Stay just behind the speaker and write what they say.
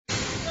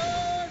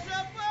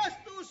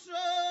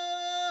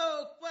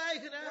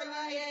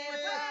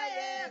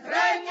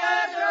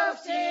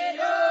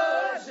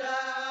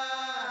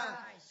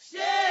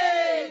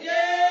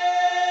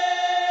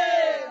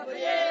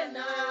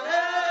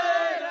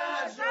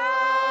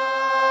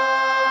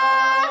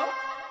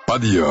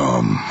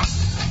Подъем.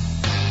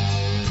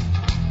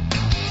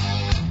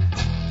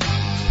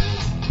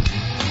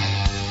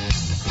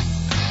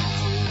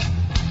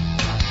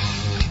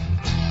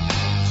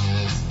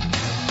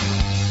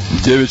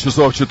 Девять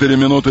часов 4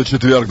 минуты,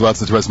 четверг,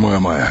 28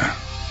 мая.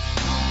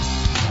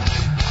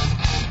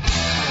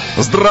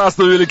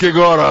 Здравствуй, великий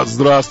город!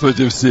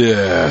 Здравствуйте все!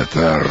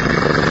 Это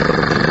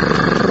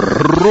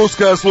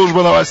русская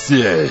служба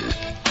новостей.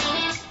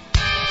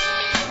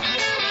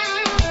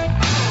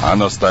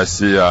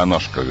 Анастасия,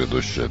 Оношко,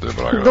 ведущая этой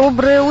программы.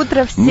 Доброе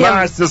утро всем.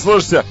 Настя,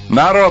 слушайте,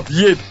 народ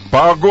едет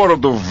по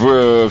городу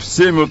в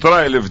 7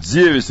 утра или в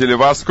 9, или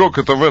во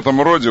сколько-то в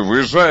этом роде.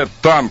 Выезжает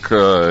танк.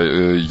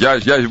 Я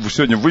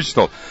сегодня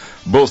вычитал,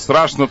 был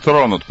страшно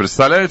тронут.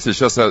 Представляете?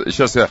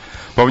 Сейчас я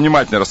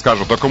повнимательнее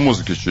расскажу, только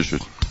музыки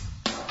чуть-чуть.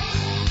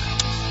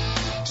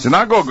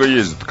 Синагога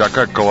ездит,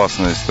 какая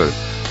классная история.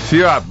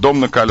 Фиат, дом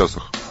на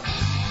колесах.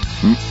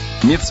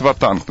 Митцва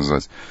танк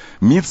называется.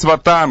 Митцва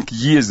танк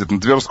ездит,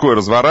 на Тверской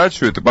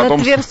разворачивает, и потом...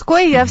 На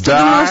Тверской? Я все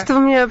думала, что вы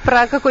мне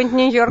про какой-нибудь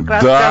Нью-Йорк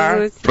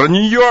рассказываете. Про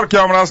Нью-Йорк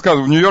я вам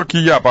рассказываю. В Нью-Йорке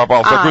я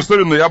попал в такую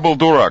историю, но я был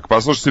дурак.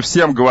 Послушайте,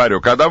 всем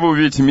говорю, когда вы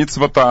увидите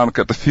Митцва танк,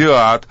 это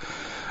Фиат,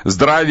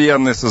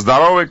 здоровенный, со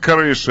здоровой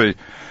крышей.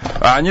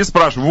 А они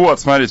спрашивают, вот,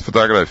 смотрите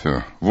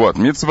фотографию, вот,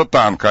 Митцва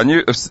танк.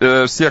 Они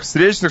всех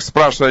встречных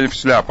спрашивают, они в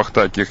шляпах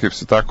таких и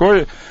все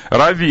такое,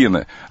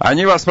 раввины.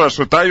 Они вас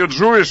спрашивают, are you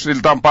Jewish, или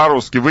там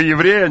по-русски, вы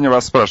еврей, они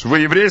вас спрашивают,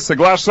 вы еврей,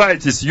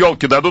 соглашайтесь,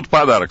 елки, дадут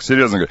подарок,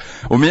 серьезно говорю.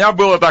 У меня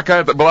была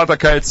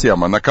такая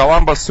тема, на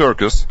Columbus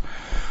Circus,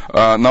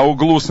 на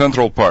углу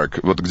Central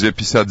Park, вот где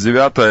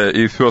 59-я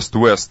и First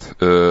West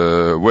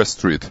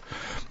Street.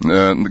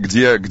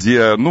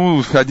 Где,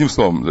 ну, одним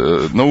словом,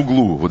 на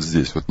углу, вот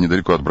здесь, вот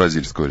недалеко от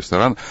бразильского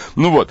ресторана.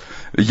 Ну вот,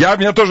 я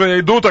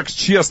иду так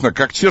честно,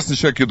 как честный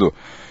человек иду.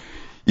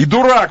 И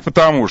дурак,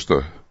 потому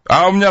что.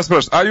 А у меня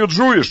спрашивают, are you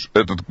Jewish?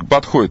 Этот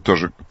подходит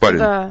тоже парень.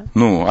 Да.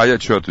 Ну, а я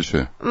что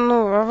отвечаю?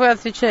 Ну, а вы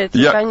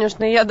отвечаете,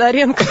 конечно, я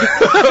Доренко.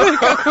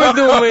 Как вы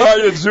думаете? А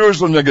я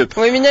Jewish, он мне говорит.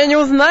 Вы меня не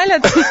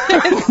узнали?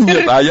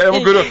 Нет, а я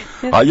ему говорю,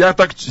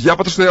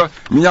 потому что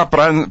меня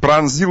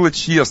пронзила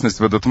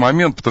честность в этот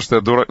момент, потому что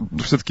я дурак,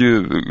 все-таки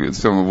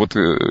вот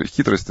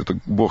хитрость это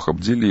Бог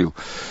обделил.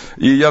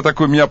 И я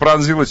такой, меня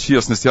пронзила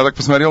честность. Я так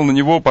посмотрел на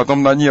него,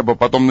 потом на небо,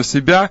 потом на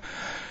себя,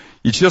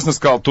 и честно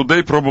сказал,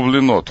 today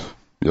probably not.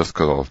 Я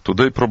сказал,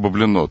 today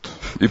probably not.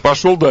 И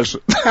пошел дальше.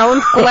 А он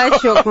в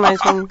кулачок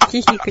начал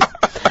хихикать.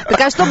 Так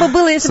а что бы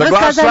было, если бы вы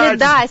сказали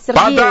да,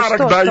 Сергей?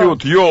 Подарок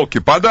дают, елки,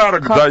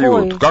 подарок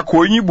дают.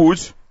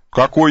 Какой-нибудь,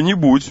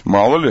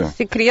 мало ли.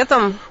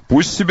 Секретом?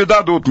 Пусть себе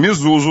дадут,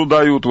 мезузу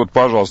дают, вот,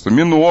 пожалуйста.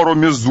 Минору,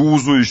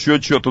 мезузу,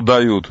 еще что-то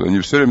дают. Они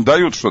все время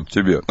дают что-то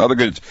тебе. Надо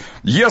говорить,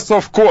 yes,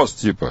 of course,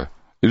 типа.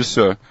 И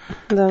все.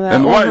 Да.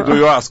 And why do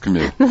you ask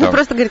me? Надо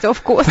просто говорить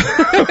of course.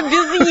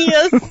 Без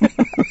yes.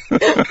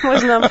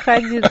 Можно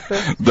обходиться.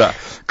 Да.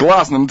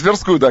 Классно. На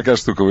Тверскую такая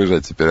штука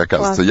выезжать теперь,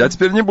 оказывается. Я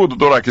теперь не буду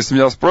дурак. Если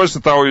меня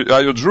спросят, are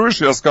you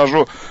Jewish, я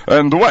скажу,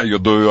 and why do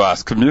you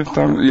ask me?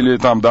 Или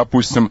там,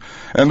 допустим,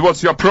 and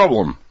what's your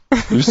problem?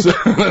 И все.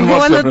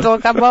 Wanna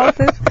talk about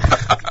it.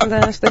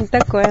 Да, что-нибудь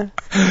такое.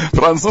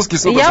 Французский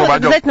суд освободил. Я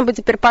обязательно бы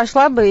теперь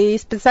пошла бы и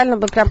специально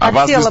бы прям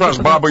подсела. А вас не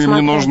спрашивают, бабы им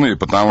не нужны,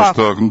 потому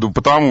что...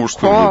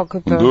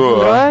 Как это?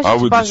 Да. А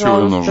вы для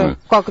чего нужны?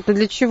 Как это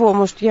для чего?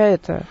 Может, я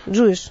это...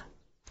 Джуиш?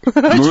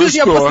 Ну и что?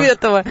 Я после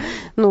этого?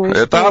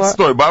 Это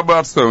отстой, бабы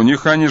отстой. У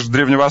них они же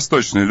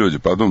древневосточные люди,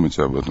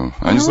 подумайте об этом.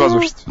 Они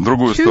сразу в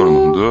другую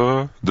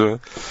сторону. Да.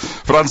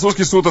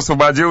 Французский суд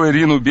освободил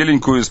Ирину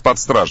Беленькую из-под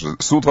стражи.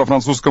 Суд во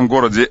французском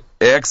городе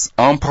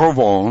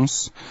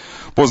Экс-эн-Прованс.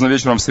 Поздно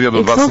вечером в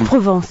среду...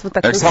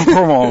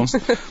 Экс-эн-Прованс.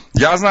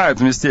 Я знаю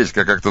это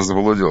местечко, как-то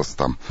заблудился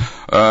там.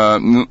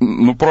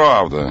 Ну,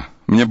 правда.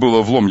 Мне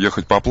было влом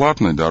ехать по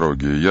платной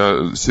дороге.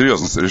 Я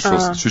серьезно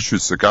решил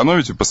чуть-чуть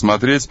сэкономить и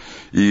посмотреть.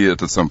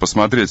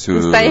 Посмотреть...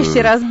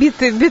 Настоящие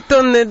разбитые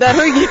бетонные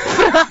дороги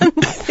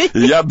Франции.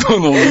 Я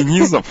дунул не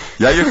низом.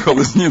 Я ехал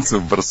из Ниццы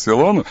в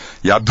Барселону.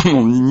 Я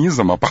дунул не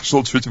низом, а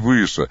пошел чуть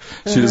выше.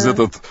 Через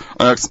этот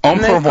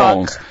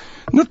Экс-эн-Прованс.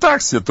 Ну,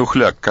 так себе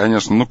тухляк,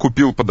 конечно, но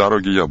купил по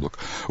дороге яблок.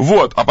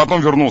 Вот, а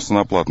потом вернулся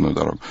на платную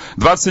дорогу.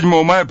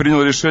 27 мая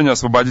принял решение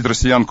освободить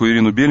россиянку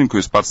Ирину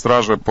Беленькую из-под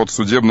стражи под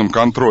судебным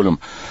контролем.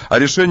 О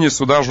решении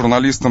суда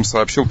журналистам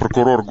сообщил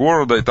прокурор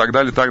города и так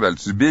далее, и так далее.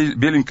 То есть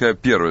Беленькая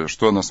первая,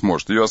 что она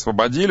сможет. Ее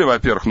освободили,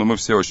 во-первых, но мы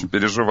все очень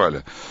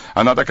переживали.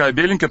 Она такая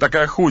беленькая,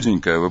 такая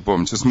худенькая, вы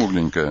помните,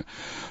 смугленькая.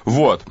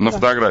 Вот, на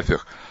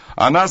фотографиях.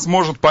 Она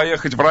сможет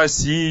поехать в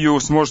Россию,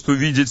 сможет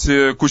увидеть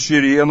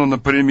Кучерену,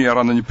 например.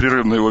 Она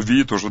непрерывно его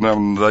видит, уже,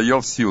 наверное,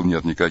 надоел, сил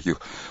нет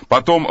никаких.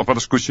 Потом, потому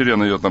что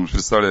Кучерена ее там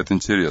представляет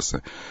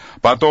интересы.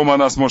 Потом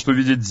она сможет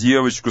увидеть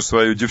девочку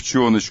свою,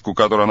 девчоночку,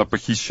 которую она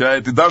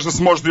похищает. И даже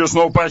сможет ее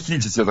снова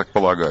похитить, я так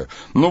полагаю.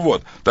 Ну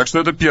вот, так что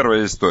это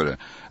первая история.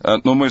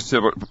 Но мы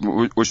все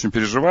очень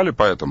переживали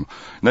поэтому.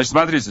 Значит,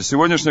 смотрите,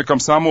 сегодняшняя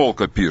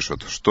комсомолка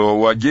пишет, что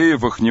у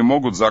Агеевых не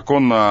могут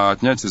законно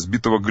отнять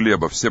избитого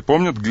Глеба. Все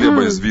помнят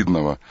Глеба из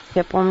Видного?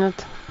 Все помнят.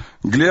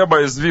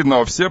 Глеба из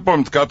Видного, все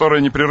помнят,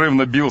 который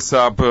непрерывно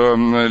бился об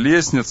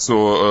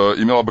лестницу,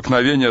 имел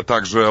обыкновение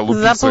также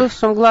лупиться. С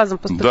заплывшим глазом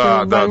поступил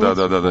в больницу.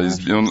 Да.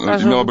 Он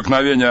имел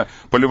обыкновение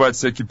поливать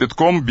себя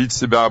кипятком, бить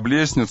себя об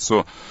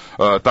лестницу,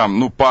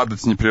 там,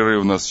 падать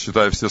непрерывно,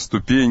 считая все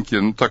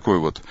ступеньки, такой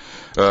вот.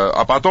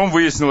 А потом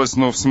выяснилось,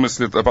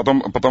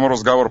 потом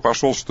разговор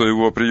пошел, что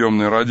его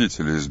приемные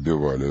родители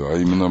избивали, а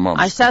именно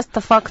мама. А сейчас-то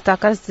факты,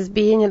 оказывается,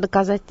 избиения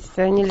доказать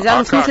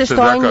нельзя, в смысле,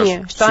 что они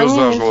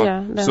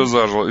нельзя. Да. Все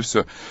зажило, и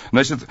все.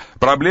 Значит,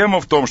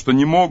 проблема в том, что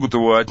не могут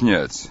его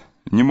отнять.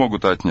 Не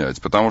могут отнять,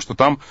 потому что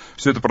там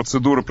все это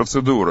процедура.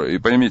 И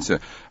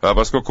поймите,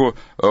 поскольку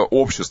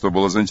общество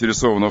было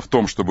заинтересовано в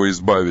том, чтобы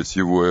избавить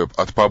его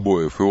от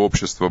побоев, и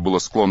общество было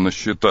склонно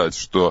считать,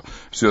 что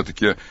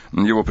все-таки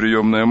его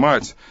приемная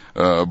мать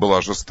была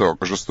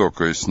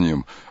жестокая с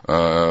ним,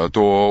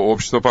 то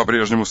общество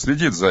по-прежнему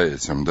следит за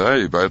этим, да,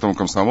 и поэтому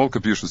комсомолка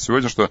пишет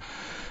сегодня, что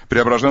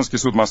Преображенский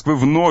суд Москвы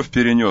вновь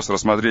перенес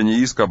рассмотрение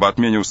иска об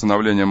отмене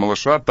усыновления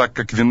малыша, так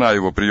как вина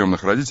его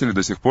приемных родителей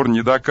до сих пор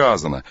не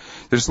доказана.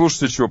 Теперь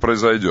слушайте, что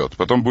произойдет.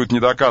 Потом будет не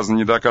доказано,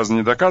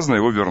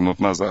 его вернут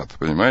назад,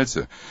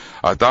 понимаете?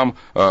 А там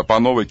по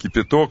новой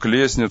кипяток,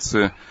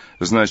 лестницы,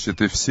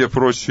 значит, и все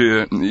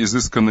прочие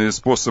изысканные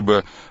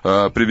способы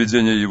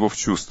приведения его в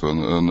чувство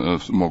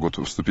могут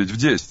вступить в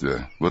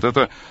действие. Вот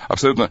это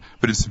абсолютно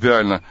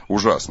принципиально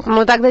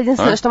ужасно. Тогда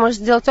единственное, что может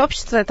сделать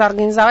общество, это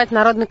организовать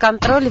народный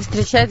контроль и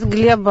встречать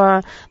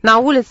Глеба на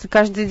улице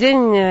каждый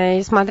день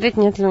и смотреть,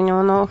 нет ли у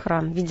него новых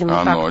ран.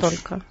 Видимо, так ночь?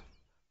 Только.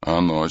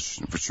 А ночь?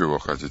 Вы чего,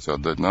 хотите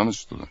отдать на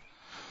ночь туда?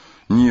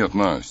 Нет,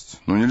 Настя,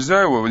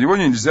 нельзя его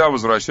нельзя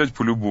возвращать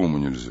по-любому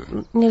нельзя.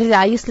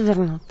 Нельзя, а если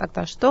вернут,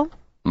 тогда что?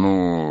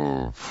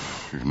 Это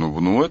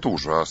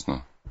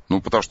ужасно.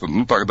 Потому что,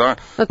 тогда...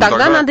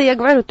 тогда надо, я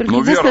говорю, только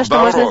единственное, что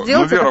можно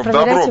сделать, вера в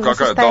добро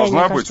какая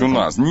должна быть у день.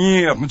 нас.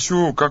 Нет,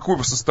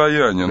 какое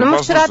состояние? Мы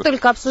вчера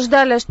только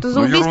обсуждали, что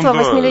за убийство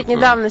 8-летней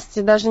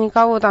давности даже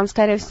никого там,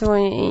 скорее всего,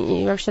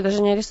 и вообще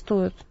даже не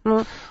арестуют.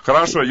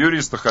 Хорошо,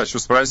 юриста хочу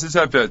спросить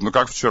опять,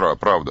 как вчера,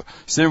 правда.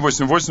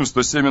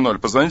 788-107-0.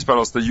 Позвоните,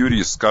 пожалуйста,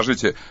 юрист,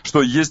 скажите,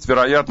 что есть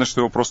вероятность,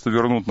 что его просто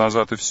вернут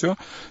назад и все?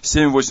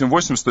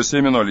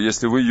 788-107-0,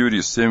 если вы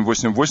юрист.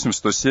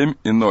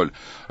 788-107-0.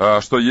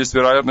 Что есть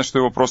вероятность, что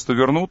его просто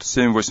вернут?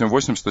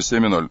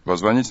 788-107-0.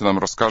 Позвоните нам,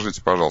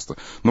 расскажите, пожалуйста.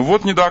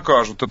 Не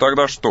докажут, и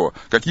тогда что?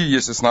 Какие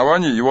есть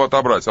основания его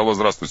отобрать? Алло,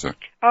 здравствуйте.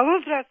 Алло,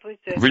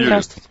 здравствуйте. Вы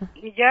юрист?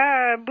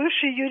 Я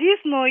бывший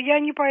юрист, но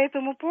я не по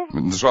этому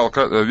поводу.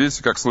 Жалко,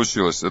 видите, как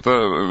случилось. Это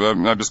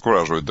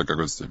обескураживает до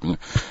какой-то степени.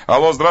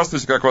 Алло,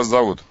 здравствуйте, как вас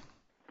зовут?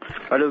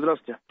 Алло,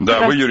 здравствуйте.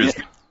 Да, вы юрист.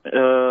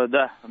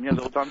 Да, меня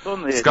зовут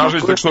Антон.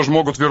 Скажите, так что же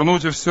могут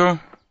вернуть и все?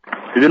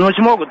 Вернуть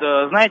могут.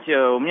 Знаете,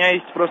 у меня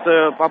есть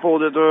просто по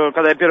поводу этого,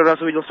 когда я первый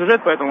раз увидел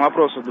сюжет по этому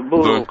вопросу,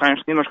 был,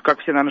 конечно, немножко, как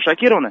все, наверное,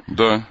 шокированы.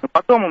 Да. Но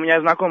потом у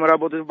меня знакомый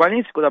работает в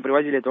больнице, куда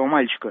привозили этого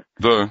мальчика.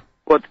 Да.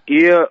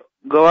 И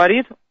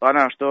говорит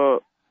она,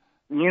 что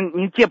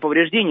не те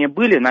повреждения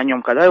были на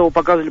нем, когда его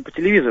показывали по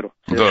телевизору.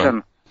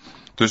 Совершенно. Да.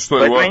 То есть что,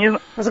 вы думаете,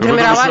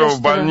 его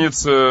в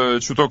больнице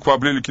чуток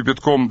поблили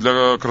кипятком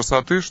для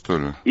красоты, что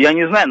ли? Я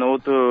не знаю, но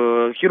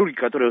хирурги,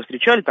 которые его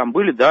встречали, там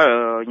были,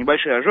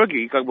 небольшие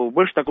ожоги, и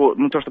больше такого,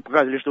 то, что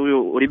показывали, что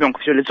у ребенка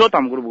все лицо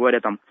там, грубо говоря,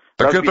 там...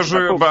 Так это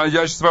же,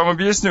 я сейчас вам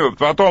объясню,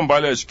 потом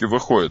болячки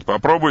выходят.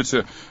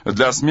 Попробуйте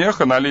для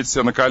смеха налить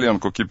себе на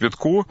коленку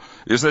кипятку,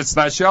 и, кстати,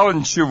 сначала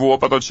ничего,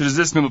 потом через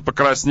 10 минут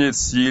покраснеет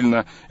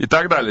сильно и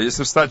так далее.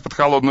 Если встать под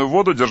холодную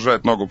воду,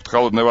 держать ногу под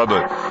холодной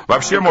водой,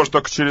 вообще может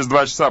только через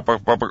 2 часа,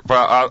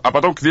 а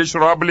потом к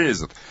вечеру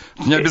облезет.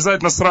 Не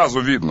обязательно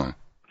сразу видно.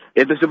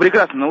 Это все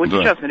прекрасно, но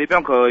сейчас на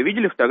ребенка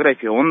видели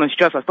фотографию, он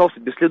сейчас остался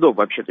без следов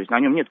вообще, то есть на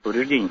нем нет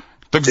повреждений.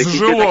 Так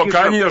зажило,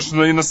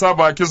 конечно, и на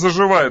собаке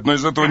заживает, но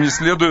из этого не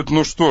следует,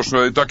 и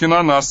так и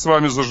на нас с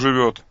вами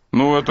заживет.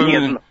 Это...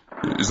 Нет,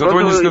 из этого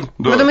не следует.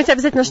 Вы думаете,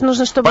 обязательно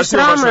нужно, чтобы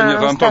шрамы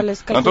остались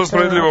какие-то? Антон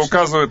справедливо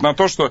указывает на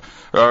то, что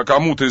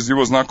кому-то из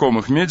его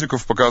знакомых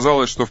медиков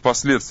показалось, что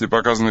впоследствии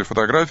показанные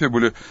фотографии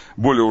были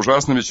более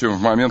ужасными, чем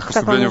в момент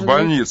поступления в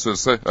больницу.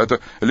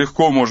 Это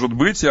легко может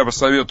быть. Я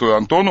посоветую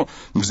Антону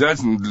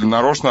взять,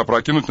 нарочно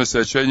опрокинуть на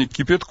себя чайник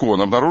кипятку.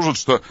 Он обнаружит,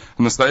 что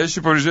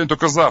настоящие повреждения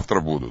только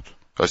завтра будут.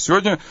 А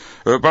сегодня,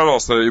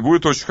 пожалуйста, и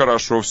будет очень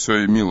хорошо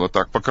все, и мило,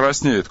 так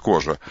покраснеет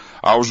кожа.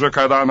 А уже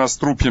когда она с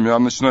трупьями, она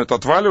начинает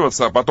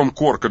отваливаться, а потом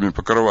корками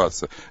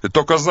покрываться, это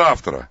только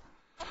завтра.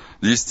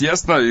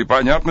 Естественно, и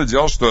понятное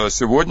дело, что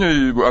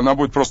сегодня она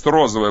будет просто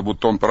розовая,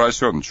 будто он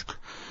поросеночек.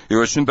 И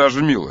очень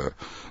даже милая.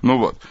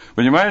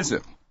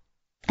 Понимаете?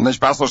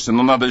 Значит, послушайте,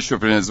 надо еще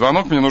принять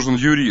звонок, мне нужен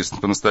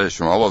юрист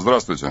по-настоящему. Алло,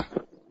 здравствуйте.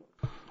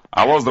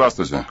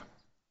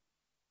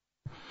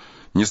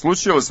 Не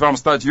случилось вам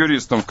стать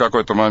юристом в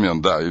какой-то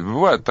момент, да, и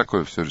бывает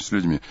такое все с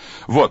людьми.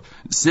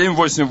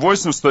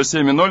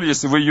 788-107-0,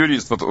 если вы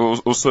юрист.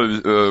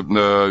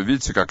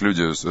 Видите, как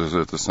люди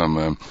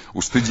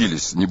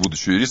устыдились, не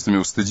будучи юристами,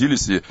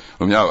 устыдились, и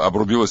у меня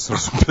обрубилось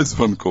сразу 5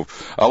 звонков.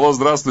 Алло,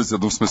 здравствуйте,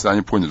 в смысле,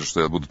 они поняли,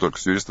 что я буду только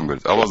с юристом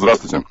говорить. Алло,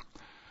 здравствуйте.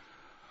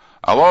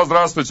 Алло,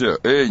 здравствуйте.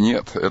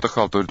 Нет, это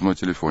халтурит мой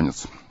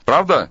телефонец.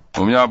 Правда?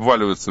 У меня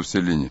обваливаются все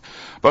линии.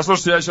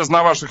 Послушайте, я сейчас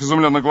на ваших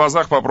изумленных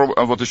глазах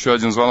попробую... Вот еще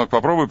один звонок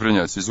попробую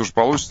принять. Если уж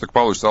получится, так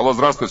получится. Алло,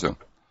 здравствуйте.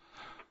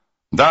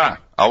 Да,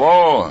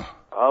 алло.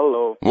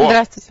 Алло. Вот.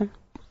 Здравствуйте.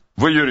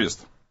 Вы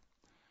юрист?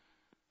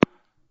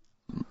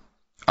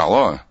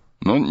 Алло.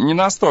 Ну, не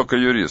настолько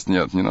юрист,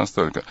 нет, не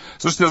настолько.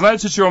 Слушайте,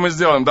 знаете, чего мы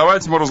сделаем?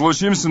 Давайте мы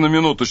разлучимся на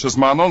минуту. Сейчас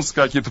мы анонсы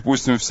какие-то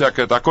пустим,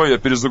 всякое такое. Я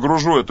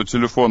перезагружу эту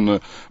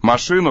телефонную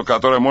машину,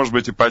 которая, может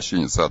быть, и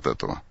починится от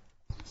этого.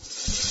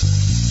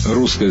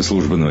 Русская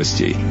служба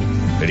новостей.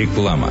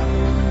 Реклама.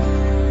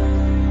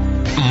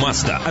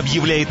 Mazda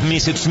объявляет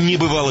месяц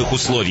небывалых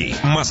условий.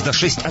 Mazda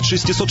 6 от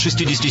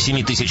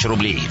 667 тысяч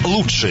рублей.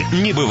 Лучше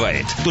не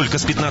бывает. Только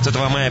с 15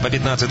 мая по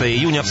 15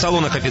 июня в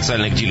салонах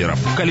официальных дилеров.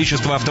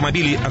 Количество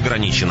автомобилей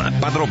ограничено.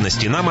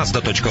 Подробности на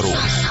mazda.ru.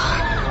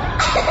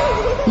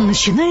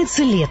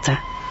 Начинается лето.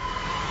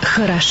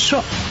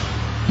 Хорошо.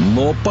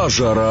 Но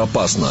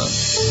пожароопасно.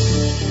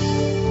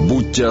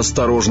 Будьте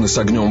осторожны с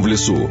огнем в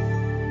лесу.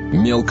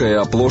 Мелкая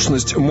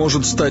оплошность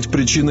может стать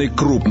причиной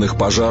крупных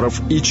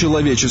пожаров и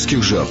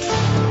человеческих жертв.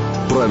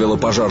 Правила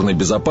пожарной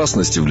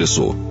безопасности в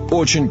лесу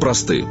очень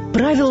просты.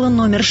 Правило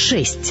номер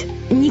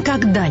 6.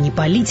 Никогда не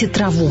полите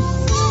траву.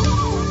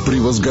 При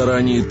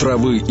возгорании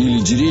травы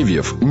или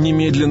деревьев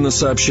немедленно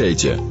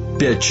сообщайте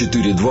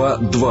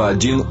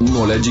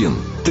 542-2101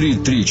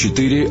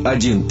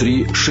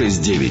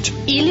 334-1369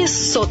 или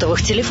с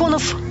сотовых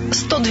телефонов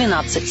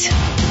 112.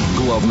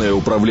 Главное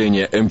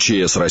управление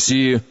МЧС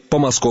России по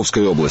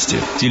Московской области.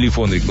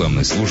 Телефон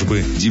рекламной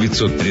службы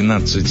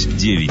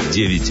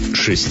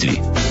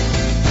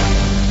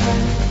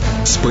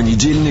 913-9963. С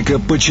понедельника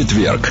по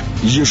четверг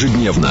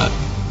ежедневно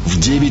в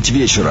 9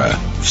 вечера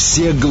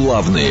все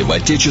главные в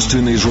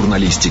отечественной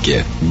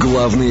журналистике,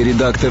 главные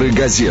редакторы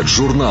газет,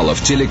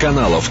 журналов,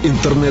 телеканалов,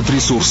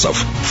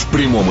 интернет-ресурсов в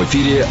прямом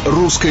эфире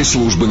русской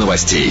службы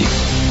новостей.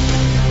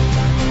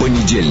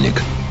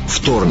 Понедельник,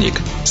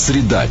 вторник,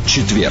 среда,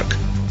 четверг.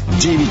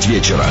 9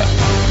 вечера.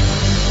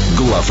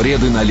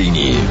 Главреды на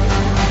линии.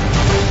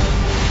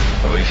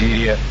 В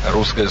эфире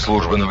русская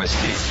служба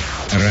новостей.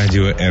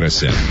 Радио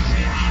РСМ.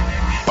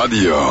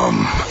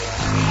 Подъем.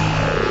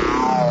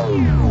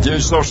 9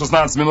 часов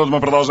 16 минут мы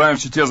продолжаем. В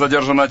Чите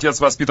задержан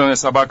отец воспитанной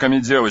собаками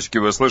девочки.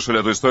 Вы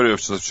слышали эту историю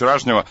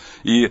вчерашнего,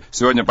 и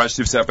сегодня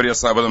почти вся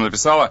пресса об этом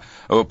написала.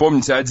 Вы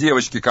помните о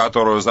девочке,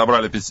 которую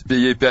забрали,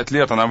 ей 5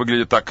 лет, она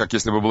выглядит так, как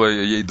если бы было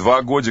ей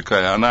 2 годика,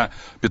 и она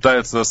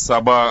питается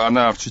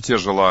она в Чите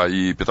жила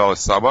и питалась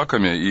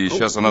собаками, и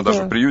сейчас она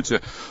даже в приюте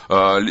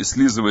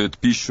слизывает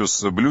пищу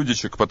с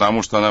блюдечек,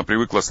 потому что она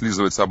привыкла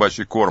слизывать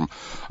собачий корм.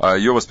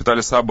 Ее воспитали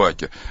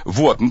собаки.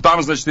 Вот, ну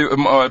там, значит,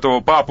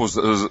 этого папу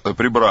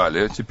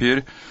прибрали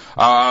теперь,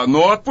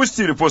 но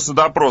отпустили после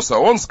допроса.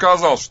 Он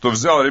сказал, что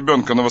взял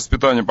ребенка на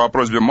воспитание по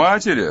просьбе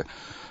матери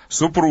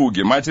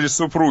супруги.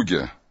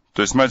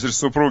 То есть матерь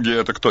супруги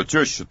это кто?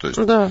 Теща, то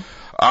есть. Да.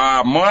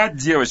 А мать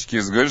девочки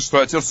говорит, что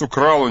отец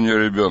украл у нее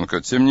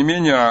ребенка. Тем не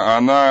менее,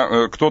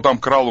 она, кто там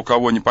крал, у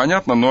кого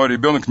непонятно, но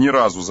ребенок ни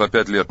разу за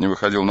 5 лет не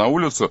выходил на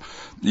улицу,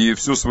 и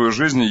всю свою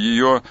жизнь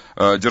ее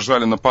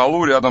держали на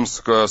полу рядом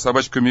с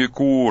собачками и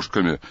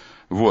кошками.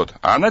 Вот.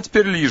 А она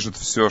теперь лижет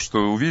все, что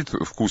увидит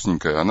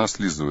вкусненькое, она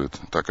слизывает,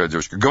 такая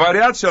девочка.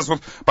 Говорят, сейчас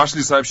вот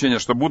пошли сообщения,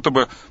 что будто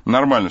бы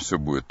нормально все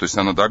будет. То есть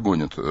она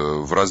догонит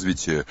в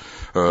развитии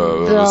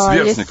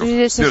сверстников.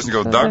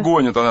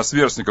 Догонит она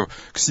сверстников.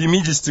 К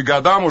 70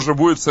 годам уже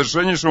будет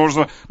совершеннейшим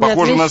образом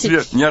похожа на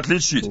сверстников. Не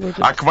отличить. Будет.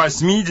 А к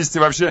 80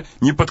 вообще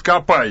не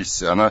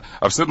подкопайся. Она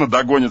абсолютно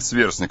догонит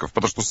сверстников,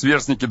 потому что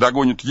сверстники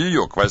догонят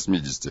ее к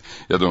 80.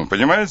 Я думаю,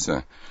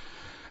 понимаете?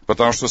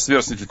 Потому что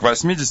сверстники к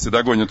 80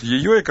 догонят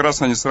ее, и как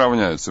раз они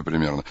сравняются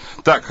примерно.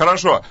 Так,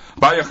 хорошо,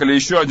 поехали.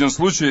 Еще один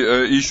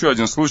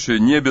случай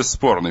не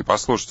бесспорный.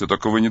 Послушайте,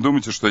 только вы не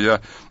думайте, что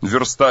я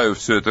верстаю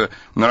все это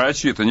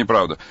нарочито,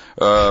 неправда.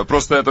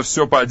 Просто это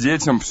все по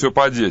детям.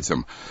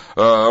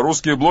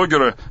 Русские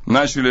блогеры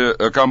начали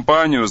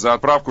кампанию за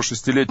отправку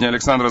 6-летней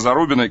Александры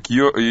Зарубиной к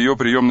ее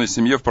приемной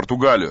семье в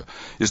Португалию.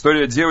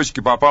 История девочки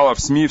попала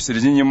в СМИ в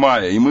середине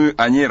мая, и мы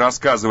о ней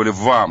рассказывали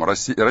вам,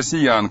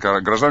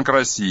 россиянка, гражданка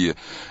России.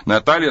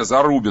 Наталья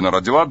Зарубина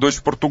родила дочь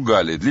в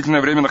Португалии.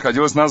 Длительное время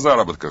находилась на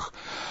заработках.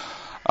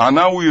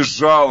 Она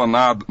уезжала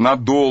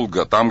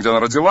надолго. Там, где она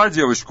родила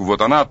девочку,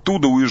 вот она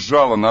оттуда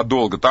уезжала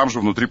надолго, там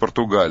же внутри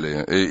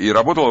Португалии. И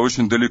работала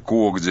очень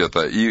далеко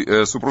где-то.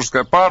 И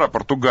супружеская пара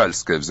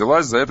португальская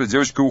взялась за этой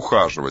девочкой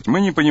ухаживать. Мы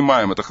не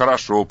понимаем, это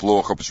хорошо,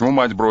 плохо, почему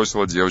мать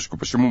бросила девочку,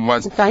 почему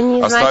мать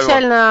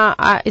оставила...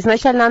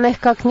 Изначально она их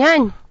как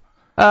нянь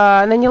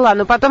наняла,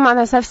 но потом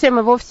она совсем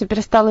и вовсе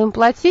перестала им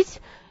платить.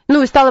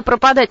 Ну, и стала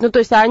пропадать. Ну, то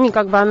есть они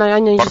как бы...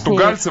 Они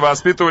Португальцы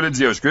воспитывали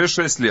девочку, ей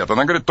 6 лет.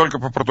 Она говорит только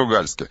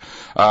по-португальски.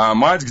 А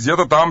мать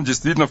где-то там,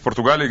 действительно, в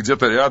Португалии,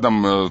 где-то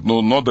рядом,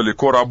 но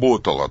далеко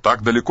работала.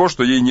 Так далеко,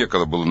 что ей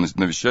некогда было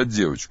навещать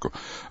девочку.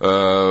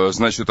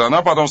 Значит,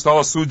 она потом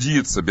стала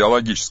судиться,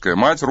 биологическая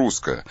мать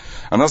русская.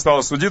 Она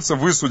стала судиться,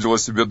 высудила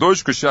себе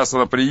дочку. Сейчас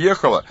она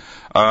приехала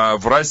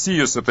в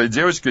Россию с этой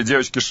девочкой.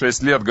 Девочке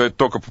 6 лет, говорит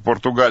только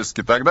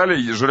по-португальски и так далее.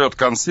 И жрет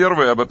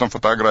консервы, и об этом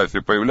фотографии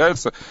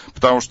появляются.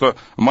 Потому что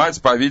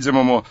мать,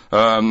 по-видимому,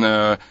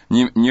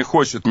 не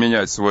хочет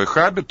менять свой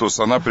хабитус.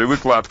 Она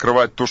привыкла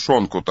открывать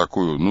тушенку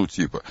такую, ну,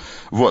 типа.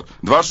 Вот.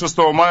 26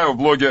 мая в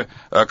блоге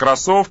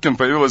 «Кроссовкин»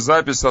 появилась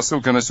запись со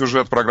ссылкой на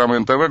сюжет программы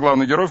НТВ,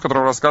 главный герой, в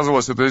котором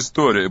рассказывалась эта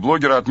история. И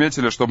блогеры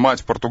отметили, что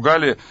мать в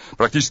Португалии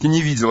практически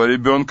не видела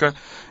ребенка,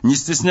 не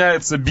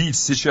стесняется бить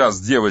сейчас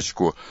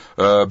девочку,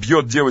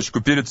 бьет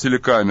девочку перед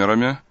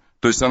телекамерами.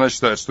 То есть она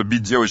считает, что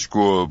бить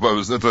девочку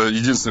 – это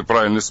единственный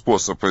правильный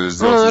способ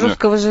сделать. Ну,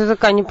 русского же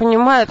языка не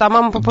понимает, а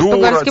мама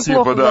по-португальски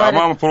дура, плохо да, говорит. А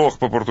мама плохо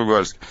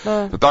по-португальски.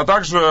 Да. А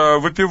также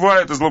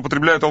выпивает и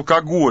злоупотребляет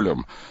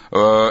алкоголем.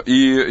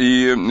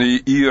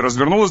 И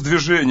развернулось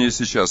движение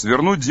сейчас.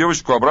 Вернуть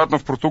девочку обратно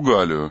в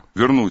Португалию.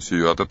 Вернуть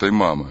ее от этой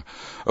мамы.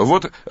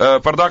 Вот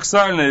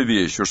парадоксальная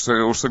вещь, уж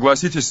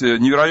согласитесь,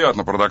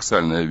 невероятно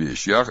парадоксальная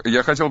вещь.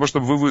 Я хотел бы,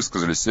 чтобы вы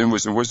высказались.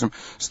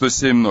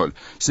 788-107-0.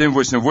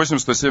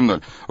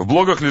 788-107-0. В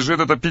блогах лежит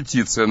эта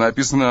петиция,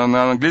 написанная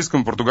на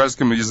английском и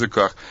португальском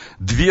языках.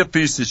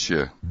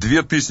 2000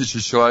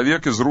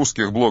 человек из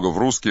русских блогов,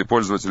 русские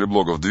пользователи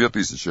блогов,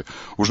 2000,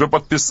 уже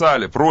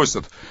подписали,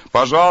 просят,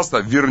 пожалуйста,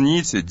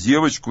 верните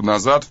девочку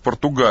назад в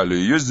Португалию.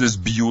 Ее здесь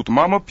бьют,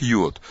 мама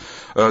пьет.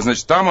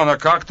 Значит, там она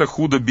как-то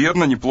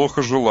худо-бедно,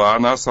 неплохо жила.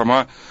 Она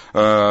сама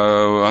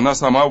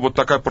вот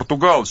такая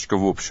португалочка,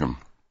 в общем.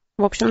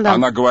 В общем, да.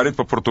 Она говорит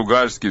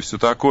по-португальски, все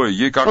такое.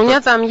 Ей как-то у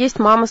нее там есть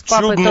мама с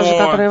папой чудно, тоже,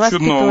 которые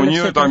воспитывали у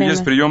нее все там это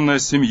есть приемная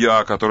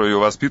семья, которая ее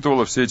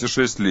воспитывала все эти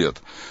 6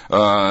 лет.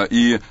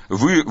 И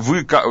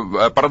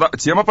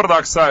тема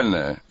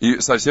парадоксальная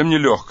и совсем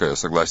нелегкая,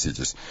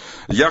 согласитесь.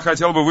 Я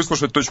хотел бы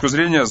выслушать точку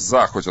зрения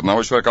за хоть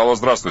одного человека. Алло,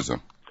 здравствуйте.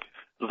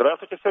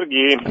 Здравствуйте,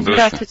 Сергей.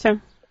 Здравствуйте.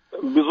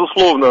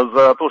 Безусловно,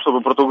 за то,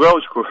 чтобы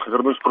португалочку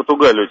вернуть в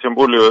Португалию. Тем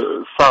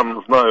более,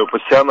 сам знаю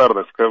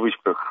пассионарность, в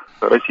кавычках,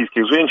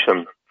 российских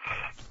женщин.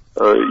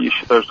 И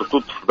считаю, что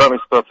тут в данной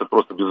ситуации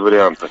просто без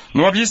варианта.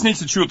 Ну,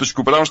 объясните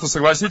чуточку, потому что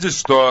согласитесь,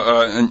 что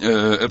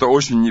это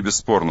очень не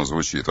бесспорно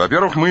звучит.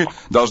 Во-первых, мы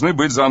должны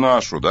быть за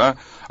нашу, да?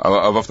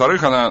 А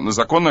во-вторых, она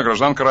законная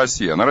гражданка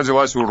России. Она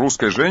родилась у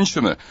русской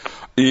женщины,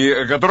 и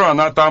которую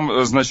она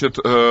там, значит,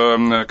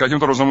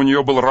 каким-то образом у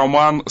нее был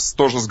роман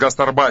тоже с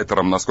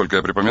гастарбайтером, насколько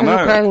я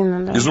припоминаю. Из Украины,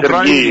 да. Из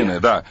Украины,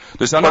 да.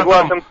 То есть она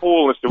согласен там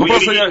полностью. Вы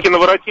юридически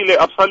наворотили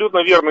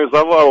абсолютно верный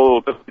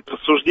завал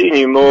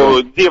рассуждений,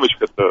 но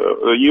девочка-то,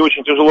 ей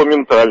очень тяжело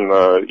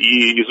ментально,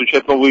 и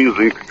изучать новый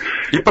язык.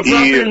 И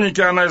подзатыльники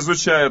она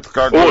изучает,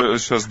 как бы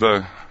сейчас,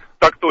 да.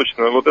 Так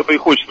точно, вот это и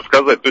хочется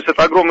сказать. То есть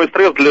это огромный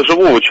стресс для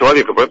живого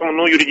человека,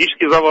 поэтому,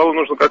 юридические завалы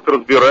нужно как-то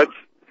разбирать,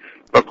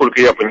 насколько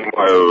я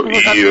понимаю,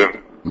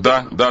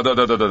 Да.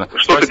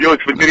 Что-то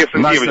делать в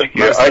интересах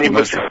девочки, а не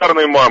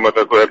пассионарной мамы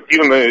такой,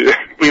 активной,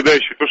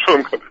 поедающей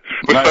тушенку.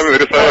 Вы сами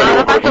нарисовали.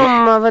 А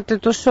потом в этой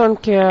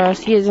тушенке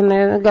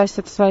съеденные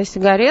гасят свои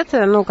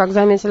сигареты, как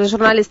заметили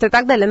журналисты и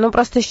так далее. Но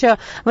просто еще...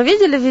 Вы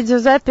видели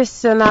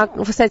видеозапись на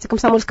сайте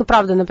 «Комсомольской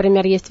правды»,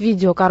 например, есть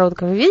видео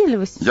короткое. Вы видели?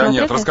 Я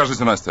нет,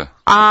 расскажите, Настя.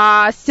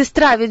 А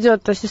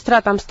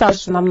сестра там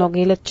старше намного,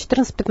 ей лет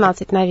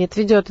 14-15 на вид,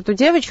 ведет эту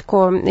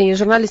девочку, и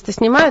журналисты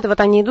снимают, и вот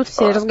они идут,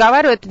 все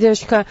разговаривают,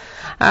 девочка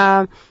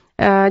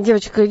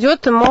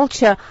идет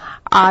молча,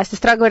 а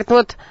сестра говорит,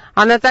 вот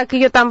она так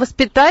ее там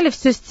воспитали,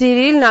 все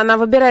стерильно, она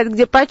выбирает,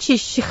 где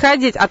почище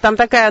ходить, а там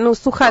такая,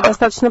 сухая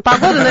достаточно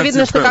погода, но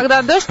видно, что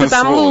когда дождь, то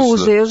там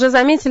лужи, и уже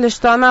заметили,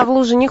 что она в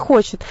луже не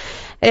хочет.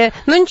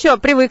 Ничего,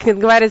 привыкнет,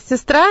 говорит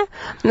сестра,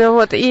 и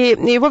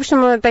в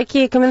общем,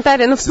 такие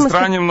комментарии,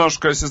 Сестра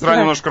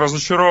немножко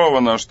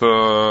разочарована,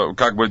 что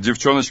как бы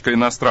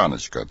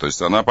девчоночка-иностраночка, то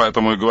есть она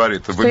поэтому и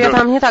говорит,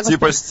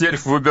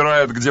 стервь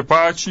выбирает, где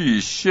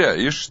почище,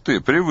 ишь ты,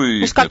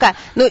 привыкнет. Ишь какая.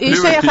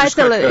 Еще я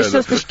хотела,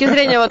 с точки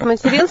зрения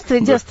материнства и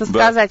детства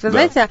сказать, вы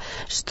знаете,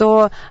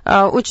 что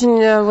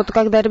очень,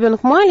 когда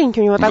ребенок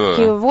маленький, у него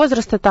такие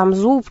возрасты, там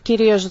зубки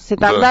режутся и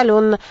так далее,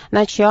 он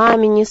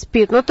ночами не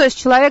спит, то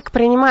есть человек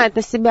принимает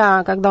на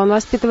себя, когда он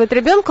воспитывает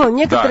ребенка,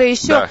 некоторые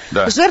еще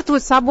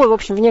жертвуют собой, в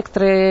общем, в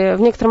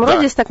некотором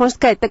роде, если так можно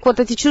сказать. Так вот,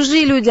 эти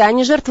чужие люди,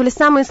 они жертвовали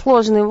самый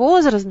сложный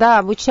возраст,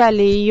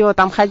 обучали ее,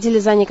 ходили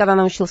за ней, когда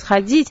она училась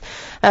ходить,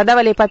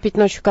 давали ей попить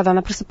ночью, когда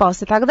она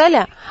просыпалась и так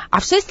далее. А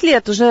в 6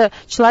 лет уже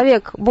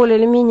человек более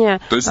или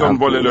менее то есть он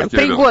более легкий,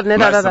 пригодный.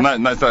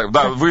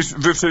 Да, вы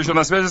все еще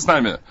на связи с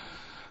нами?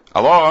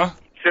 Алло?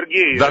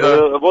 Сергей,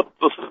 вот,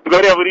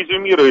 говоря, вы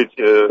резюмируете,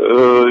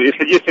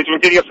 если действовать в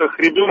интересах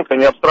ребенка,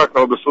 не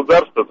абстрактного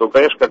государства, то,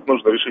 конечно, как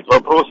нужно решить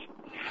вопрос,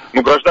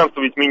 гражданство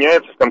ведь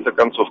меняется, в конце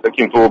концов,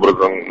 каким-то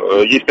образом.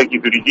 Есть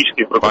какие-то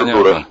юридические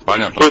процедуры.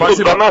 Понятно.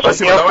 Спасибо.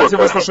 Давайте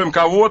выслушаем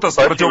кого-то с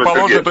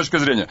противоположной точки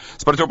зрения.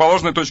 С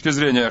противоположной точки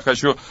зрения. Я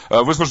хочу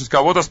выслушать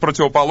кого-то с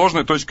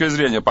противоположной точки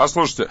зрения.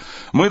 Послушайте,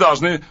 мы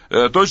должны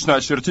точно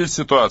очертить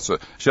ситуацию.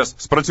 Сейчас,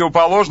 с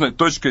противоположной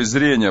точкой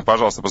зрения,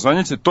 пожалуйста,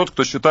 позвоните. Тот,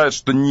 кто считает,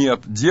 что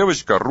нет,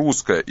 девочка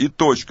русская и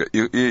точка.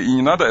 И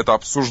не надо это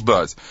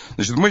обсуждать.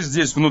 Значит, мы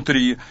здесь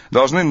внутри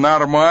должны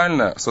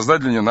нормально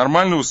создать для нее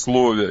нормальные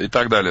условия и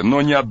так далее.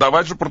 Но не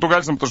отдавать же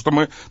португальцам, потому что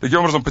мы таким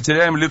образом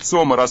потеряем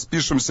лицо, мы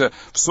распишемся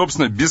в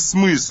собственной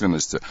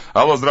бессмысленности.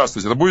 Алло,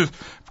 здравствуйте. Это будет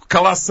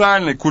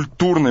колоссальный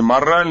культурный,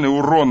 моральный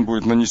урон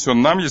будет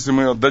нанесен нам, если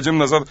мы отдадим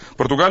назад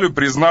Португалию,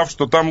 признав,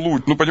 что там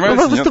лучше. Ну, понимаете,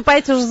 вы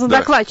выступаете уже за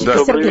докладчика,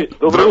 да. Сергей.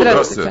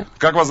 Здравствуйте.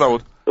 Как вас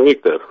зовут?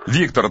 Виктор.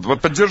 Виктор,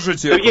 вот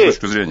поддержите Сергей, эту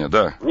точку зрения,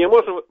 да. Мне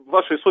можно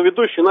вашей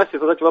соведущей Насте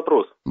задать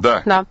вопрос?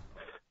 Да.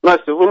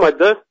 Настя, вы мать,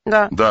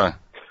 да? Да.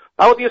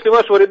 А вот если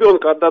вашего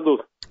ребенка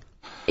отдадут?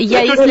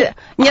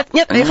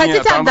 Нет,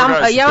 хотите отдам,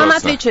 я вам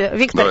отвечу.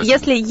 Виктор,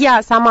 если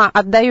я сама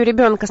отдаю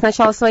ребенка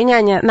сначала своей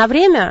няне на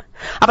время,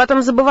 а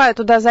потом забываю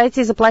туда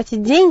зайти,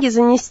 заплатить деньги,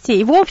 занести,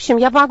 и в общем,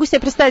 я могу себе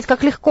представить,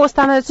 как легко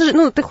становится жизнь.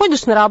 Ну, ты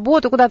ходишь на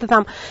работу, куда-то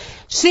там,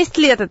 6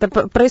 лет это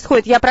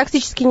происходит, я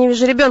практически не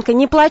вижу ребенка,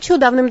 не плачу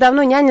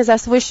давным-давно, няня за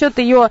свой счет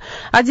ее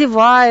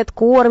одевает,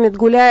 кормит,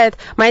 гуляет.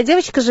 Моя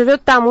девочка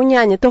живет там у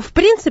няни. То, в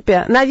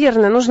принципе,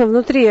 наверное, нужно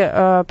внутри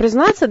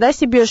признаться, да,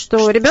 себе,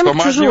 что ребенок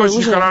чужой. Что мать не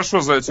очень хорошо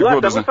за эти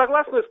годы. Вы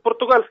согласны с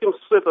португальским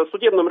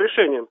судебным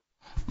решением?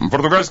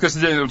 Португальское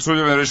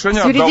судебное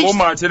решение отдало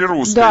матери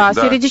русской. Да,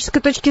 с юридической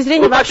точки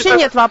зрения вообще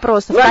нет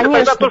вопросов,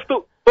 конечно. Тогда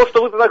то,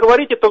 что вы тогда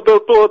говорите, то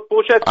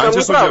получается...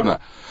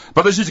 Антисудебно.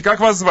 Подождите, как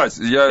вас звать?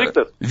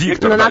 Виктор.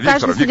 Но на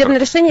каждое судебное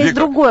решение есть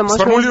другое.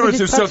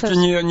 Сформулируйте все-таки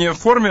не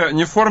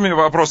в форме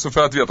вопросов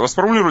и ответов, а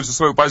сформулируйте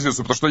свою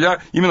позицию, потому что я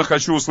именно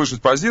хочу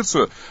услышать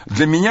позицию.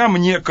 Для меня,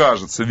 мне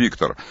кажется,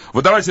 Виктор,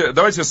 вот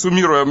давайте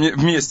суммируя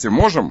вместе,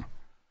 можем?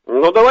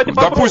 Ну, давайте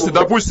попробуем.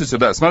 Допустите,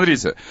 да,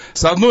 смотрите.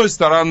 С одной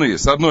стороны,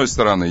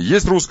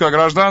 есть русская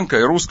гражданка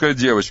и русская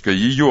девочка.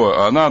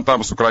 Она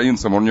там с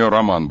украинцем, у нее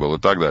роман был и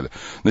так далее.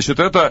 Значит,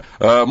 это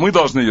мы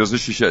должны ее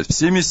защищать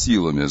всеми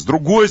силами. С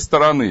другой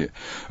стороны,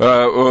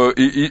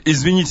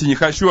 извините, не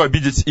хочу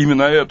обидеть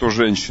именно эту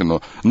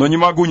женщину, но не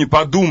могу не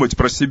подумать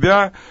про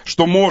себя,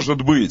 что,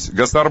 может быть,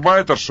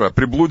 гастарбайтерша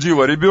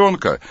приблудила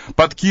ребенка,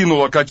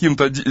 подкинула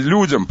каким-то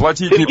людям,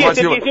 платить не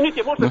платила.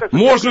 Извините,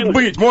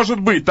 Может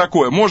быть,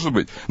 такое, может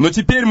быть. Но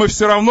теперь мы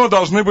все равно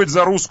должны быть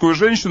за русскую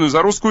женщину и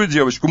за русскую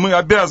девочку. Мы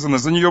обязаны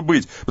за нее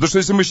быть. Потому что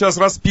если мы сейчас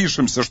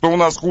распишемся, что у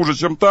нас хуже,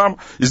 чем там,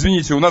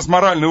 извините, у нас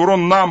моральный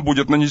урон нам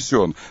будет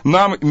нанесен.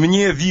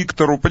 Мне,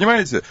 Виктору.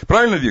 Понимаете?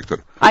 Правильно, Виктор?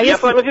 Я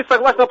с вами здесь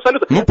согласен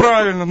абсолютно. Ну,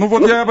 правильно. Ну,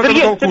 вот я об этом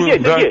толкую.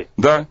 Сергей.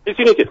 Да.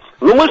 Извините.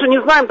 Но мы же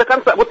не знаем до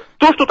конца. Вот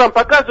то, что там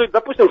показывают,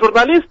 допустим,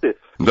 журналисты,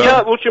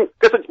 да. в общем,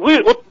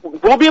 вы вот в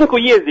глубинку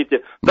ездите.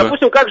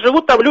 Допустим, как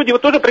живут там люди, вы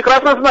тоже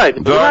прекрасно знаете.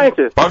 Да.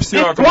 Понимаете?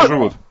 По-всякому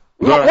живут.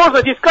 Да. Можно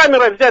здесь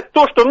камерой взять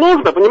то, что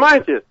нужно,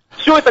 понимаете?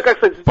 Все это, как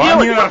сказать,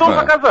 сделать и потом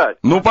показать.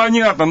 Ну,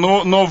 понятно,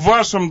 но в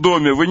вашем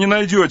доме вы не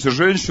найдете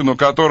женщину,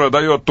 которая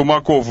дает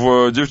тумаков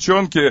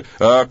девчонке,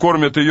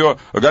 кормит ее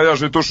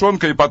говяжьей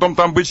тушенкой, и потом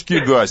там бычки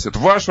гасит.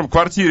 В вашем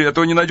квартире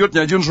этого не найдет ни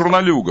один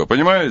журналюга,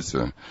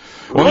 понимаете?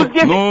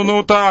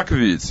 Ну, так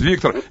ведь,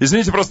 Виктор.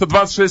 Извините, просто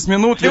 26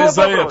 минут, я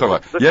из-за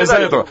этого.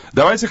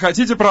 Давайте,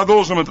 хотите,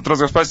 продолжим этот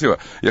разговор? Спасибо.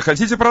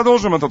 Хотите,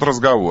 продолжим этот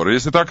разговор?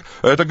 Если так,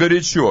 это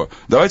горячо.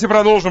 Давайте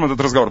продолжим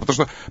этот разговор, потому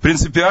что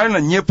принципиально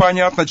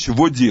непонятно,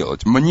 чего делать.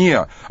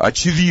 Мне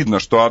очевидно,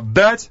 что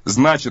отдать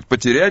значит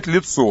потерять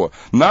лицо.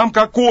 Нам,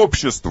 как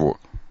обществу,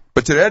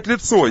 потерять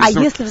лицо.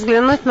 Если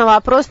взглянуть на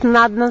вопрос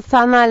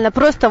наднационально,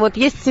 просто вот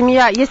есть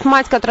семья, есть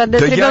мать, которая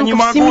отдает ребенка в семью.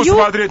 Да я не могу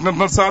смотреть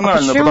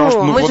наднационально, потому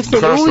что, мы же все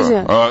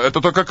люди. Это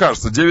только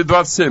кажется.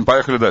 9:27,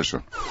 поехали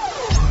дальше.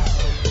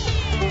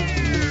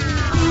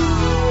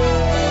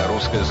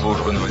 Русская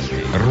служба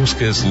новостей.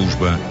 Русская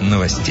служба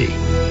новостей.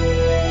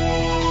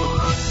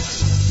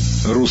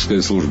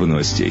 Русская служба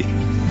новостей.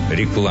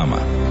 Реклама.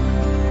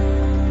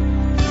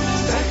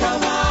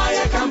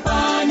 Страховая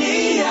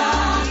компания.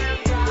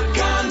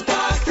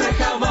 Контакт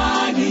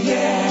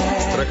страхование.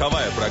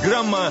 Страховая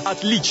программа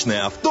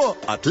 «Отличное авто,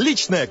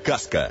 отличная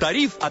каска».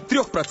 Тариф от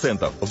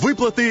 3%.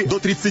 Выплаты до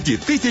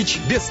 30 тысяч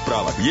без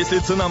справок. Если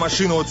цена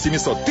машины от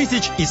 700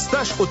 тысяч и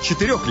стаж от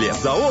 4 лет.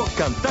 ЗАО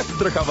 «Контакт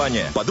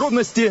страхования».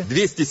 Подробности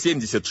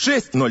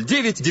 276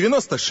 09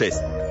 96.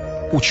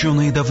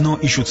 Ученые давно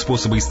ищут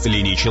способы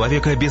исцеления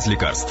человека без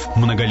лекарств.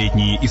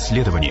 Многолетние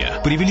исследования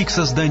привели к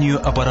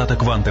созданию аппарата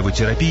квантовой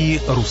терапии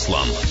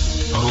 «Руслан».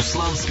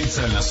 Руслан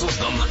специально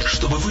создан,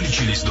 чтобы вы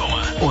лечились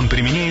дома. Он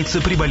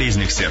применяется при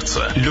болезнях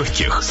сердца,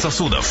 легких,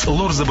 сосудов,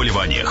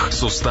 лор-заболеваниях,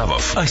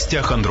 суставов,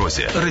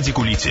 остеохондрозе,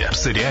 радикулите,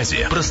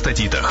 псориазе,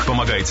 простатитах.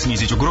 Помогает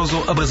снизить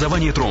угрозу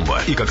образования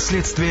тромба и, как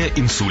следствие,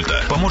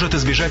 инсульта. Поможет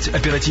избежать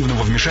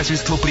оперативного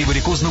вмешательства при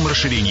варикозном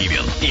расширении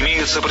вен.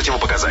 Имеются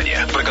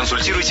противопоказания.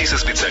 Проконсультируйтесь со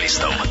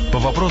специалистом. По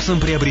вопросам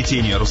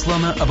приобретения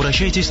Руслана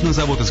обращайтесь на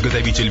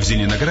завод-изготовитель в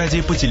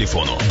Зеленограде по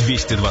телефону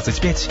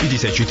 225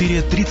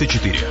 54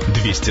 34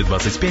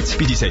 225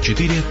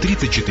 54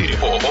 34.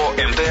 ООО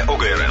МТ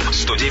ОГРН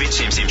 109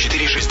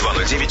 774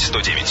 6209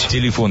 109.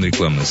 Телефон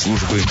рекламной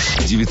службы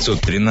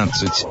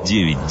 913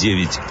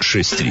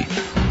 9963.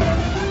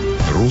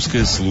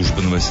 Русская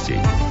служба новостей.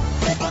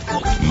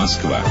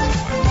 Москва.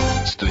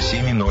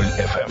 107.0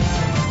 FM.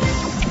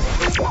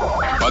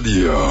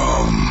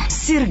 Подъем.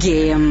 С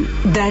Сергеем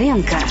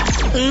Доренко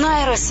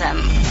на РСМ.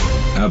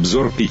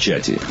 Обзор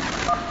печати.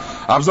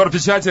 Обзор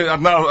печати.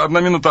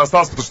 Одна минута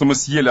осталась, потому что мы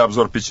съели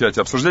обзор печати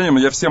обсуждением.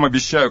 Я всем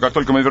обещаю, как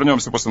только мы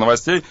вернемся после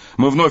новостей,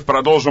 мы вновь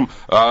продолжим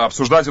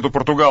обсуждать эту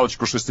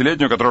португалочку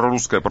 6-летнюю, которая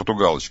русская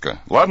португалочка.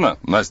 Ладно?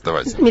 Настя,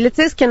 давайте.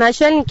 Милицейские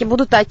начальники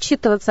будут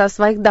отчитываться о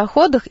своих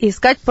доходах и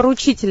искать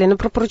поручителей. Но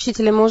про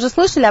поручителей мы уже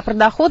слышали, а про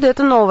доходы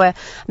это новое.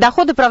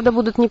 Доходы, правда,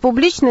 будут не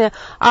публичные,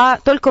 а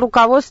только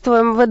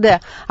руководство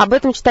МВД. Об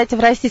этом читайте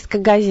в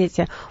российской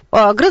газете.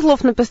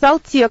 Грызлов написал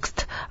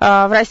текст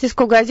в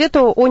российскую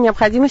газету о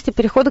необходимости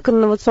перехода к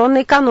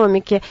инновационной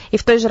экономике. И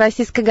в той же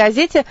российской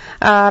газете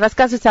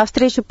рассказывается о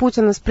встрече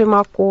Путина с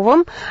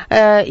Примаковым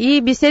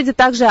и беседе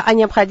также о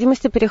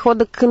необходимости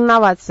перехода к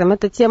инновациям.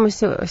 Это тема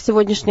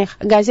сегодняшних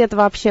газет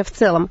вообще в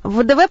целом.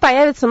 В ВДВ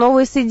появятся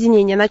новые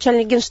соединения.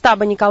 Начальник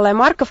Генштаба Николай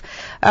Марков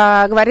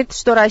говорит,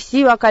 что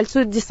Россию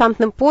окольцуют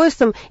десантным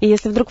поясом, и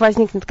если вдруг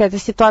возникнет какая-то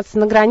ситуация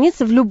на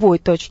границе, в любой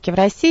точке в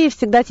России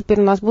всегда теперь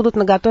у нас будут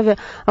наготове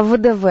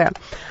ВДВ.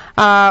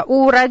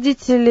 У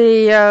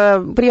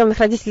родителей, приемных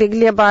родителей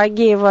Глеба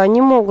Агеева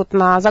не могут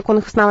на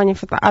законных основаниях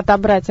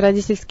отобрать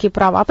родительские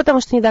права, потому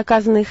что не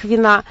доказана их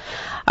вина.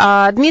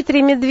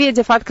 Дмитрий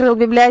Медведев открыл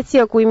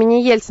библиотеку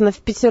имени Ельцина в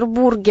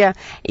Петербурге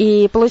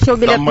и получил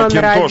билет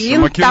номер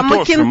 1. Там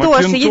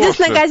Макинтоши.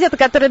 Единственная газета,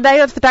 которая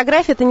дает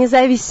фотографии, это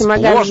независимая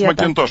газета.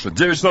 Макинтоши.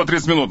 9 часов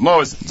 30 минут.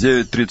 Новость.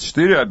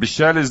 9:34.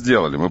 Обещали,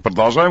 сделали. Мы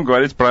продолжаем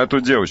говорить про эту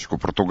девочку,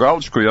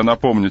 португалочку. Я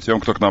напомню тем,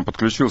 кто к нам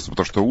подключился,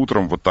 потому что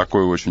утром вот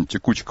такой очень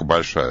текучка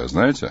большая,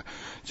 знаете?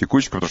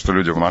 Текучка, потому что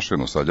люди в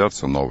машину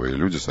садятся, новые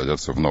люди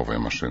садятся в новые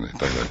машины и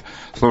так далее.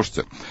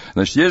 Слушайте,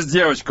 значит, есть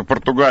девочка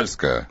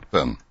португальская,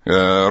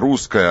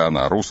 русская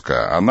она,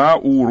 русская. Она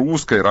у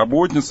русской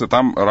работницы,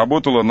 там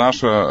работала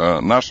наша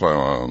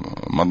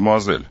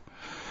мадемуазель.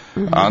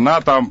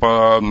 Она там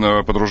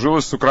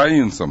подружилась с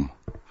украинцем.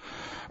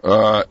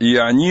 И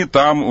они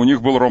там, у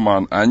них был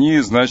роман. Они,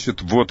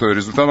 значит, вот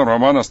результатом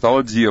романа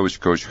стала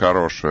девочка очень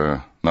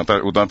хорошая.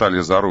 У Натальи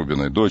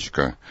Зарубиной,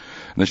 дочка.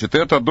 Значит,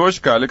 эта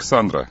дочка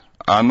Александра.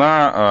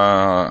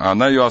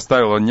 Она ее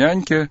оставила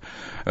няньке,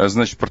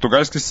 значит, в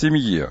португальской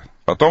семье.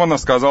 Потом она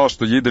сказала,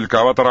 что ей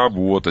далековато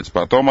работать.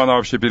 Потом она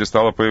вообще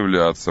перестала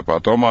появляться.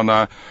 Потом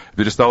она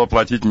перестала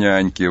платить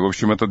няньке. В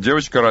общем, эта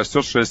девочка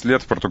растет 6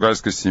 лет в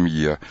португальской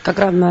семье. Как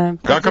родная.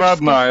 Как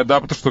родная, да,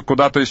 потому что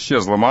куда-то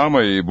исчезла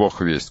мама, и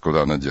бог весть,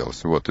 куда она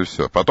делась. Вот и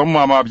все. Потом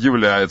мама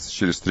объявляется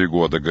через 3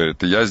 года,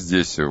 говорит, я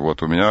здесь,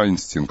 вот у меня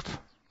инстинкт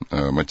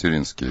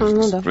материнский,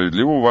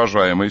 справедливо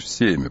уважаемый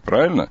всеми,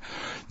 правильно?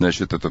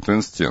 Значит, этот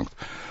инстинкт.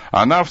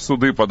 Она в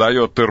суды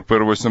подает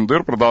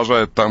тыр-пыр-8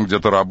 продолжает там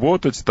где-то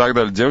работать и так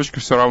далее. Девочка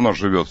все равно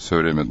живет все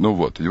время. Ну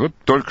вот. И вот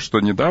только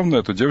что недавно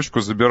эту девочку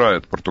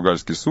забирает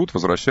португальский суд,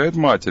 возвращает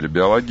матери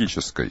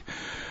биологической,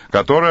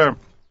 которая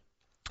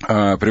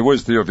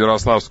привозит ее в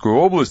Ярославскую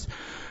область,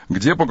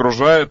 где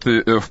погружает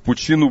в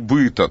пучину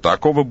быта.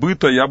 Такого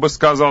быта, я бы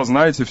сказал,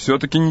 знаете,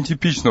 все-таки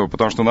нетипичного,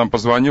 потому что нам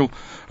позвонил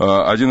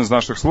один из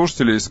наших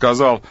слушателей и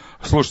сказал,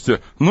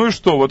 слушайте, ну и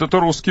что, вот это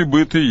русский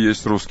быт и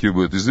есть русский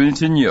быт.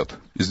 Извините, нет.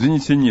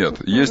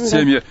 Есть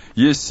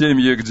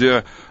семьи,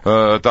 где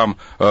там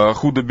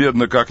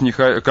худо-бедно, как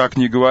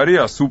ни говори,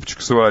 а супчик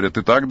сварят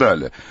и так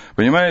далее.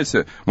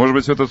 Понимаете? Может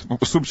быть, этот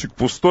супчик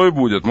пустой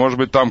будет, может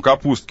быть, там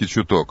капустки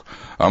чуток,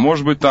 а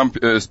может быть, там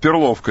с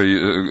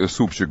перловкой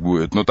супчик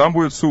будет, но там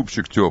будет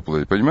супчик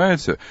теплый,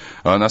 понимаете?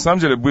 А на самом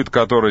деле быт,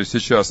 который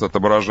сейчас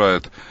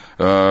отображает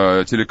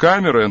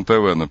телекамеры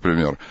НТВ,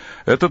 например,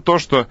 это то,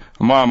 что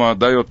мама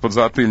дает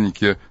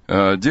подзатыльники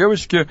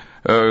девочке,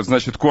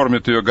 значит,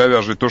 кормит ее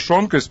говяжьей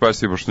тушенкой,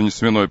 спасибо, что не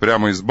свиной,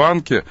 прямо из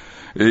банки,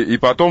 и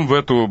потом в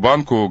эту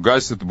банку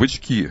гасит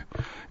бычки.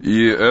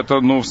 И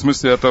это, ну, в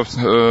смысле, это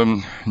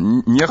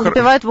не...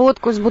 Выпивают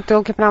водку из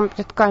бутылки прямо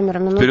перед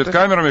камерами. Перед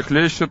камерами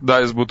хлещет,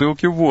 да, из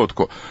бутылки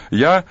водку.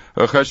 Я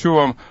хочу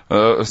вам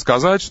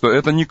сказать, что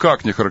это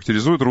никак не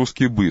характеризует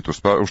русский быт.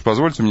 Уж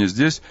позвольте мне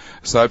здесь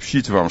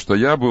сообщить вам, что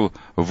я был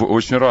в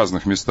очень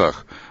разных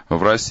местах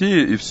в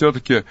России, и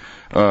все-таки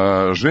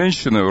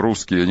женщины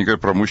русские, я не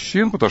говорю про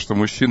мужчин, потому что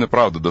мужчины,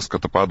 правда, до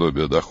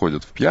скотоподобия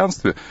доходят в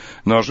пьянстве,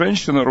 но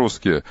женщины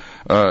русские,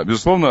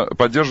 безусловно,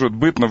 поддерживают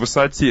быт на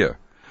высоте.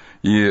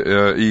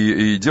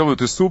 и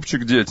делают и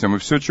супчик детям, и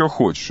все, что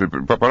хочешь. И,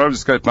 по правде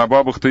сказать, на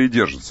бабах-то и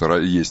держится,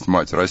 есть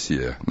мать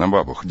Россия, на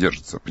бабах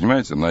держится,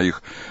 понимаете, на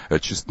их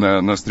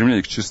на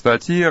стремлении к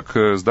чистоте,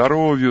 к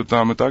здоровью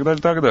там, и так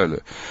далее, так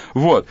далее.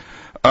 Вот.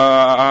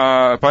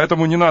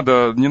 Поэтому не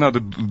надо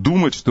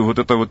думать, что вот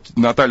эта вот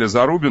Наталья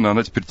Зарубина,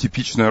 она теперь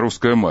типичная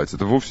русская мать.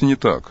 Это вовсе не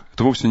так.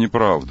 Это вовсе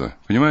неправда.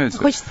 Понимаете?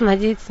 Хочется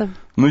надеяться.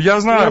 Ну,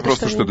 я знаю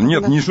просто, что это.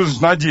 Нет, не что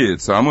значит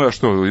надеяться. А мы,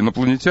 что,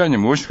 инопланетяне,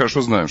 мы очень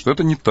хорошо знаем, что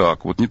это не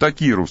так. Вот не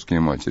такие русские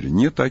матери,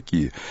 не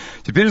такие.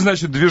 Теперь,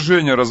 значит,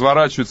 движение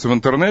разворачивается в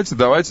интернете.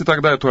 Давайте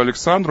тогда эту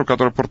Александру,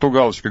 которая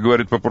португалочка,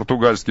 говорит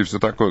по-португальски и все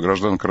такое,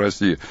 гражданка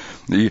России,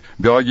 и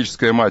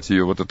биологическая мать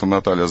ее, вот эта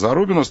Наталья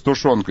Зарубина, с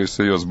тушенкой с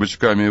ее, с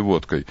бычками и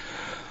водкой.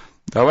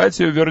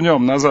 Давайте ее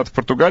вернем назад в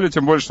Португалию,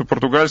 тем более, что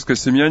португальская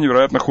семья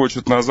невероятно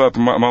хочет назад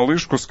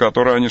малышку, с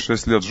которой они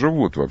 6 лет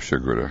живут, вообще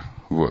говоря.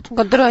 Вот.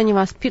 Которую они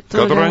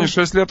воспитывали. Которую они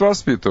 6 лет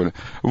воспитывали.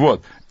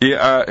 Вот. И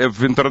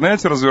в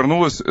интернете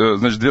развернулось,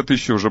 значит,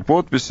 2000 уже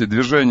подписей,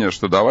 движение,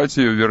 что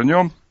давайте ее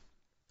вернем,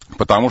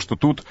 потому что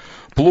тут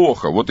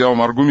плохо. Вот я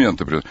вам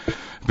аргументы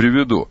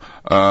приведу.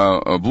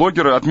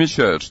 Блогеры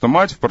отмечают, что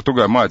мать в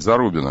Португалии, мать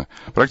Зарубина,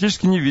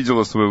 практически не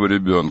видела своего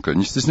ребенка,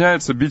 не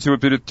стесняется бить его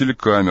перед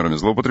телекамерами,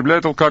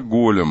 злоупотребляет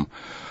алкоголем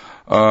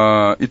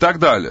и так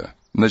далее.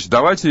 Значит,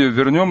 давайте ее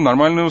вернем в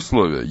нормальные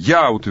условия.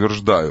 Я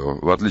утверждаю,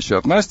 в отличие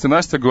от Насти,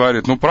 Настя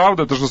говорит, ну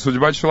правда, это же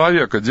судьба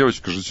человека,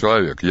 девочка же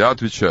человек. Я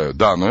отвечаю,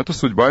 да, но это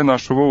судьба и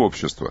нашего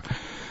общества.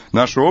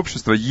 Наше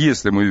общество,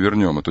 если мы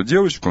вернем эту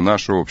девочку,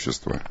 наше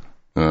общество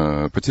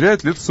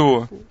потеряет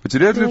лицо.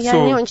 Потеряет лицо. Я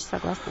не очень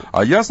согласна.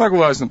 А я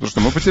согласен, потому что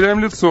мы потеряем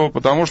лицо,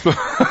 потому что...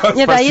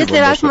 Нет, а если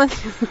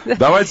рассмотреть...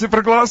 Давайте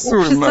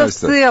проголосуем, Настя.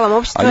 Общество в целом,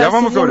 общество я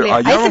вам говорю,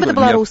 если бы это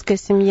была русская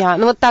семья?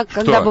 Ну вот так,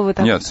 когда бы вы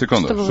так... Нет,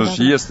 секунду.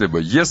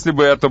 Если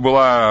бы это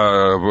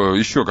была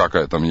еще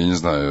какая там, я не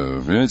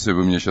знаю, понимаете,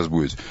 вы мне сейчас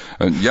будете...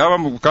 Я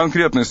вам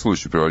конкретный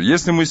случай привожу.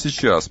 Если мы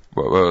сейчас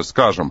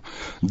скажем,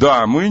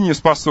 да, мы не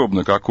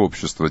способны как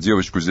общество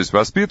девочку здесь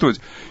воспитывать,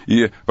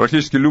 и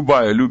практически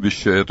любая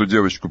любящая эту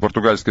девочку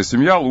португальская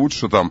семья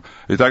лучше там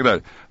и так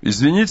далее.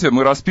 Извините,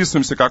 мы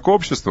расписываемся как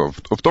общество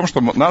в том,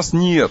 что нас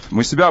нет,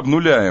 мы себя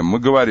обнуляем, мы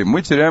говорим,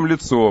 мы теряем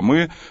лицо,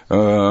 мы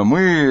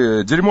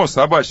дерьмо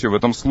собачье в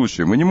этом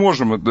случае, мы не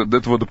можем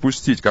этого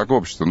допустить как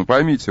общество, ну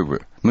поймите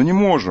вы, ну не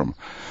можем.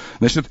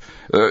 Значит,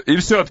 и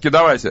все-таки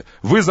давайте,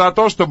 вы за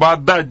то, чтобы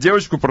отдать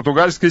девочку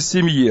португальской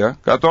семье,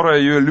 которая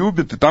ее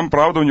любит, и там,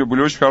 правда, у нее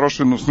были очень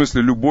хорошие, ну, в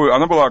смысле, любовь,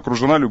 она была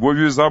окружена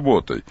любовью и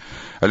заботой.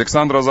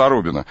 Александра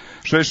Зарубина.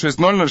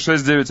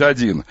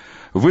 660-691.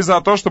 Вы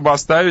за то, чтобы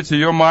оставить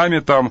ее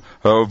маме там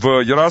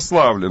в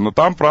Ярославле, но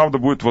там, правда,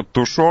 будет вот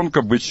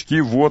тушенка,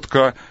 бычки,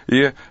 водка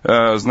и,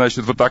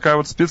 значит, вот такая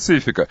вот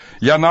специфика.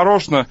 Я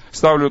нарочно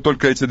ставлю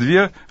только эти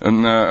две,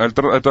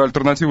 эту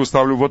альтернативу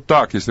ставлю вот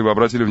так, если вы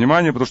обратили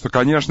внимание, потому что,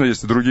 конечно,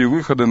 есть и другие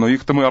выходы, но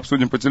их-то мы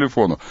обсудим по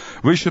телефону.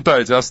 Вы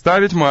считаете,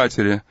 оставить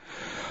матери,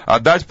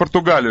 отдать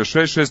Португалию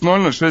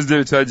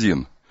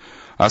 660-691.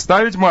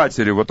 Оставить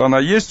матери, вот она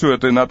есть у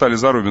этой Натальи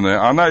Зарубиной,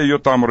 она ее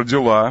там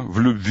родила,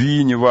 в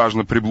любви,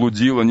 неважно,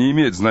 приблудила, не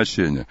имеет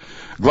значения.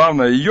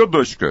 Главное, ее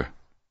дочка,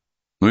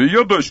 ну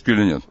ее дочка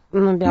или нет?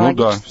 Ну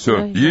да,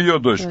 все, ее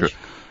дочка.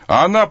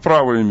 А она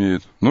право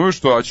имеет. Ну и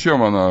что, а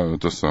чем она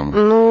это самое?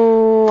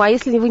 Ну, а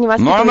если вы не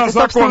воспитываете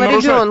собственного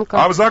ребенка?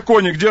 А в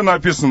законе где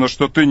написано,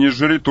 что ты не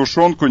жри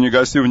тушенку, не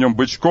гаси в нем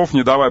бычков,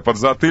 не давай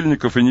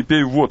подзатыльников и не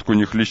пей водку,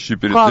 не хлещи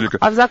перед телеком?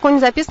 А в законе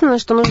записано,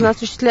 что нужно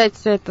осуществлять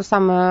это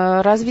самое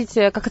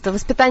развитие,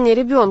 воспитание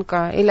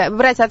ребенка, или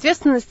брать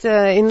ответственность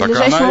и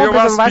надлежащим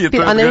образом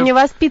воспитывать. Она ее не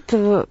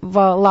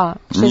воспитывала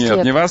 6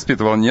 лет.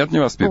 Нет, не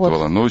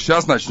воспитывала. Вот. Ну,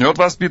 сейчас начнет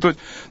воспитывать.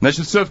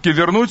 Значит, все-таки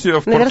вернуть ее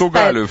в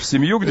Португалию, в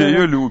семью, где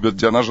ее любят,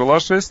 где она жила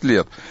 6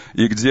 лет,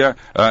 и где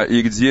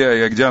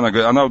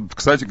она,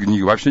 кстати,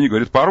 вообще не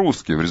говорит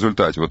по-русски в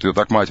результате. Вот ее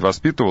так мать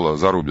воспитывала,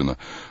 Зарубина,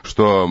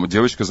 что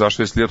девочка за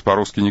 6 лет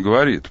по-русски не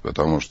говорит,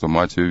 потому что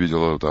мать ее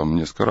видела там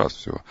несколько раз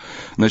всего.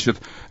 Значит,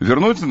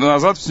 вернуть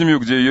назад в семью,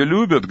 где ее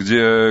любят,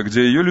 где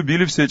ее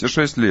любили все эти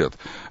 6 лет.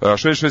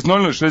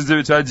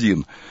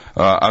 660-691.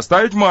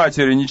 Оставить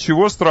матери,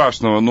 ничего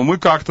страшного, но мы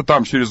как-то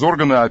там через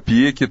органы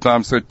опеки,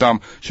 там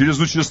через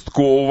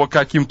участкового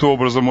каким-то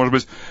образом, может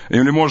быть,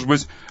 или, может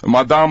быть,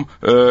 мадам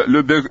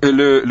le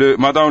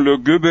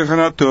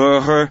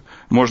губернатор,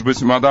 может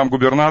быть, мадам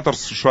губернатор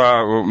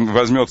США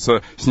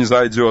возьмется,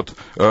 снизойдет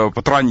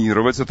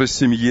патронировать этой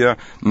семье,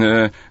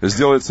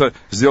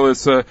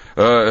 сделается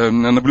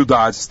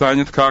наблюдать,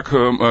 станет, как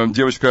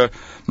девочка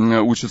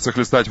учится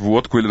хлестать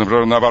водку, или,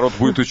 например, наоборот,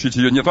 будет учить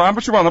ее. Нет, а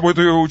почему? Она будет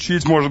ее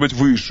учить, может быть,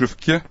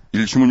 вышивке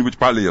или чему-нибудь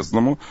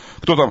полезному.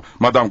 Кто там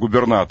мадам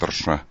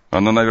губернаторша?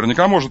 Она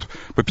наверняка может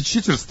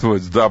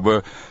попечительствовать,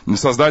 дабы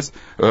создать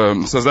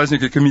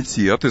некий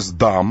комитет из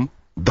дамы.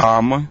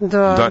 Да.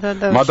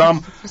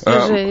 Мадам...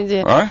 Да,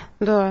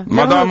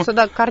 вернуться,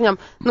 к корням.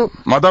 Ну.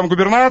 Мадам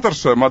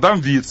губернаторша, мадам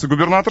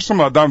вице-губернаторша,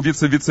 мадам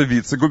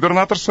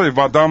вице-вице-вице-губернаторша, и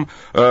мадам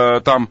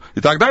там...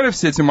 И так далее,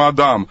 все эти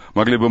мадам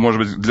могли бы,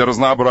 может быть, для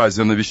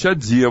разнообразия навещать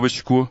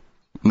девочку.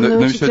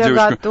 Научить ее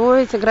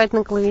готовить, играть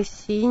на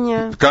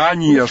клавесине.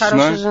 Конечно. С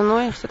хорошей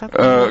женой и все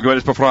такое.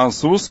 Говорить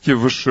по-французски,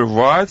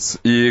 вышивать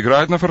и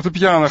играть на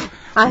фортепианах.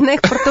 Она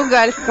их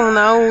португальскому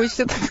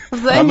научит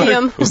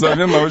взамен.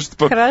 Взамен научит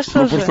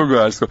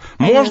по-португальскому.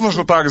 Можно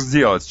же так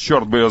сделать,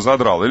 черт бы ее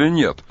задрал, или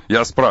нет?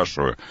 Я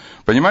спрашиваю.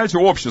 Понимаете,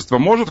 общество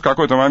может в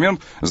какой-то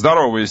момент,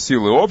 здоровые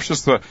силы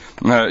общества,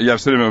 я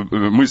все время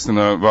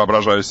мысленно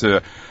воображаю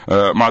себе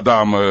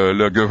мадам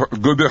ле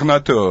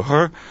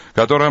губернатор,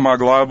 которая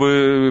могла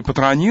бы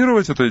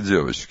патронировать этой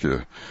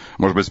девочке.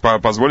 Может быть,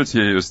 позволить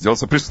ей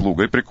сделаться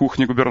прислугой при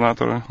кухне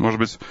губернатора, может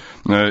быть,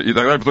 и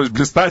так далее. То есть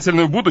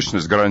блистательную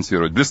будущность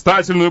гарантировать.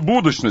 Блистательную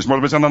будущность.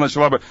 Может быть, она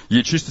начала бы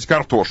ей чистить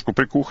картошку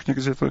при кухне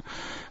где-то.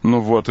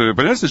 Ну вот, и,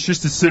 понимаете,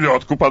 чистить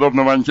селедку,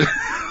 подобно Ваньке.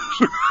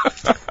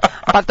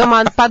 Потом,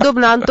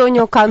 подобно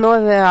Антонио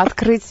Канове,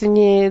 открыть в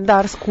ней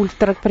дар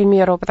скульптора, к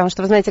примеру, потому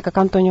что вы знаете, как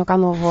Антонио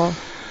Каново...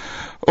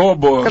 О,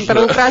 Боже.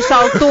 Который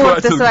украшал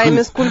торты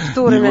своими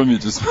скульптурами.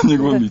 Не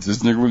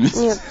глумитесь.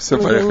 Нет, все,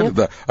 поехали,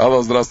 да.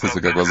 Алло,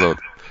 здравствуйте, как вас зовут?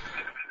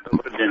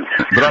 Добрый день.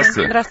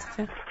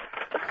 Здравствуйте.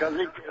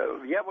 Скажите,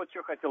 я вот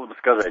что хотел бы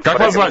сказать. Как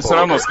вас звать все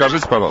равно,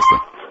 скажите, пожалуйста.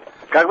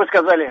 Как вы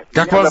сказали?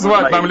 Как вас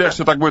звать, нам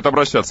легче так будет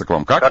обращаться к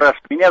вам. Как? Хорошо,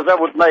 меня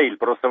зовут Наиль,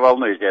 просто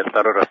волнуюсь, я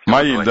второй раз.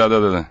 Маиль, да.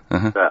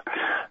 Да.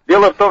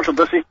 Дело в том, что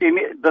до 6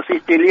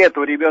 лет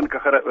у ребенка...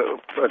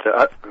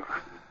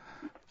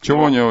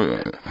 Чего у него...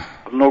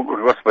 Ну,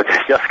 господи,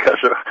 сейчас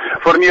скажу.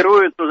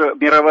 Формируется уже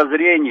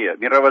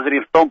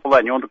мировоззрение в том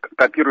плане, он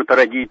копирует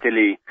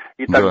родителей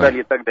и так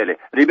далее, и так далее.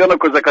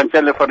 Ребенок уже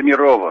окончательно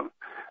формирован.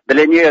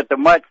 Для нее эта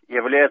мать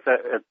является...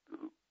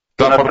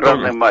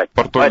 иностранная мать.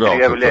 Мать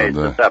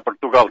является,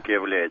 португалка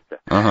является.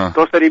 Ага.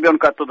 То, что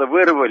ребенка оттуда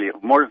вырвали,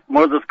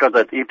 можно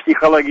сказать, и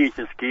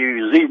психологически,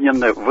 и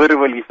жизненно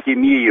вырвали из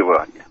семьи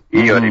его,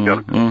 ее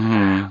ребенка.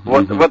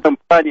 Вот в этом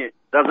плане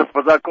даже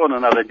по закону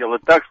надо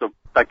делать так, чтобы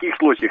в таких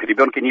случаях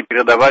ребенка не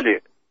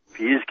передавали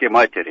физической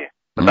матери,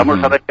 потому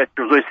что она в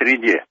чужой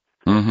среде.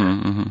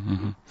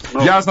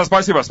 Ясно,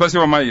 спасибо.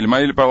 Спасибо, Маиль.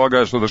 Маиль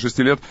полагает, что до 6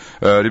 лет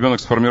ребенок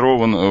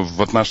сформирован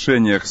в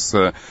отношениях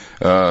с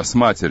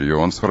матерью.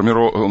 Он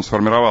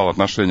сформировал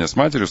отношения с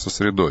матерью, со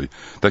средой.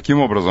 Таким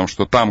образом,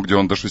 что там, где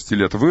он до 6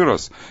 лет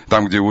вырос,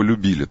 там, где его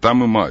любили,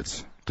 там и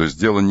мать. То есть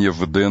дело не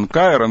в ДНК,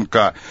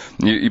 РНК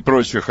и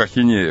прочих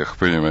ахинеях,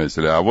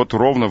 понимаете ли, а вот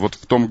ровно вот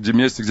в том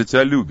месте, где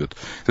тебя любят.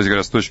 Кстати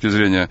говоря, с точки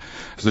зрения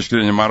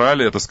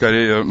морали, это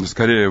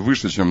скорее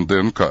выше, чем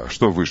ДНК.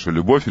 Что выше,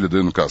 любовь или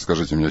ДНК?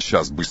 Скажите мне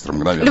сейчас, быстро,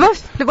 мгновенно.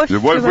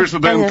 Любовь выше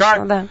ДНК?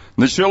 Конечно, да.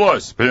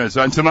 Началось, понимаете,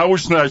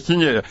 антинаучная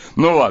ахинея.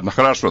 Ну ладно,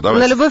 хорошо,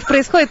 давайте. Но любовь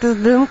происходит из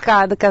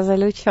ДНК,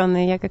 доказали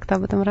ученые, я как-то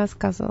об этом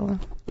рассказывала.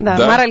 Да,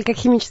 мораль как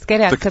химическая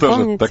реакция,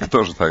 помните? Так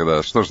кто же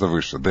тогда, что же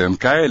выше,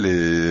 ДНК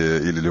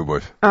или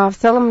любовь? В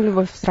целом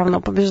любовь все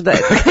равно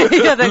побеждает.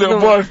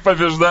 Любовь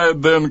побеждает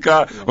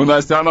ДНК у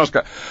Насти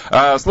Оношко.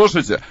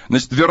 Слушайте,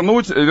 значит,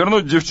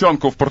 вернуть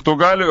девчонку в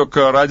Португалию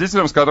к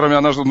родителям, с которыми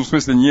она жила, ну, в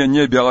смысле,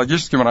 не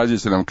биологическим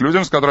родителям, к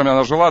людям, с которыми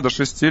она жила до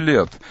 6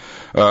 лет.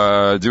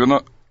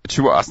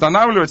 Чего,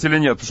 останавливать или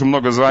нет? Потому что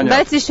много звонят.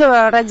 Давайте еще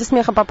ради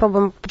смеха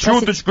попробуем.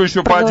 Чуточку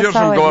еще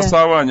поддержим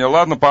голосование.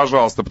 Ладно,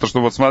 пожалуйста, потому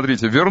что вот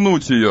смотрите,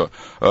 вернуть ее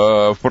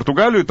в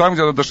Португалию, там,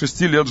 где она до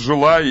 6 лет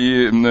жила,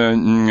 и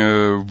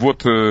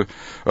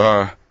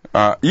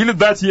или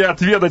дать ей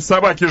отведать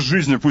собаке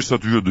жизни, пусть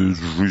отведает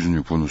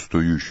жизни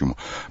по-настоящему.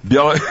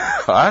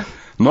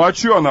 Ну а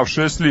что она в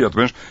 6 лет,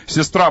 понимаешь?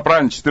 Сестра,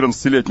 правильно,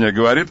 14-летняя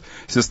говорит,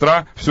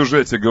 сестра в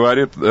сюжете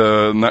говорит,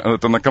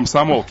 это на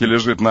комсомолке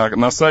лежит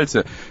на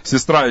сайте,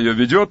 сестра ее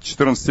ведет,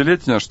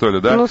 14-летняя, что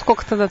ли, да? Ну,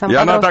 сколько тогда там? И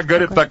она так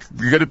говорит,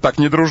 так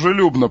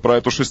недружелюбно про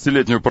эту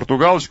 6-летнюю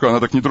португалочку, она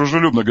так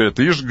недружелюбно говорит,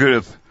 ишь,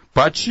 говорит,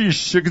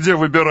 почище где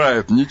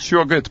выбирает,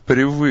 ничего, говорит,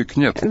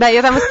 привыкнет. Да,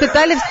 ее там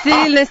воспитали в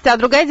стерильности, а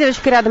другая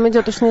девочка рядом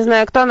идет, уж не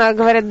знаю кто, она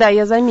говорит, да,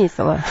 я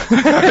заметила.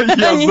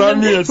 Я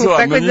заметила.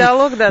 Такой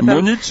диалог, да.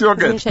 Ну ничего,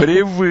 говорит,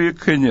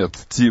 привыкнет,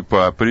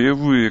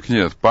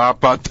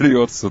 папа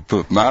трется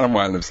тут,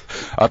 нормально все.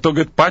 А то,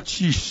 говорит,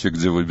 почище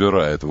где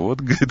выбирает.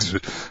 Вот, говорит же,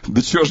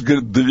 да чего ж,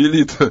 говорит,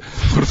 довели-то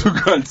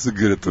португальцы,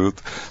 говорит, вот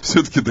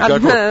все-таки до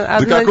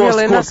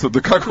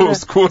какого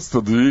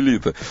скотства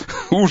довели-то.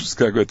 Ужас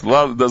какой-то.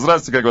 Ладно, да,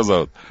 здравствуйте, как вас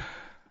зовут?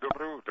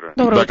 Доброе утро.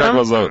 Да, как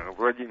вас зовут?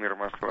 Владимир,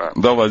 Москва.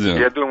 Да, Владимир.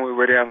 Я думаю,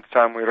 вариант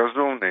самый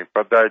разумный —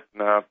 подать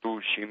на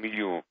ту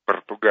семью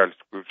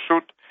португальскую в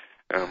суд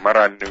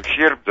моральный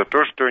ущерб за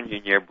то, что они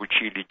не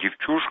обучили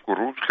девчушку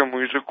русскому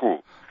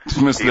языку. В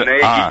смысле? И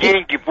на эти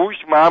деньги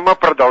пусть мама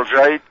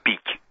продолжает пить.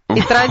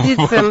 И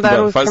традициям,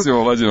 да, русским. Спасибо,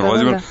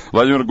 Владимир.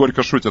 Владимир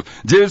горько шутит.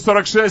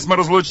 9:46, мы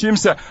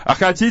разлучимся. А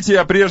хотите,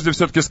 я прежде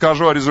все-таки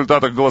скажу о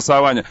результатах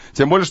голосования.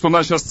 Тем более, что у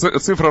нас сейчас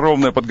цифра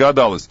ровная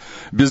подгадалась.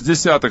 Без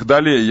десятых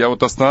долей. Я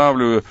вот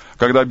останавливаю,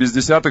 когда без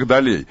десятых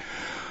долей.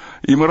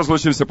 И мы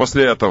разлучимся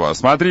после этого.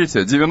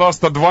 Смотрите,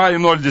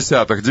 92,0.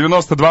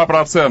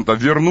 92%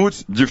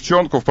 вернуть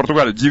девчонку в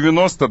Португалию.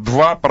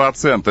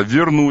 92%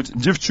 вернуть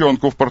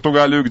девчонку в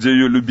Португалию, где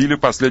ее любили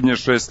последние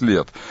 6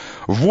 лет.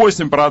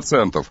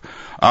 8%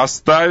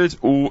 оставить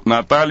у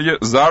Натальи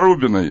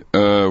Зарубиной.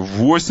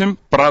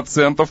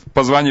 8%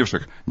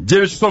 позвонивших.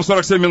 9 часов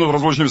 47 минут.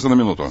 Разлучимся на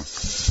минуту.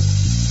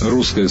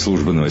 Русская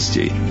служба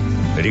новостей.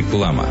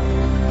 Реклама.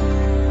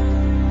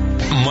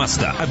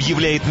 Mazda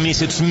объявляет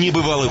месяц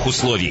небывалых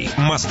условий.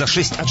 Mazda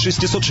 6 от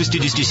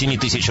 667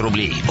 тысяч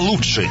рублей.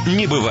 Лучше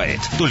не бывает.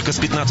 Только с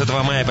 15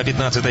 мая по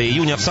 15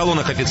 июня в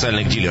салонах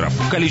официальных дилеров.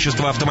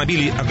 Количество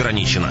автомобилей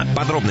ограничено.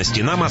 Подробности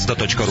на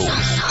mazda.ru.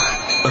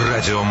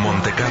 Радио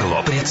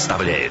Монте-Карло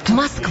представляет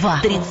Москва,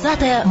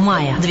 30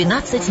 мая,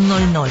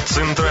 12:00.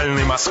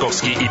 Центральный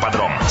московский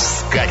ипподром.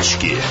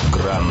 Скачки.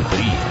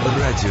 Гран-при.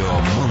 Радио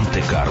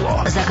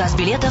Монте-Карло. Заказ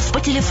билетов по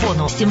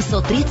телефону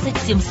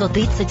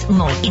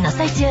 730-730-0 и на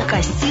сайте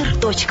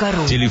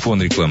кассир.ру.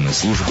 Телефон рекламной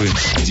службы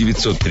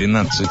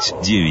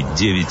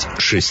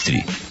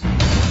 913-9963.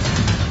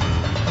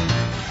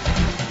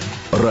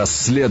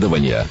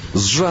 Расследование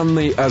с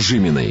Жанной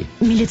Ажиминой.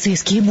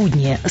 Милицейские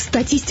будни,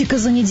 статистика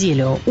за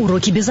неделю,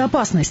 уроки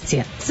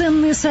безопасности,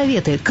 ценные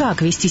советы,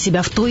 как вести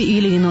себя в той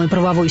или иной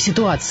правовой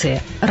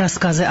ситуации,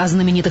 рассказы о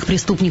знаменитых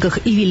преступниках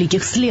и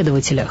великих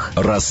следователях.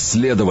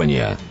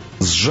 Расследование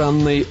с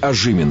Жанной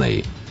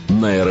Ажиминой.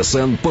 На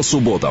РСН по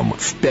субботам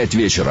в 5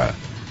 вечера.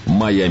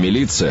 Моя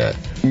милиция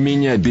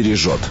меня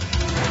бережет.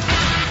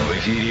 В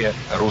эфире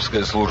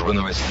русская служба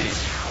новостей.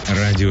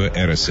 Радио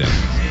РСН.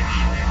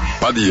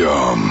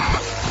 Подъем.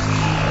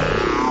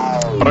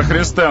 Про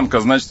Христенко.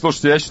 Значит,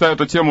 слушайте, я считаю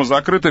эту тему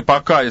закрытой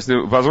пока, если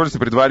позволите,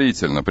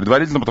 предварительно.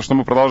 Предварительно, потому что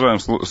мы продолжаем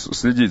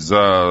следить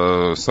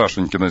за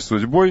Сашенькиной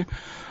судьбой.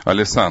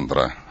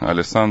 Алессандра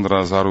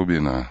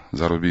Зарубина,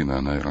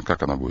 наверное,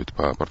 как она будет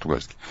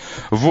по-португальски.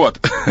 Вот,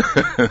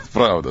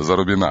 правда,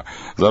 Зарубина.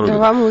 Да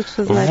вам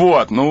лучше знать.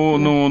 Вот,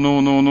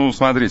 ну,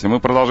 смотрите, мы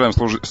продолжаем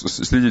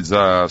следить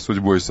за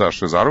судьбой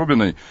Саши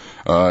Зарубиной,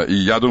 и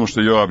я думаю, что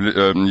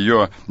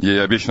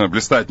ей обещана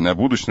блистательная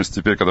будущность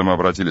теперь, когда мы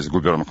обратились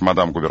к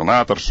мадам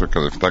губернаторше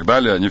и так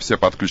далее, они все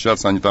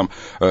подключатся, они там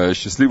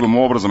счастливым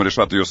образом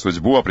решат ее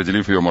судьбу,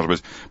 определив ее, может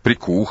быть, при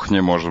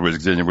кухне, может быть,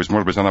 где-нибудь,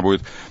 может быть, она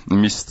будет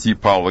мести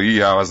полы,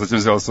 а затем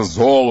сделается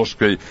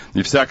Золушкой,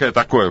 и всякое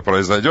такое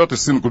произойдет, и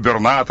сын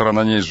губернатора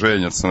на ней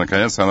женится,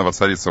 наконец она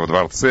воцарится во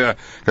дворце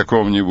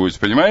каком-нибудь,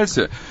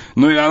 понимаете?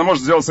 Ну, и она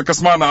может сделаться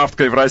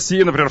космонавткой в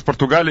России, например, в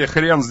Португалии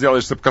хрен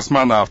сделаешься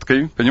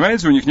космонавткой,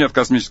 понимаете? У них нет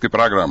космической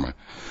программы.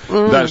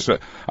 Дальше.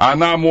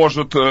 Она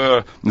может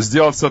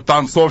сделаться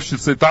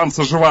танцовщицей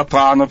танца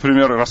живота,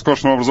 например,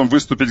 роскошным образом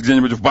выступить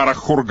где-нибудь в барах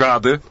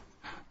Хургады.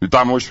 И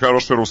там очень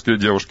хорошие русские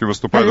девушки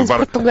выступают. В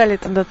Португалии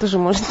тогда тоже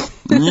можно.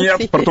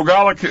 Нет,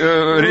 португалок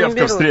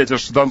редко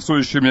встретишь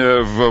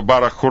танцующими в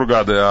барах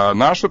Хургады, а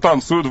наши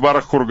танцуют в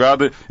барах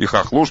Хургады, и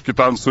хохлушки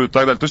танцуют и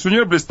так далее. То есть у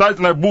нее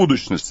блистательная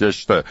будущность, я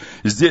считаю.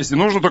 Здесь и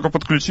нужно только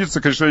подключиться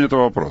к решению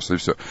этого вопроса, и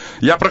все.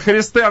 Я про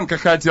Христенко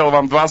хотел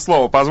вам 2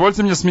 слова.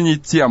 Позвольте мне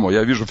сменить тему,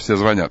 я вижу, все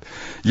звонят.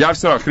 Я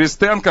все,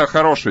 Христенко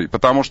хороший,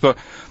 потому что,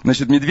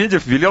 значит,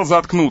 Медведев велел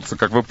заткнуться,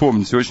 как вы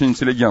помните, очень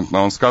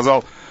интеллигентно. Он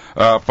сказал...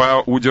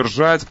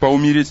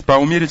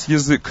 поумерить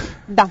язык.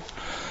 Да.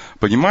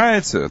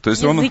 Понимаете? То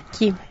есть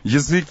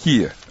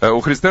языки.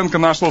 У Христенко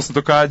нашелся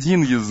только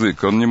один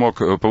язык, он не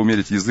мог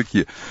поумерить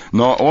языки.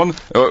 Но он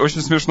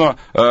очень смешно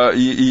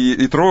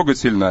и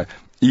трогательно,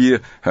 и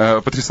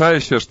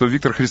потрясающе, что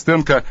Виктор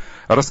Христенко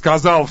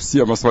рассказал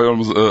всем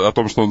о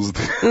том, что он...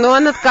 Но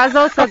он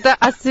отказался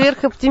от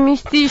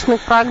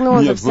сверхоптимистичных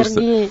прогнозов,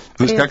 Сергей.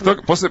 То есть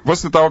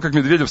после того, как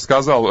Медведев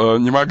сказал,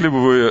 не могли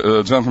бы вы,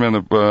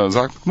 джентльмены,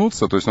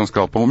 заткнуться, то есть он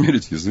сказал,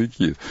 поумерить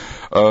языки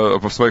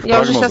в своих прогнозах.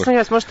 Я уже сейчас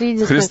сомневаюсь, может,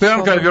 единственное.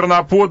 Христенко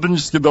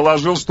верноподданнически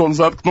доложил, что он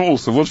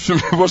заткнулся. Вот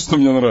что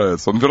мне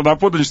нравится. Он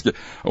верноподданнически,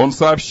 он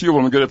сообщил,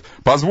 он говорит,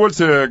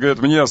 позвольте,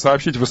 говорит, мне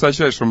сообщить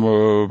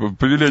высочайшим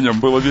повелением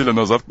было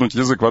велено заткнуть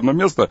язык в одно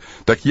место,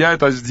 так я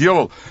это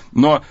сделал,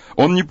 но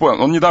он не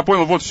понял, он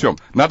недопонял вот в чем.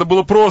 Надо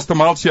было просто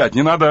молчать,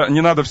 не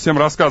надо всем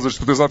рассказывать,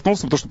 что ты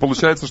заткнулся, потому что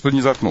получается, что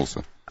не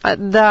заткнулся.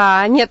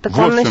 Да, нет, так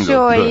вот он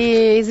еще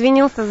и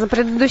извинился за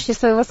предыдущее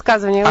свое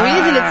высказывание. Вы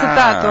видели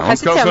цитату?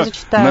 Хотите, я вам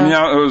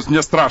зачитаю?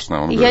 Мне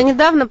страшно. Я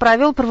недавно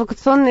провел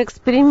провокационный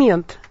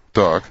эксперимент.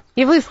 Так.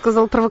 И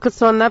высказал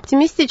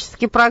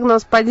провокационно-оптимистический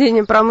прогноз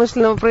падения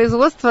промышленного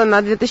производства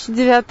на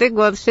 2009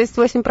 год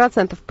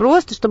 6-8%.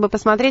 Просто, чтобы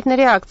посмотреть на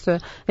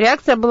реакцию.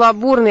 Реакция была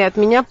бурной от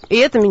меня, и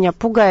это меня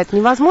пугает.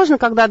 Невозможно,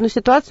 когда одну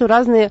ситуацию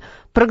разные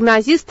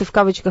прогнозисты, в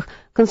кавычках,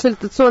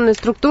 консультационные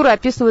структуры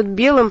описывают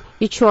белым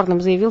и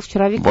черным, заявил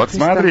вчера Виктор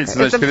Христенко. Вот смотрите,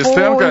 значит,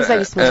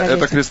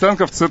 это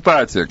Христенко в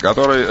цитате,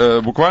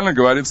 который буквально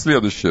говорит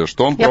следующее,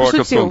 что он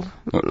провокационный.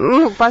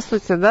 Ну, по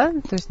сути, да?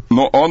 То есть...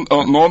 Но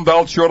он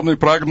дал черный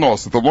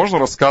прогноз. Это можно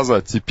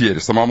рассказать теперь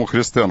самому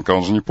Христенко?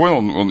 Он же не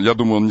понял, я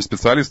думаю, он не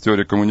специалист в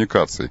теории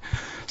коммуникаций.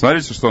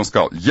 Смотрите, что он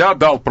сказал. Я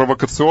дал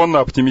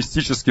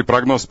провокационно-оптимистический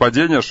прогноз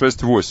падения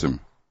 6-8.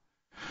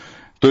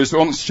 То есть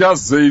он сейчас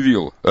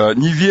заявил,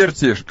 не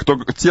верьте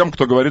тем,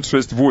 кто говорит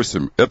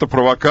 6-8. Это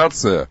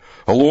провокация,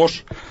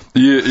 ложь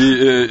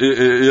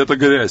и это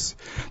грязь.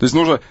 То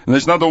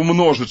есть надо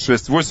умножить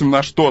 6-8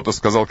 на что-то,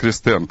 сказал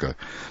Христенко.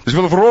 То есть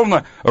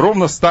вот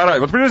ровно старай.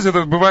 Вот понимаете,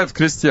 это бывает с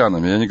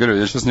крестьянами. Я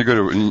сейчас не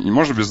говорю, не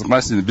можно без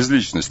относительно, без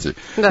личностей.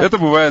 Да. Это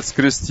бывает с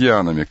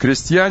крестьянами.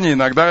 Крестьяне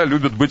иногда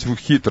любят быть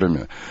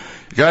хитрыми.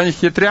 Когда они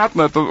хитрят,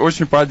 но это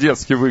очень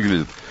по-детски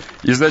выглядит.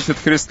 И, значит,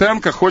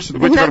 Христенко хочет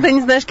быть... Иногда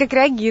не знаешь, как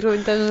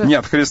реагировать даже.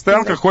 Нет,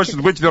 Христенко хочет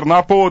быть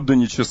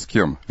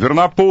верноподданническим,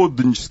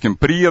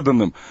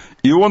 преданным.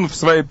 И он в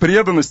своей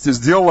преданности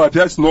сделал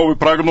опять новый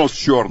прогноз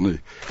черный.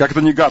 Как-то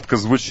негадко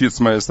звучит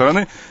с моей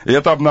стороны. И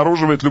это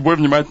обнаруживает любой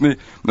внимательный...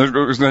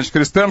 Значит,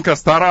 Христенко,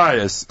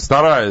 стараясь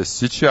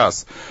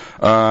сейчас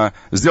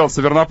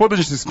сделаться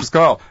верноподданническим,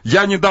 сказал,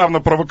 я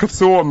недавно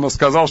провокационно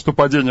сказал, что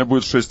падение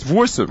будет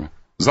 6-8...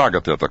 За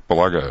год, я так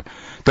полагаю.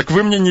 Так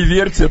вы мне не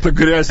верьте, это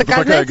грязь, так, это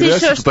такая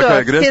грязь, это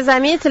такая грязь. Все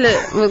заметили,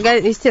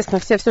 естественно,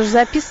 все же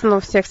записано у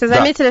всех, все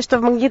заметили, что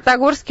в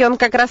Магнитогорске он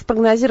как раз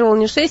прогнозировал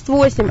не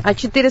 6-8, а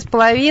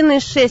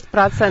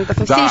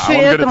 4,5-6%. И все еще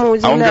этому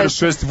удивляются. А он говорит,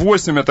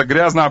 6-8 это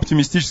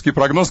грязно-оптимистический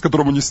прогноз,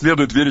 которому не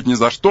следует верить ни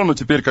за что, но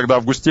теперь, когда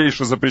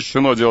августейше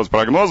запрещено делать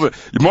прогнозы,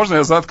 и можно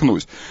я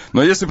заткнусь.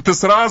 Но если бы ты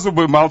сразу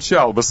бы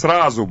молчал,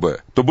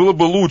 то было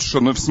бы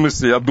лучше, в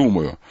смысле, я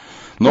думаю.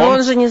 Но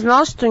он же не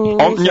знал, что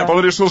нельзя. Нет,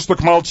 он решил, что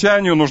к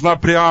молчанию нужна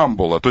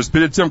преамбула. То есть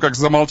перед тем, как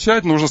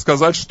замолчать, нужно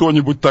сказать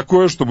что-нибудь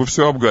такое, чтобы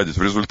все обгадить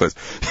в результате.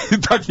 И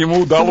так ему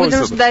удалось.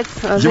 Будем ждать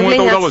Ему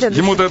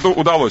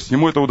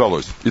это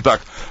удалось. Итак,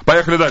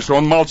 поехали дальше.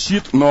 Он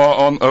молчит,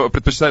 но он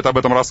предпочитает об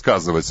этом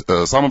рассказывать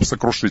самым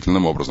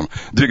сокрушительным образом.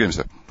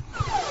 Двигаемся.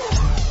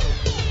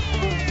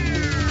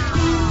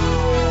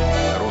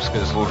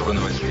 Русская служба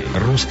новостей.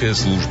 Русская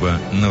служба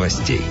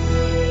новостей.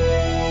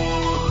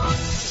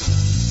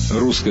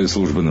 Русская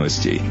служба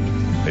новостей.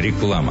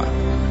 Реклама.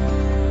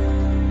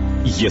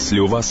 Если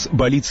у вас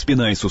болит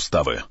спина и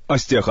суставы,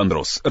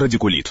 остеохондроз,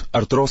 радикулит,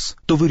 артроз,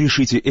 то вы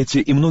решите эти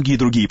и многие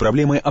другие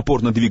проблемы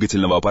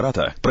опорно-двигательного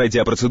аппарата,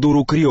 пройдя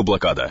процедуру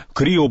криоблокада.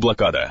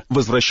 Криоблокада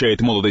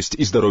возвращает молодость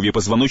и здоровье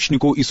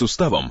позвоночнику и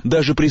суставам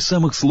даже при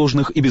самых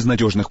сложных и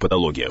безнадежных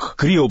патологиях.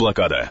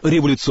 Криоблокада –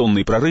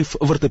 революционный прорыв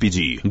в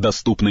ортопедии.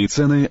 Доступные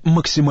цены,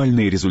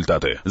 максимальные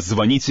результаты.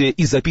 Звоните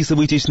и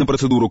записывайтесь на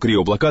процедуру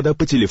криоблокада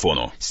по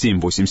телефону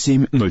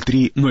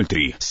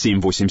 787-0303.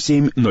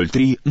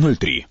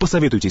 787-0303.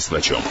 Посоветуйтесь с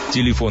врачом.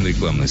 Телефон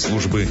рекламной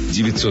службы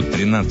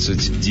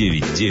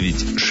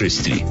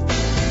 913-9963.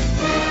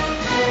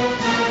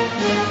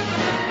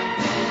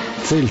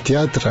 Цель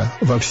театра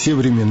во все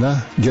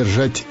времена —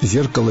 держать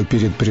зеркало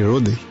перед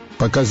природой,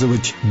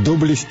 показывать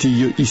доблесть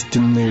ее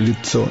истинное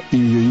лицо и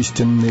ее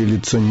истинное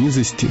лицо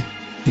низости,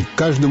 и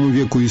каждому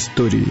веку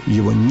истории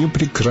его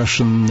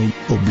неприкрашенный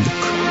облик.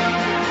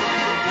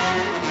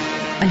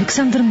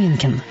 Александр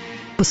Минкин.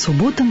 По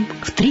субботам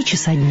в 3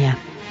 часа дня.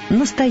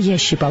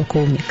 Настоящий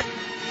полковник.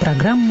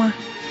 Программа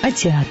о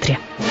театре.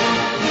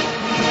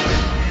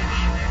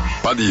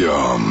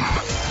 Подъем.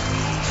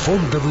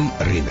 Фондовый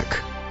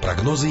рынок.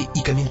 Прогнозы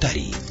и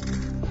комментарии.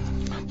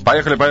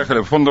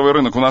 Поехали. Фондовый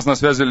рынок. У нас на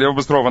связи Лев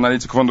Быстров,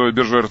 аналитик фондовой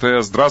биржи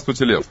РТС.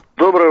 Здравствуйте, Лев.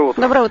 Доброе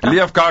утро.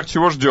 Лев,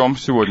 чего ждем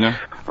сегодня?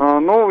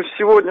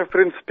 Сегодня, в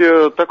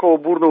принципе, такого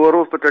бурного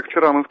роста, как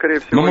вчера, мы, скорее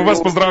всего... Мы вас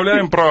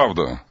поздравляем,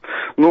 правда.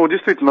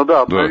 Действительно,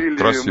 да, обновили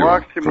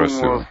максимум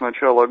с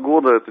начала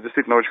года, это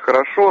действительно очень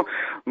хорошо,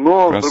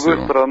 но, с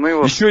другой стороны...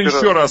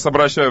 Еще раз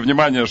обращаю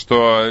внимание,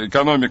 что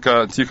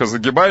экономика тихо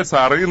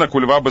загибается, а рынок у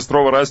Льва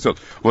Быстрова растет.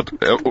 Вот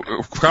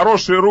в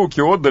хорошие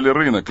руки отдали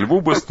рынок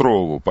Льву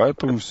Быстрову,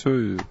 поэтому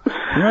все...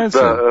 Понимаете?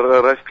 Да,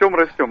 растем.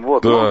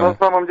 Вот. Да. Но на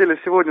самом деле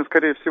сегодня,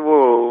 скорее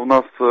всего, у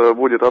нас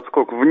будет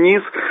отскок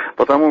вниз,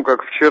 потому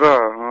как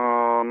вчера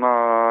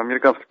на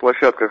американских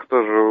площадках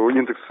тоже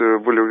индексы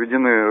были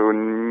уведены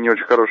не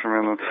очень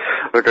хорошими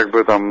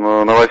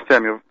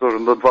новостями, тоже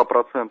до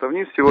 2%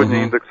 вниз.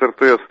 Сегодня индекс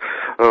РТС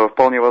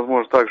вполне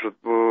возможно также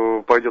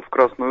пойдет в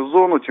красную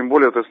зону, тем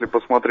более, если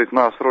посмотреть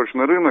на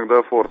срочный рынок,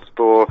 да, Форд,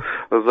 то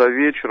за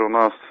вечер у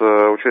нас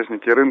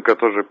участники рынка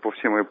тоже по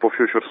всем и по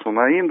фьючерсу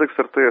на индекс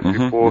РТС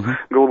и по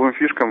голубым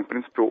фишкам, в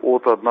принципе,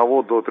 от 1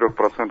 до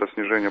 3%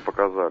 снижения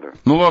показали.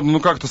 Ну ладно,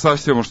 как-то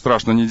совсем уж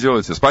страшно не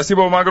делайте.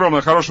 Спасибо вам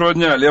огромное, хорошего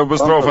дня. Лев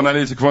Быстров,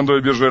 аналитик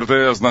фондовой биржи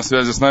РТС, на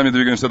связи с нами,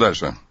 двигаемся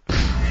дальше.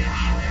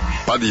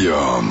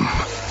 Подъем.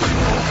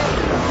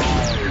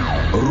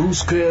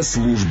 Русская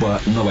служба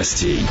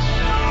новостей.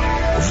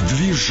 В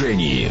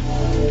движении.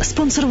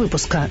 Спонсор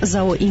выпуска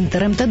ЗАО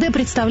 «Интер МТД»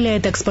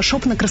 представляет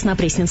экспошоп на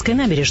Краснопресненской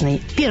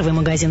набережной. Первый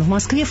магазин в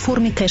Москве в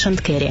форме кэш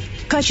энд керри.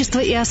 Качество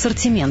и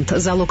ассортимент –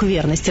 залог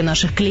верности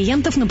наших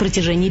клиентов на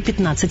протяжении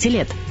 15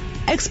 лет.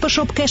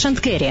 Экспошоп кэш энд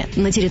керри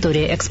на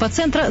территории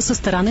экспоцентра со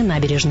стороны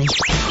набережной.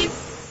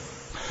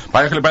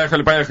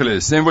 Поехали.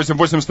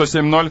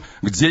 788-107-0.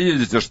 Где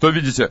едете? Что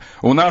видите?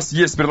 У нас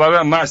есть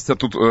предложение. Настя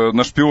тут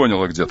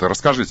нашпионила где-то.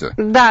 Расскажите.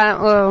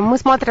 Да, мы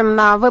смотрим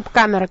на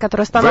веб-камеры,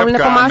 которые установлены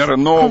по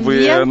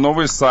Москве.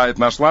 Новый сайт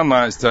нашла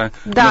Настя.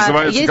 Да,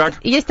 называется как?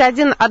 Есть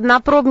один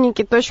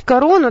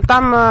однопробники.ру, но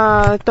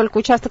там только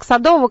участок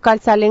Садового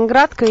кольца,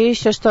 Ленинградка и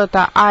еще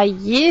что-то. А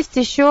есть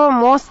еще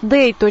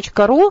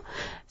mostday.ru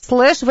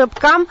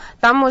 /вебкам,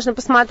 там можно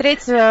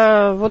посмотреть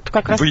вот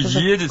как раз... Вы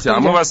едете, а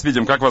мы вас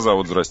видим. Как вас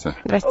зовут? Здрасте.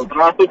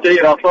 Здравствуйте,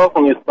 Ярослав,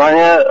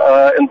 Испания.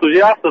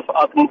 Энтузиастов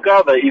от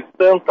МКАДа и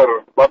центр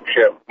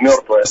вообще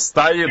мертвые.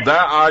 Стоит,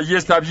 да? А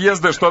есть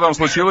объезды, что там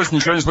случилось?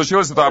 Ничего не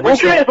случилось? Это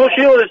обычно? Ничего не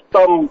случилось,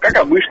 там, как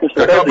обычно.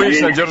 Как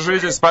обычно,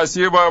 держитесь,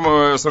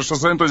 спасибо.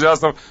 Шоссе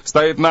энтузиастов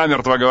стоит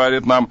намертво,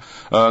 говорит нам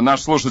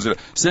наш слушатель.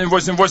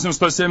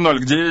 788-107-0.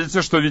 Где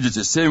едете, что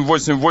видите?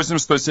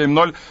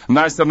 788-107-0.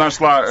 Настя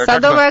нашла...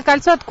 Садовое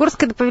кольцо от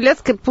Курской до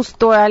Павелецкой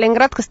пустое, а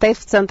Ленинградка стоит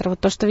в центре. Вот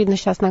то, что видно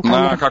сейчас на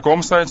камере. На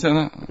каком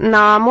сайте?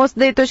 На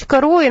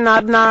mostday.ru и на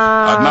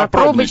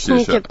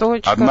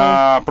однопробочнике.ру.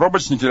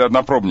 Однопробочники или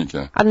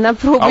однопробники?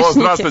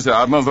 Однопробочники.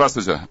 Алло,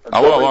 здравствуйте.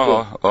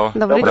 Алло.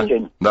 Добрый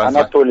день. Да,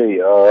 Анатолий,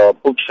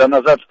 полчаса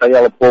назад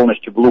стояла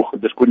полностью глухо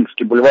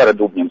Бескудниковский бульвар и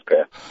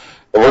Дубнинская.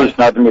 Выезд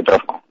на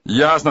Дмитровку.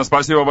 Ясно,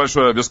 спасибо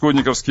большое.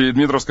 Бескудниковский и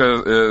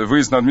Дмитровская.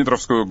 Выезд на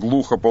Дмитровскую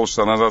глухо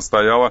полчаса назад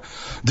стояла.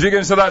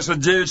 Двигаемся дальше.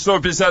 9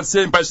 часов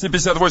 57, почти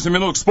 58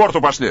 минут. К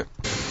спорту пошли.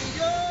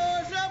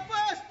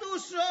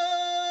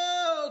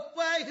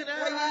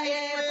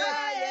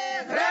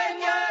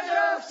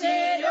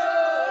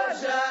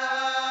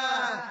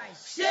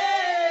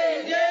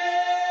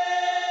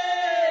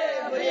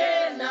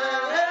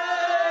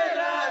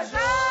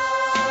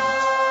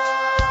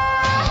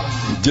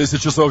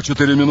 Десять часов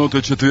 4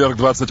 минуты, четверг,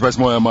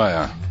 28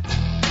 мая.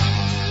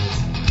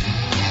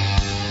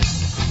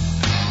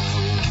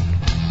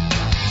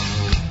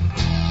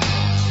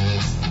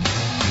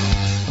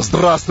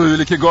 Здравствуй,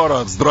 великий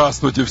город!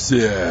 Здравствуйте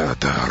все!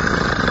 Это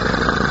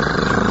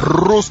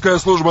русская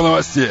служба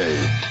новостей.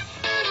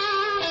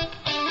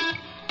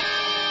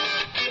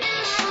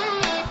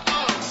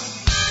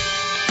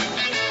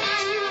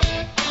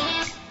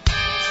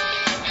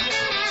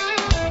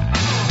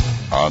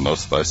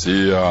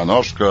 Анастасия,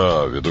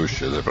 Оношко,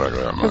 ведущая этой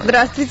программы.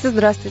 Здравствуйте.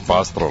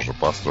 Построже.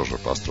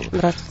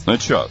 Здравствуйте. Ну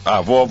что?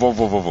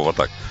 Вот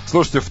так.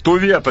 Слушайте, в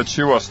Туве-то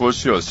чего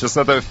случилось? Сейчас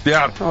это в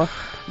пиар...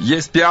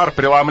 Есть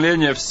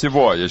пиар-преломление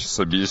всего, я сейчас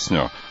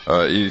объясню.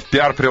 И в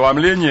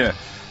пиар-преломлении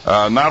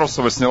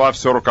Нарусова сняла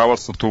все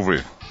руководство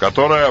Тувы,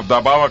 которое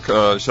вдобавок...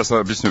 Сейчас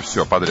объясню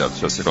все подряд.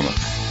 Сейчас, секунду.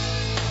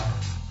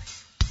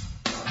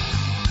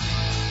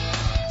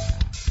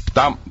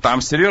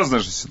 Там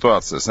серьезная же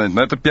ситуация, смотрите,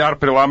 но это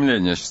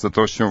пиар-преломление, сейчас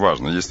это очень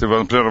важно. Если вы,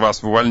 например,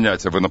 вас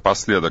увольнять, а вы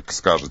напоследок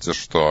скажете,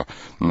 что,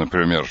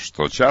 например,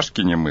 что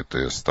чашки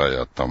немытые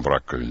стоят там в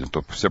раковине,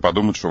 то все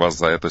подумают, что вас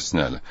за это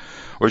сняли.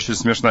 Очень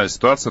смешная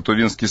ситуация.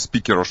 Тувинский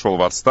спикер ушел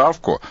в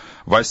отставку.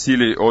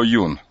 Василий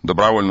Оюн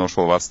добровольно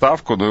ушел в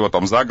отставку, но его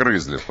там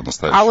загрызли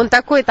по-настоящему. А он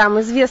такой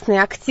там известный,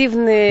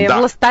 активный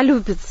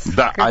властолюбец.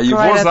 Да, а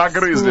его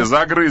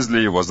загрызли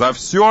его за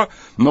все,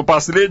 но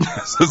последнее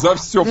за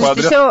все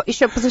подряд.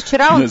 Еще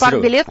позавчера он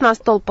партбилет на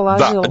стол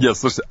положил. Да, нет,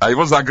 слушайте, а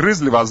его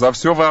загрызли за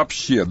все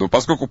вообще. Ну,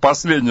 поскольку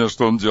последнее,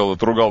 что он делал,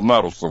 это ругал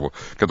Нарусову,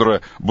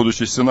 которая,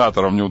 будучи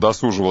сенатором, не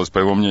удосуживалась, по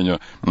его мнению,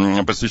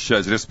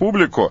 посещать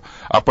республику,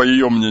 а по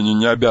ее мнению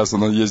не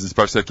обязана ездить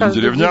по всяким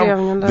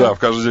деревням. Да, в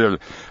каждой деревне.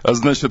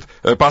 Значит,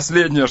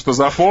 последнее, что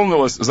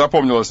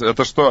запомнилось,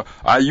 это что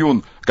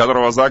Оюн,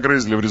 которого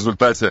загрызли в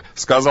результате,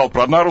 сказал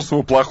про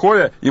Нарусову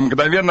плохое, и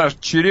мгновенно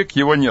чирик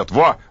его нет.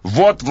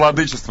 Вот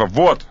владычество,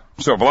 вот.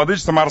 Все,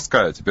 владычество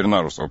морская теперь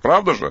Нарусова,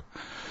 правда же?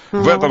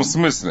 В этом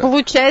смысле.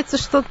 Получается,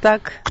 что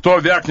так. Кто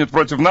вякнет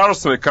против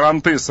Нарусовой,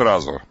 каранты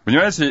сразу.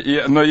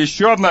 Понимаете? Но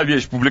еще одна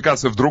вещь,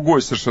 публикация в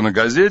другой совершенно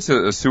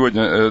газете.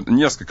 Сегодня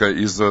несколько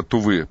из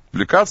Тувы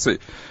публикаций.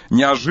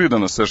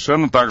 Неожиданно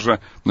совершенно также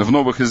в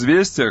новых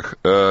известиях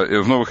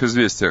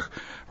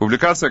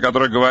публикация,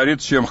 которая говорит,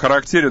 чем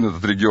характерен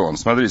этот регион.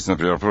 Смотрите,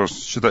 например,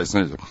 просто читайте,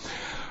 смотрите.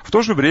 В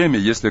то же время,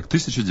 если к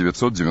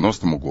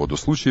 1990 году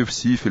случаев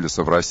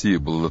сифилиса в России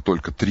было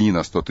только 3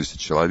 на 100 тысяч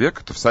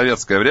человек, то в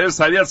советское время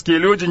советские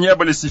люди не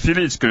были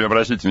сифилитиками,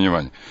 обратите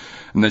внимание.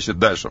 Значит,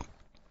 дальше.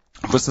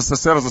 В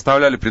СССР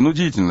заставляли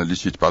принудительно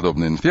лечить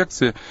подобные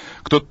инфекции.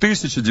 К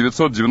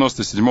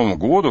 1997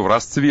 году, в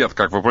расцвет,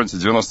 как вы помните,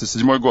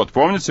 97 год,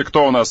 помните,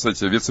 кто у нас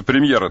эти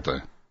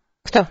вице-премьеры-то?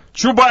 Кто?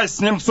 Чубайс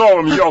с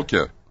Немцовым,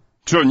 елки!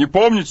 Что, не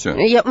помните?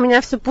 У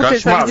меня все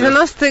путается. В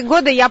 90-е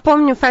годы я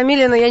помню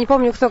фамилии, но я не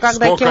помню, кто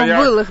когда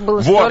был. Их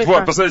было столько.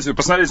 Вот,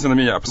 посмотрите на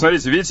меня.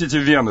 Посмотрите, видите эти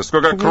вены?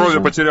 Сколько крови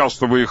потерял,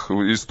 чтобы их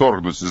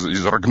исторгнуть,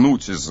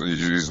 изрыгнуть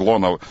из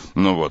лона,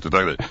 ну вот, и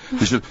так далее.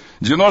 Значит,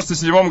 в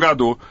 97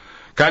 году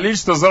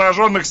количество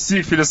зараженных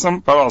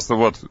сифилисом, пожалуйста,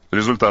 вот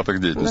результат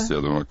их деятельности, я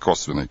думаю,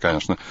 косвенный,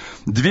 конечно,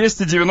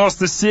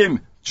 297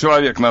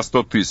 человек на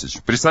 100 тысяч.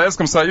 При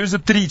Советском Союзе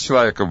 3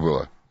 человека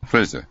было.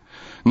 Понимаете?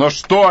 Но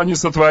что они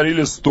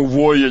сотворили с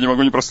Тувой, я не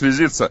могу не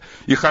прослезиться.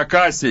 И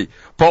Хакасией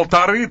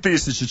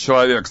 1500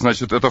 человек,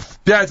 значит, это в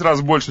 5 раз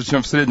больше,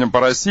 чем в среднем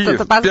по России.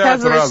 Кто-то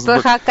подсказывает, что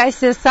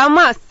Хакасия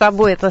сама с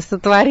собой это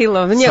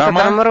сотворила в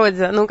некотором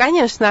роде. Ну,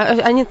 конечно,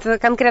 они-то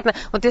конкретно...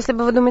 Вот если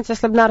бы вы думаете,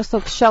 если бы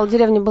Нарусова посещала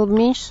деревню, было бы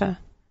меньше?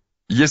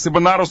 Если бы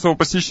Нарусова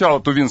посещала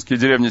тувинские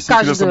деревни,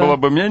 сифилиса было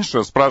бы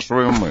меньше,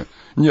 спрашиваем мы.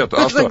 Нет,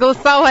 а что?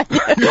 Голосование.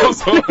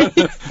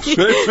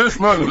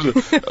 6-6-0 уже.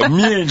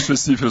 Меньше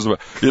сифилиса.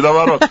 И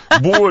наоборот,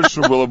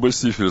 больше было бы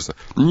сифилиса.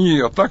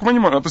 Нет, так мы не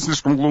можем, это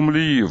слишком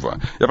глумливо.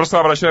 Я просто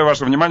обращаю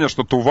ваше внимание,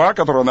 что Тува,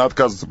 которую она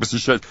отказывается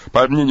посещать,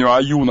 по мнению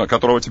Аюна,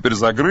 которого теперь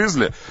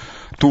загрызли,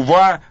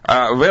 Тува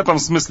в этом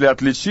смысле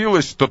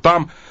отличилась, что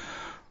там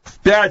в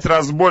 5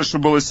 раз больше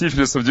было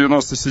сифилиса в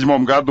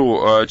 97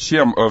 году,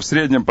 чем в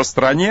среднем по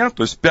стране,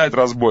 то есть в 5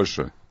 раз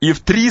больше. И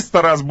в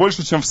 300 раз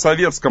больше, чем в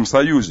Советском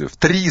Союзе. В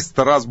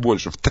 300 раз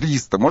больше. В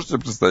 300. Можете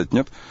себе представить,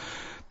 нет?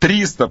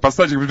 300.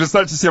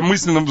 Представьте себе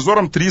мысленным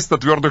взором 300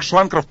 твердых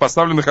шланкеров,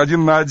 поставленных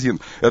один на один.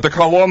 Эта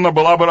колонна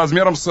была бы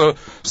размером с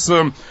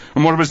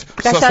может быть,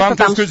 со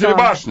Станковскую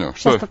телебашню.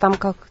 Сейчас-то там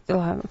как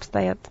дела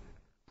обстоят?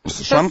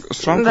 С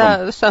шанкером?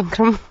 Да, с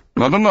шанкером.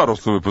 Надо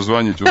Нарусовой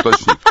позвонить,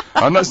 уточнить.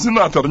 Она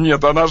сенатор,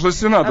 нет, она же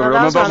сенатор.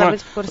 Она должна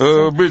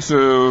быть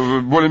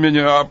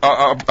более-менее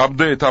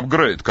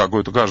апгрейд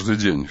какой-то каждый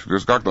день.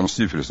 Как там с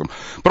сифилисом.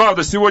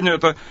 Правда, сегодня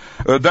это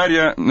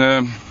Дарья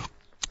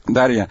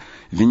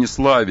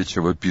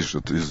Венеславичева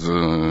пишет.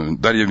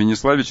 Дарья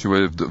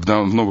Венеславичева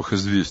в «Новых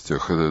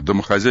известиях».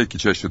 Домохозяйки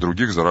чаще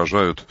других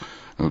заражают...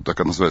 Так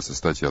и называется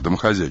статья.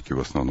 Домохозяйки в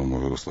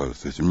основном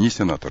славятся этим. Не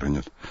сенаторы,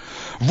 нет.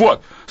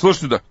 Вот,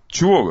 слушайте сюда.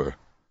 Чего вы?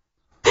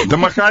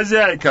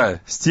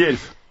 Домохозяйка, стервь.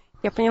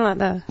 Я поняла,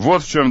 да.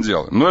 Вот в чем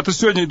дело. Но это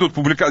сегодня идут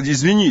публикации.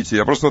 Извините,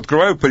 я просто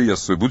открываю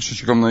прессу, и, будучи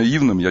человеком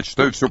наивным, я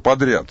читаю все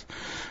подряд.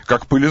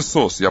 Как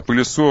пылесос. Я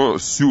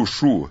пылесосю,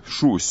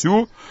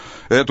 сю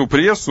эту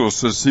прессу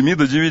с 7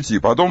 до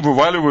 9. Потом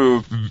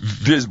вываливаю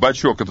весь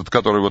бачок, этот,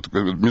 который вот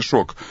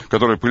мешок,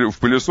 который в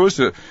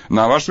пылесосе,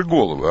 на ваши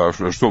головы.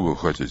 А что вы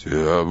хотите?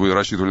 Вы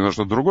рассчитывали на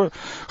что-то другое?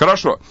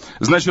 Хорошо.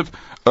 Значит,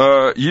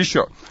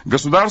 еще.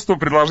 Государству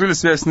предложили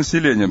связь с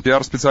населением.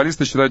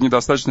 Пиар-специалисты считают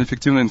недостаточно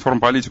эффективной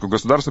информполитику.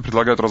 Государство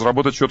предлагает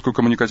разработать четкую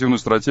коммуникативную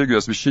стратегию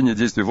освещения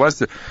действий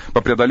власти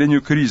по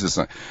преодолению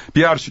кризиса.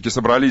 Пиарщики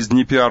собрались в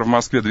Дни пиар в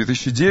Москве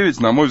 2009.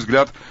 На мой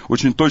взгляд,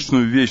 очень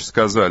точную вещь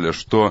сказали,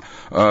 что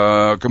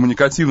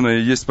коммуникативная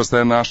есть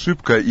постоянная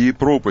ошибка и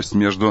пропасть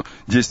между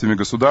действиями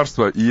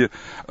государства и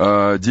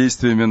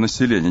действиями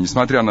населения.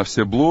 Несмотря на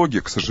все блоги,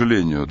 к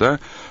сожалению, да,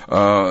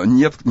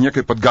 нет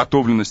некой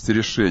подготовленности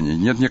решений,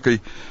 нет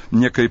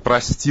некой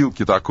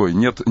простилки такой,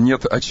 нет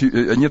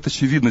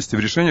очевидности в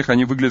решениях,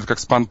 они выглядят как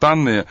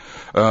спонтанные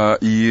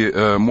и,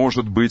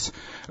 может быть,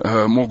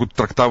 могут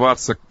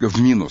трактоваться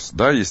в минус,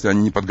 да, если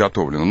они не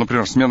подготовлены.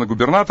 Например, смена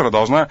губернатора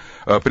должна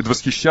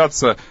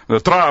предвосхищаться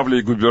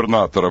травлей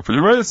губернатора,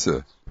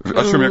 понимаете?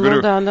 О чем я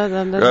говорю? Да.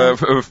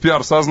 В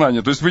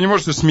пиар-сознании. То есть вы не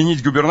можете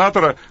сменить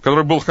губернатора,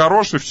 который был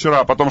хороший вчера,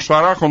 а потом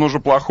шарах, он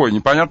уже плохой.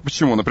 Непонятно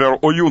почему. Например,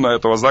 Оюна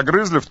этого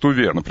загрызли в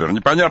Туве, например.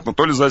 Непонятно,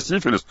 то ли за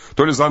сифилис,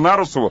 то ли за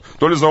Нарусову,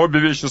 то ли за обе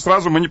вещи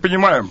сразу. Мы не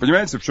понимаем.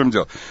 Понимаете, в чем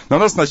дело?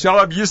 Надо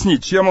сначала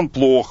объяснить, чем он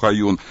плох,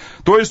 Оюн.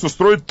 То есть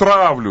устроить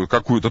травлю,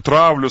 какую-то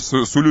травлю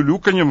с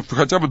улюлюканьем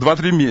хотя бы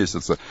 2-3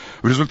 месяца.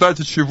 В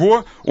результате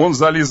чего он,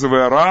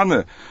 зализывая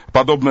раны,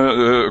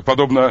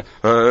 подобно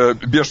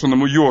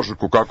бешеному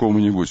ежику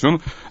какому-нибудь,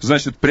 он,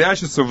 значит,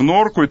 прячется в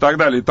норку и так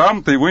далее. И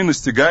там-то его и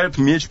настигает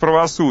меч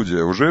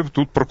правосудия. Уже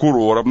тут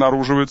прокурор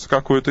обнаруживается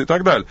какой-то и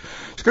так далее.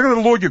 Какая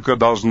логика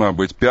должна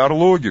быть?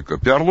 Пиар-логика.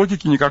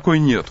 Пиар-логики никакой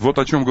нет. Вот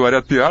о чем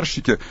говорят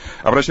пиарщики,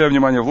 обращая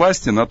внимание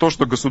власти на то,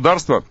 что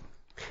государство...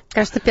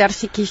 Кажется,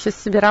 пиарщики ищут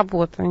себе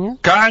работу, нет?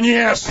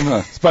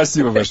 Конечно!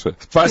 Спасибо большое.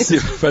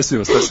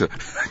 Спасибо.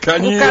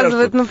 Конечно.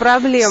 Указывают на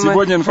проблемы.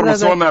 Сегодня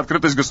информационная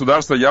открытость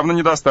государства явно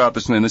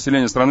недостаточна, и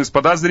население страны с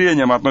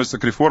подозрением относится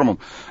к реформам,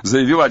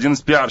 заявил один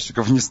из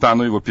пиарщиков, не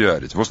стану его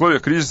пиарить. В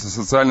условиях кризиса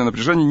социальное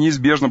напряжение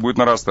неизбежно будет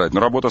нарастать,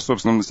 но работа с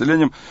собственным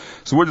населением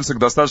сводится к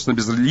достаточно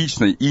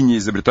безличной и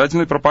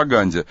неизобретательной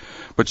пропаганде,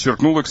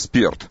 подчеркнул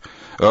эксперт.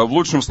 В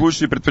лучшем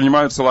случае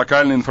предпринимаются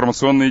локальные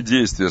информационные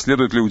действия.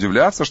 Следует ли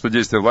удивляться, что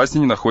действия власти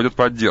не находят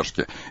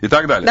поддержки? И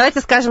так далее.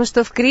 Давайте скажем,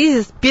 что в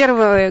кризис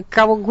первые,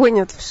 кого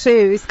гонят в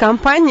шею из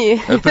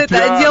компании, это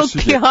отдел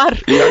пиар.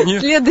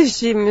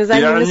 Следующими за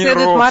ними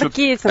следует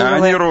маркетинг.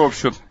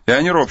 И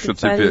они ропщут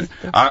теперь.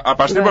 А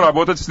пошли бы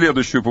работать в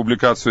следующую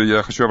публикацию.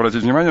 Я хочу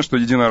обратить внимание, что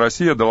 «Единая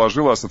Россия»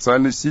 доложила о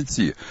социальной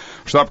сети.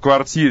 В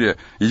штаб-квартире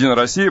 «Единой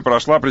России»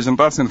 прошла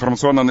презентация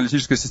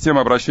информационно-аналитической системы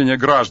обращения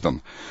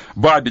граждан.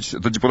 Бабич,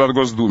 это депутат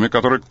Госдумы,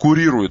 который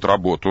курирует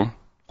работу.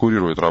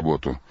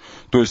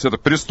 То есть это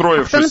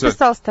пристроившийся... А кто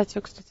написал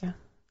статью, кстати?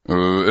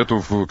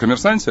 Эту в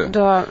 «Коммерсанте»?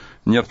 Да.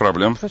 Нет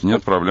проблем.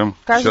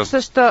 Кажется,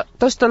 что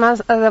то, что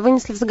нас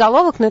вынесли в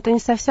заголовок, но это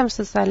не совсем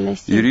социальная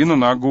сеть. Ирина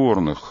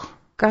Нагорных.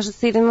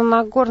 Кажется, Ирина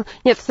Нагорных.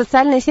 Нет,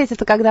 социальная сеть —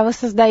 это когда вы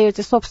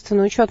создаете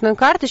собственную учетную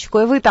карточку,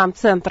 и вы там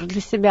центр для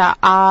себя.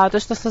 А то,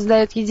 что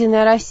создает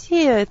 «Единая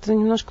Россия», это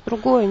немножко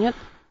другое, нет?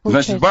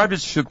 Значит,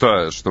 Бабич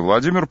считает, что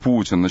Владимир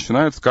Путин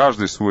начинает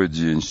каждый свой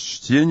день с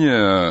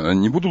чтения,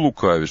 не буду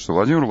лукавить, что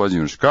Владимир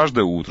Владимирович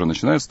каждое утро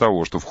начинает с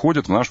того, что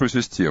входит в нашу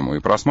систему и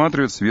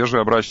просматривает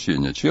свежие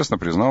обращения, честно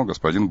признал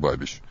господин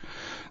Бабич.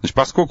 Значит,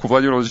 поскольку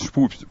Владимир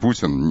Владимирович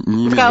Путин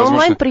не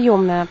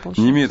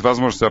имеет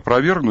возможности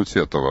опровергнуть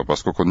этого,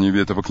 поскольку он не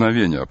имеет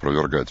обыкновения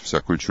опровергать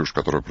всякую чушь,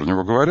 которую про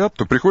него говорят,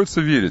 то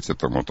приходится верить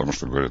этому, тому,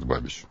 что говорит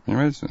Бабич.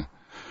 Понимаете?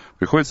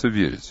 Приходится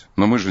верить.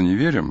 Но мы же не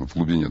верим в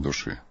глубине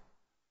души.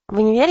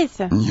 Вы не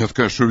верите? Нет,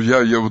 конечно.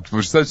 Я вот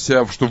представьте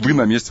себе, что вы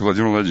на месте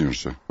Владимира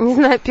Владимировича. Не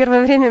знаю,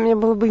 первое время мне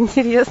было бы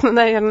интересно,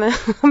 наверное,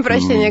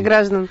 обращение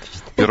граждан.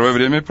 Первое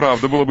время и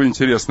правда было бы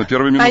интересно.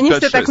 Первые минут 5-6. Они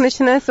все так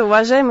начинаются,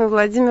 уважаемый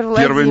Владимир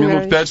Владимирович. Первые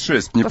минут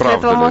 5-6, не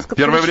правда ли?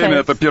 Первое время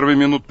это первые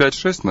минут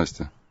 5-6,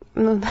 Настя?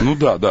 Ну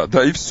да,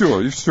 и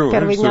все.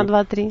 Первые дня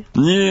 2-3.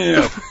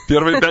 Нет,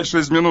 первые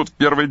 5-6 минут в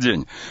первый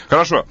день.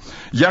 Хорошо,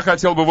 я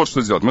хотел бы вот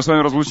что сделать. Мы с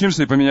вами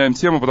разлучимся и поменяем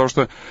тему, потому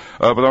что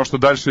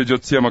дальше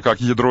идет тема,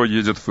 как ядро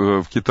едет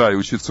в Китай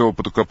учиться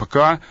опыту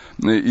КПК.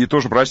 И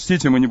тоже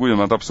прочтите, мы не будем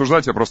это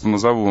обсуждать, я просто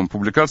назову вам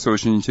публикацию,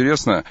 очень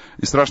интересная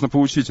и страшно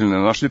поучительная.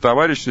 Нашли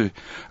товарищи,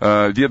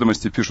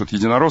 ведомости пишут,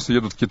 единороссы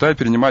едут в Китай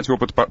перенимать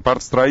опыт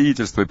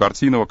партстроительства и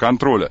партийного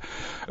контроля.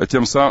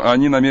 Тем самым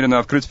они намерены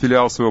открыть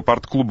филиал своего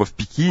партклуба в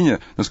Пекине,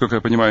 насколько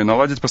я понимаю,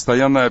 наладить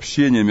постоянное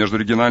общение между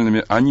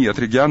региональными,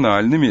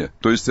 региональными,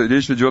 то есть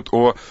речь идет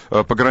о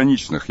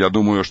пограничных. Я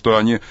думаю, что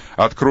они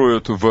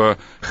откроют в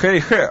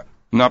Хэйхэ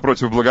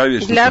напротив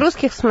Благовещенска. Для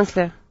русских в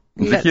смысле?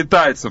 Для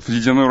китайцев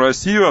Единую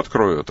Россию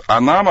откроют,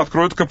 а нам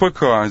откроют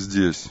КПК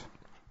здесь.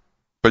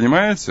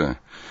 Понимаете?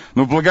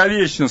 В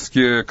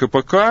Благовещенске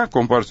КПК,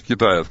 Компартию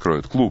Китая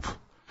откроет, клуб.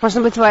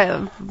 Можно быть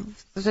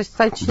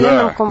стать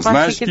членом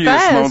Компартии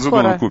Китая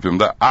скоро? Купим,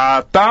 да.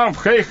 А там в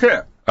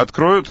Хэйхэ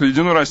откроют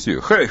Единую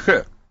Россию.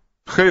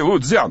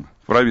 Хэйлудзян,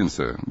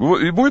 провинция.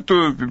 И будет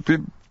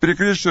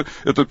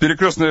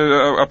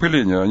перекрестное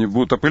опыление. Они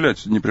будут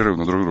опылять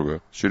непрерывно друг друга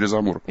через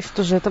Амур. И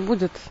что же это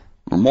будет?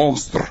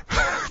 Монстр.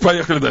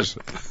 Поехали дальше.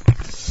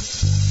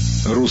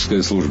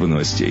 Русская служба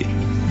новостей.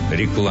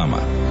 Реклама.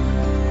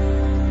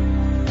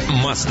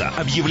 Mazda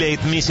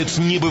объявляет месяц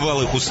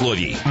небывалых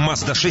условий.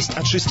 Mazda 6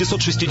 от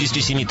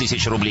 667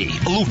 тысяч рублей.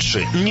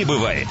 Лучше не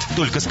бывает.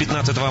 Только с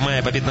 15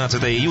 мая по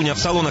 15 июня в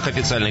салонах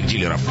официальных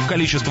дилеров.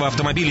 Количество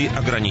автомобилей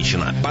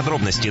ограничено.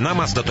 Подробности на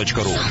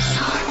mazda.ru.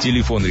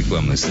 Телефон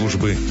рекламной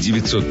службы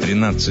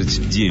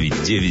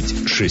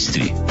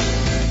 913-9963.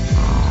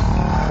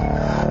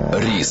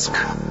 Риск,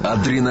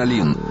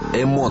 адреналин,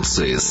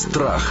 эмоции,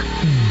 страх.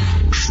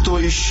 Что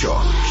еще?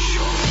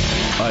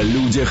 О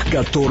людях,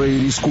 которые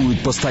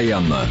рискуют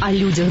постоянно. О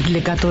людях, для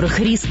которых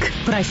риск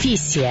 –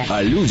 профессия.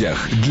 О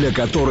людях, для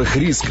которых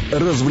риск –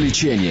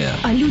 развлечение.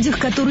 О людях,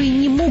 которые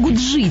не могут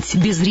жить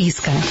без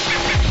риска.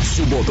 В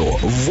субботу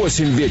в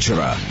 8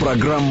 вечера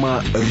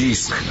программа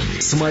 «Риск»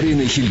 с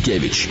Мариной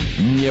Хилькевич.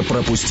 Не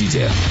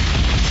пропустите.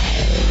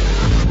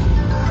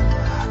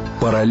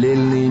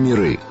 Параллельные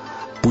миры.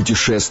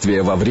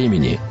 Путешествия во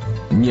времени.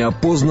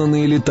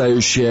 Неопознанные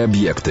летающие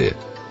объекты.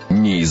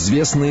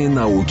 Неизвестные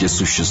науке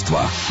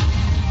существа.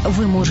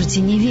 Вы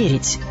можете не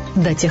верить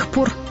до тех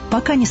пор,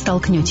 пока не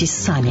столкнетесь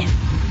сами.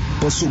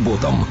 По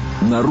субботам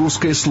на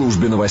русской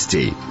службе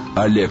новостей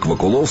Олег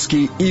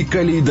Вакуловский и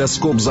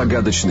калейдоскоп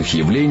загадочных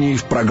явлений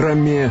в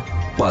программе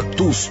 «По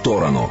ту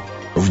сторону»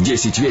 в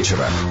 10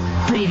 вечера.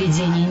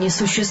 Привидений не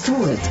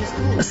существует,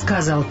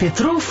 сказал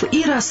Петров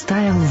и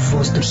растаял в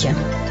воздухе.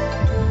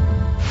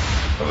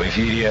 В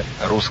эфире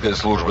русская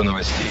служба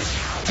новостей.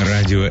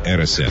 Радио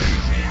РСФ.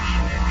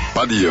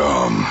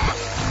 Подъем.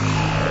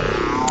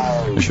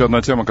 Еще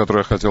одна тема,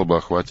 которую я хотел бы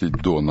охватить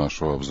до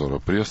нашего обзора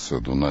прессы,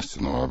 до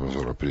Настиного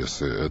обзора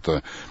прессы,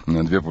 это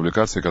две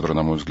публикации, которые,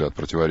 на мой взгляд,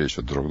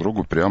 противоречат друг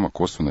другу прямо,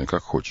 косвенно и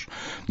как хочешь.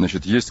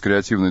 Значит, есть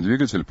креативный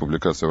двигатель,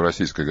 публикация в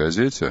российской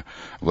газете.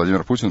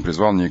 Владимир Путин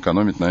призвал не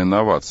экономить на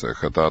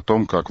инновациях. Это о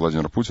том, как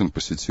Владимир Путин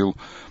посетил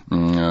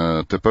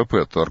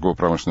ТПП,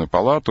 торгово-промышленную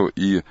палату,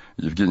 и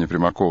Евгений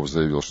Примаков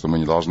заявил, что мы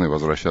не должны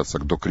возвращаться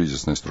к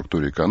докризисной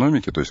структуре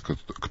экономики, то есть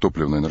к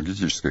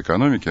топливно-энергетической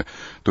экономике,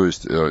 то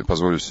есть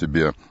позволю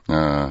себе,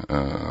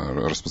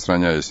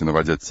 распространяясь и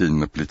наводя тень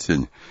на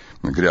плетень,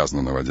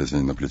 грязно наводя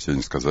тень на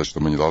плетень, сказать,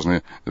 что мы не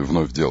должны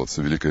вновь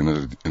делаться великой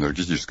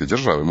энергетической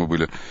державой.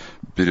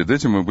 Перед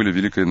этим мы были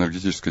великой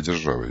энергетической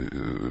державой,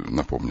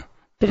 напомню.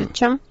 Перед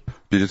чем?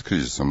 Перед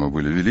кризисом мы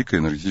были великой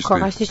энергетической...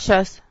 Как, а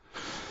сейчас?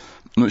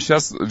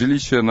 Сейчас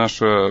величие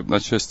наше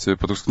отчасти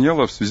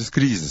потускнело в связи с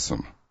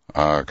кризисом.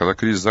 А когда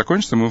кризис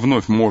закончится, мы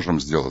вновь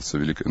можем сделаться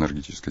великой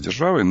энергетической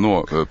державой,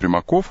 но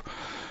Примаков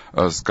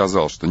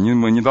сказал, что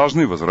мы не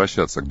должны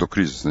возвращаться к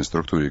докризисной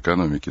структуре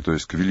экономики, то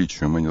есть к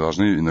величию, мы не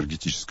должны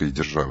энергетической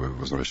державой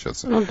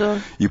возвращаться. Да.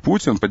 И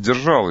Путин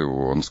поддержал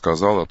его, он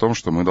сказал о том,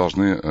 что мы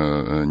должны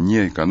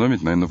не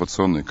экономить на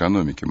инновационной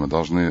экономике, мы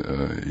должны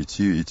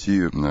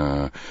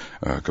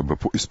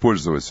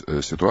использовать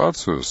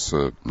ситуацию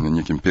с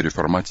неким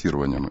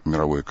переформатированием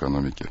мировой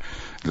экономики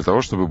для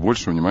того, чтобы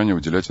больше внимания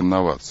уделять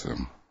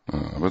инновациям.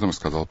 Об этом и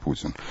сказал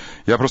Путин.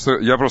 Я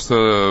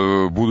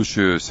просто,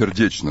 будучи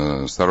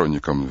сердечно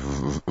сторонником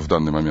в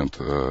данный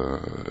момент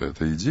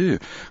этой идеи,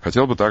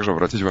 хотел бы также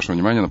обратить ваше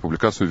внимание на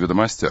публикацию в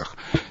 «Ведомостях».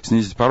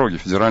 Снизить пороги.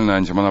 Федеральная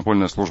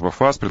антимонопольная служба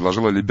ФАС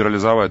предложила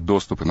либерализовать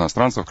доступ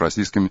иностранцев к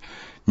российским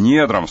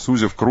недрам,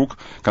 сузив круг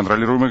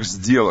контролируемых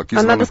сделок.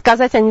 Надо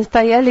сказать, они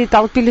стояли и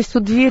толпились у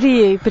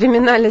дверей,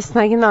 переминались с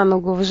ноги на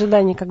ногу в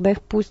ожидании, когда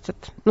их пустят.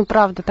 Ну,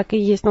 правда, так и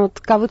есть. Ну,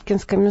 вот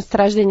Кавыткинское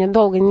месторождение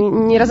долго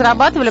не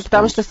разрабатывали,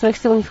 потому что своих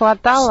сил не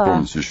хватало.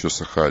 Вспомните еще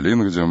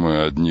Сахалин, где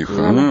мы одних,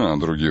 а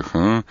других,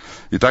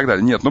 и так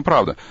далее. Нет, ну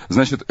правда.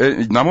 Значит,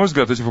 на мой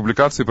взгляд, эти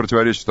публикации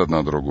противоречат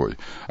одна другой.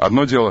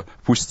 Одно дело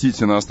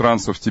пустить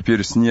иностранцев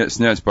теперь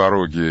снять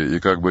пороги и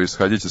как бы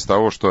исходить из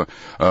того, что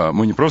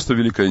мы не просто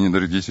великая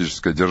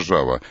энергетическая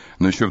держава,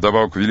 но еще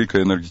вдобавок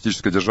великая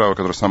энергетическая держава,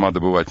 которая сама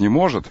добывать не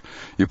может,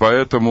 и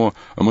поэтому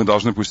мы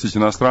должны пустить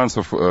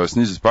иностранцев,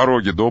 снизить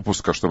пороги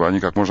допуска, чтобы они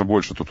как можно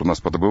больше тут у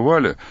нас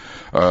подобывали,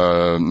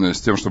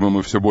 с тем, чтобы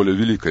мы все более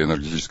великой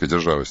энергетической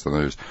державой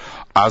становились.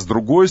 А с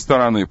другой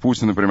стороны,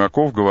 Путин и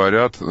Примаков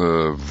говорят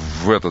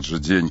в этот же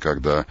день,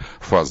 когда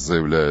ФАС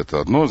заявляет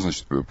одно,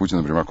 значит, Путин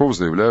и Примаков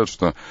заявляют,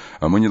 что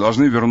мы не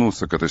должны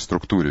вернуться к этой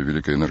структуре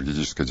великой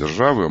энергетической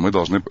державы, мы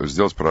должны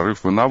сделать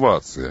прорыв в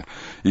инновации.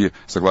 И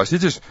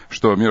согласитесь,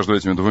 что между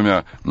этими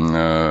двумя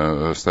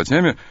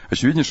статьями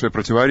очевиднейшее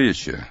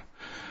противоречие.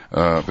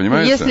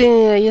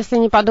 Понимаете? Если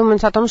не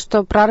подумать о том,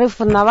 что прорыв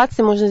в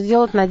инновации можно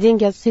сделать на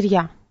деньги от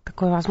сырья.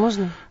 Такое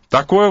возможно?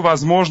 Такое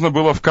возможно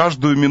было в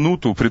каждую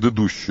минуту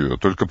предыдущую,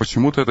 только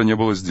почему-то это не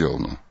было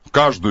сделано.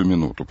 Каждую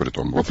минуту,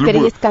 притом. Вот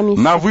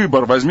на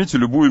выбор возьмите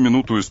любую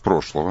минуту из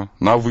прошлого,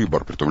 на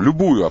выбор, притом,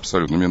 любую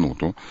абсолютно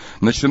минуту,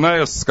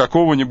 начиная с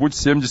какого-нибудь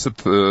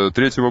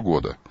 73-го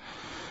года.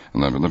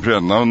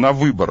 Например, на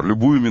выбор,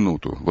 любую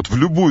минуту. Вот в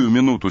любую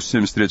минуту с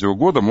 73-го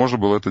года можно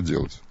было это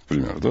делать,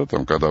 например, да,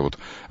 там, когда вот,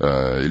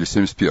 или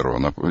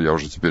 71-го, я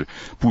уже теперь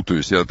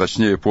путаюсь, я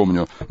точнее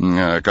помню,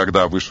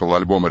 когда вышел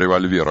альбом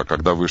 «Револьвера»,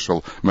 когда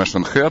вышел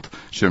 «Machine Head»,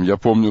 чем я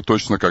помню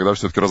точно, когда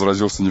все-таки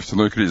разразился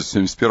нефтяной кризис, в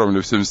 71-м или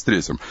в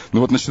 73-м.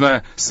 Ну вот,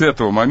 начиная с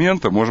этого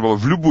момента, можно было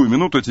в любую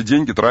минуту эти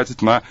деньги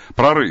тратить на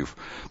прорыв.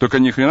 Только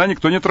ни хрена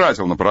никто не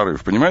тратил на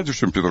прорыв, понимаете, в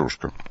чем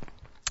петрушка?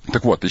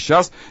 Так вот, и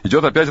сейчас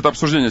идет опять это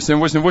обсуждение.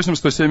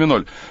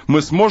 788-107-0.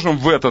 Мы сможем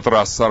в этот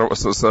раз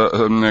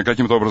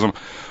каким-то образом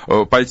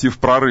пойти в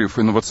прорыв,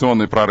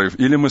 инновационный прорыв,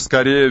 или мы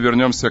скорее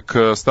вернемся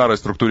к старой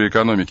структуре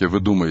экономики, вы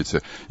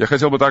думаете? Я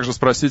хотел бы также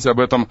спросить об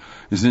этом.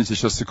 Извините,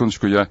 сейчас,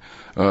 секундочку, я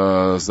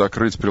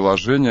закрыть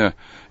приложение.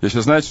 Я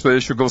сейчас, знаете, что я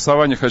еще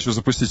голосование хочу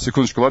запустить.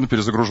 Секундочку, ладно,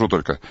 перезагружу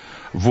только.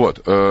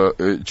 Вот, что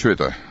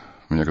это?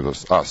 Мне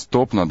казалось,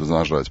 стоп надо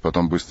нажать,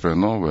 потом быстрое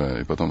новое,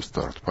 и потом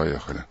старт.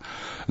 Поехали.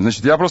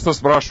 Значит, я просто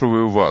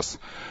спрашиваю вас,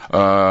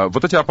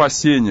 вот эти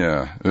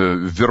опасения,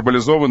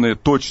 вербализованные,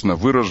 точно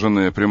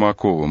выраженные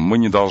Примаковым, мы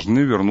не должны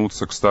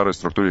вернуться к старой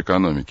структуре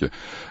экономики.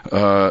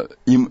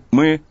 И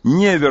мы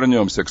не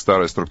вернемся к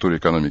старой структуре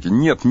экономики.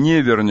 Нет,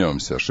 не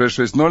вернемся.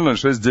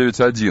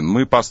 6600691.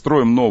 Мы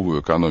построим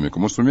новую экономику.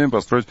 Мы сумеем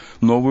построить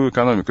новую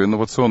экономику,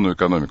 инновационную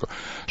экономику.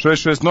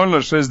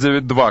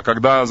 6600692.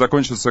 Когда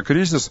закончится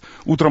кризис,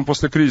 утром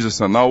после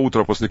кризиса, на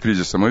утро после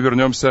кризиса, мы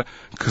вернемся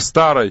к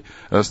старой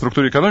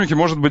структуре экономики,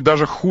 может быть,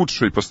 даже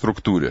худшей по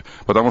структуре.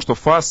 Потому что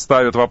ФАС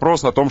ставит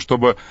вопрос о том,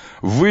 чтобы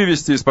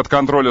вывести из-под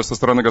контроля со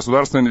стороны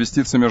государства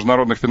инвестиции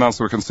международных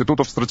финансовых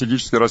институтов в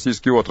стратегические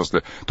российские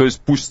отрасли. То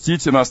есть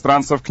пустить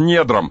иностранцев к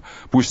недрам.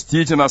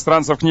 Пустить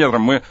иностранцев к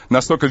недрам. Мы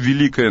настолько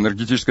великая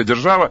энергетическая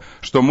держава,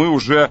 что мы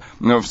уже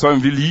в своем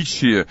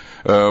величии,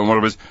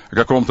 может быть,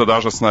 каком-то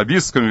даже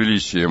снобистском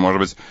величии, может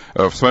быть,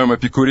 в своем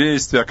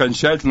эпикурействе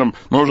окончательном,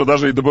 мы уже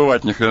даже и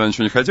добывать ни хрена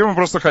ничего не хотим. Мы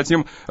просто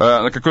хотим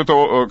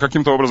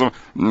каким-то образом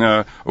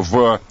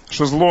в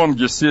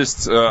шезлонге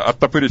сесть,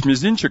 оттопырить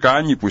мизинчик, а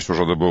они пусть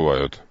уже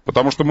добывают.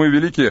 Потому что мы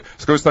великие.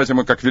 С какой стати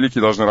мы как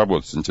великие должны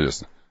работать,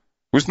 интересно?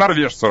 Пусть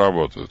норвежцы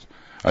работают.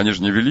 Они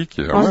же не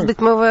великие. Может быть,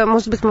 мы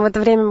в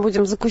это время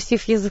будем,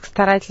 закусив язык,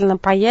 старательно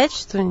паять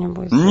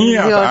что-нибудь?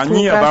 Нет,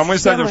 мы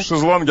сядем в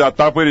шезлонге,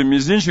 оттопырим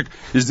мизинчик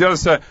и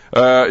сделаемся,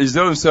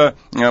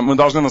 мы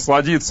должны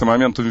насладиться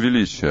моментом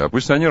величия. А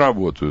пусть они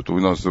работают. У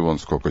нас вон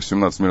сколько,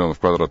 17 миллионов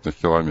квадратных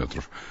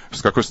километров.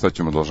 С какой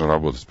статью мы должны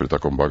работать при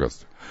таком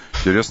богатстве?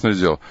 Интересное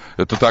дело.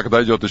 Это так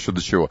дойдет еще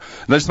до чего.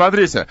 Значит,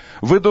 смотрите,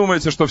 вы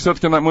думаете, что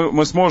все-таки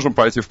мы сможем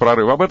пойти в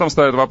прорыв? Об этом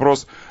ставит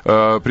вопрос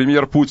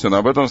премьер Путин,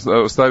 об этом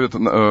ставит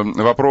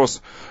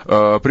вопрос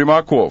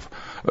Примаков.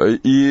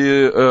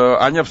 И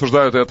они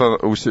обсуждают это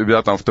у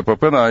себя там в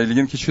ТПП на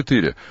Ильинке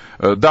 4.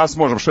 Да,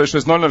 сможем.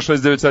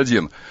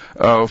 6600691.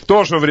 В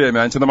то же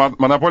время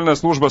антимонопольная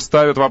служба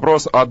ставит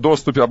вопрос о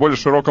доступе, о более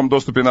широком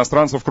доступе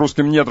иностранцев к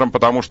русским недрам,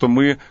 потому что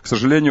мы, к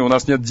сожалению, у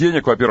нас нет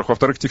денег, во-первых,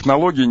 во-вторых,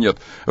 технологий нет,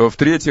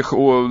 в-третьих,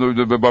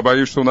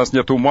 боюсь, что у нас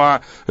нет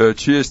ума,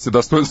 чести,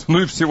 достоинства, ну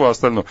и всего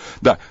остального.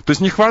 Да, то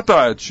есть не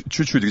хватает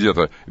чуть-чуть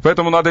где-то, и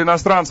поэтому надо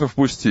иностранцев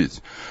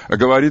пустить,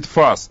 говорит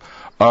ФАС.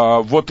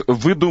 Вот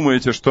вы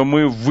думаете, что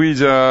мы,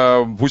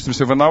 выйдя,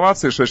 пустимся в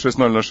инновации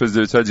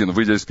 6600691,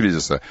 выйдя из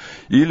кризиса,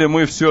 или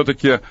мы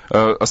все-таки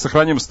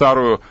сохраним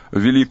старую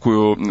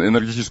великую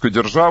энергетическую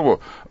державу,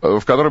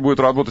 в которой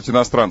будут работать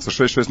иностранцы,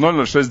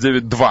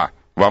 6600692?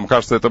 Вам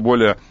кажется это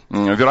более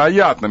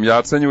вероятным? Я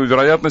оцениваю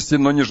вероятности,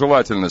 но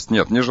нежелательность.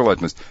 Нет,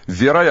 нежелательность.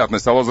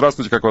 Вероятность. Алло,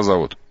 здравствуйте, как вас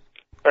зовут?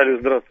 Алло,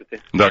 здравствуйте.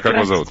 Да, как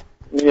вас зовут?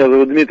 Меня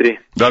зовут Дмитрий.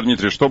 Да,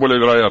 Дмитрий, что более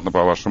вероятно,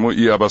 по-вашему,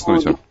 и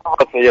обоснуйте.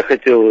 Я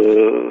хотел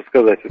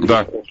сказать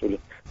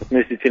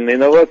относительно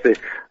инноваций.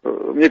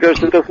 Мне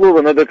кажется, это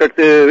слово надо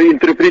как-то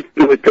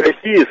интерпретировать в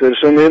России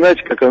совершенно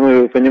иначе, как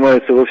оно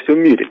понимается во всем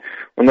мире.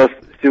 У нас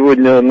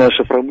сегодня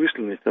наша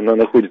промышленность, она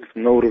находится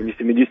на уровне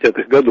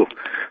 70-х годов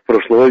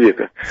прошлого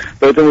века.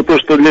 Поэтому то,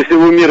 что для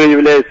всего мира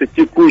является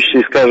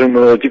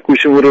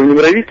текущим уровнем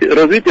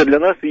развития, для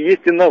нас и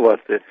есть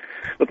инновация.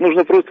 Вот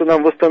нужно просто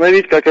нам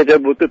восстановить хотя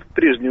бы вот этот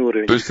прежний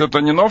уровень. То есть это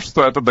не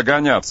новшество, это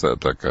догоняция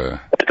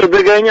такая? Это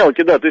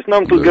догонялки, да. То есть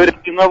нам тут говорят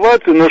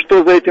инновации, но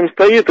что за этим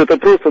стоит, это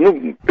просто,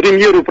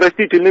 премьеру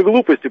простительной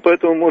глупости,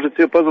 поэтому может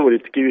себе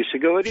позволить такие вещи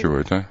говорить. Чего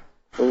это?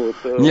 Вот,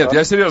 нет,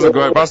 я серьезно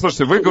говорю.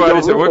 Послушайте, вы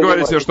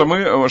говорите, что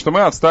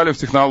мы отстали в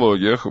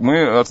технологиях.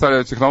 Мы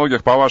отстали в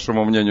технологиях, по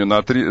вашему мнению,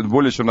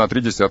 более чем на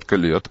 30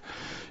 лет.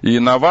 И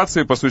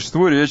инновации, по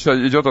существу, речь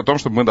идет о том,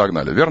 чтобы мы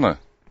догнали, верно?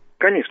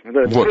 Конечно,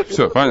 да. Вот,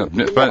 все,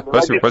 понятно.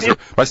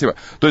 Спасибо.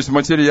 То есть в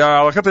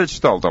материалах, это я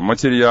читал, там,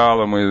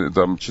 материалы,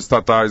 там,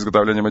 частота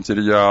изготовления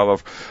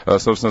материалов,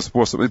 собственно,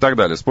 способ и так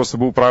далее,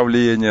 способы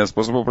управления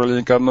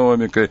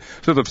экономикой,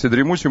 все это все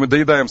дремучее, мы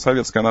доедаем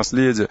советское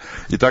наследие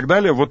и так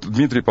далее. Вот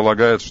Дмитрий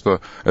полагает, что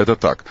это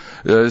так.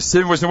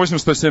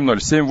 788-107-0,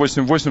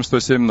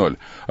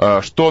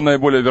 788-107-0. Что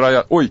наиболее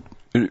вероятно? Ой,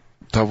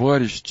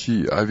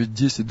 товарищи, а ведь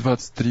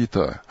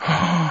 10:23-то.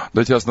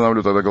 Дайте я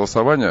остановлю тогда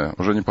голосование,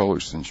 уже не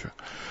получится ничего.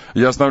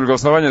 Я остановлю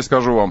голосование и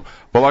скажу вам.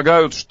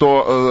 Полагают,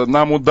 что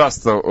нам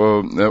удастся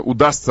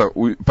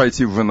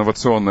пойти в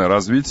инновационное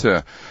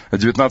развитие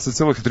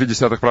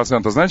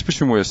 19,3%. Знаете,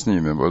 почему я с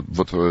ними?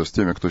 Вот с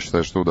теми, кто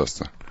считает, что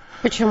удастся.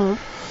 Почему?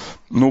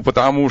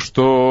 Потому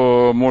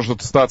что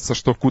может статься,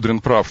 что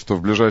Кудрин прав, что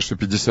в ближайшие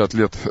 50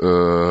 лет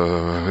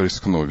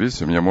рискну.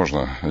 Видите, мне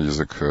можно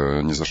язык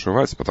не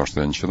зашивать, потому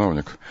что я не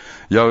чиновник.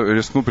 Я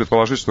рискну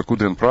предположить, что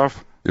Кудрин прав,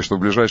 и что в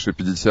ближайшие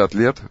 50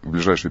 лет,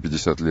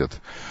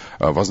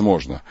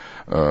 возможно,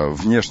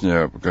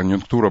 внешняя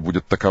конъюнктура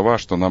будет такова,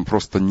 что нам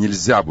просто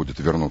нельзя будет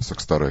вернуться к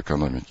старой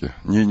экономике.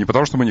 Не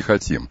потому, что мы не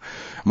хотим.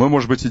 Мы,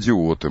 может быть,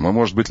 идиоты, мы,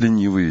 может быть,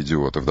 ленивые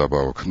идиоты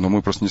вдобавок, но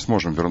мы просто не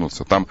сможем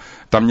вернуться. Там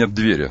нет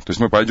двери. То есть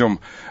мы пойдем,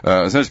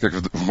 знаете, как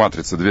в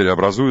 «Матрице» двери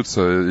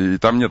образуются, и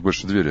там нет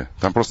больше двери.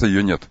 Там просто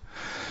ее нет. То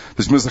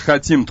есть мы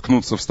захотим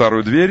ткнуться в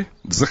старую дверь,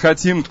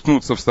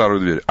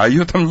 а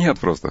ее там нет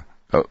просто.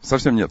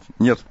 Совсем нет.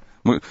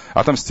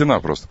 А там стена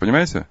просто,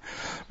 понимаете?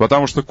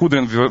 Потому что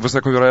Кудрин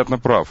высоко вероятно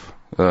прав.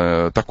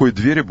 Такой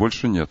двери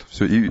больше нет.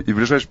 Все, и в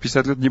ближайшие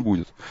 50 лет не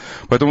будет.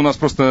 Поэтому у нас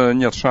просто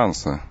нет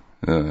шанса.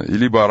 И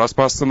либо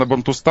распасться на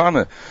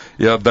бантустаны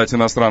и отдать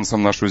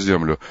иностранцам нашу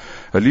землю,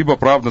 либо,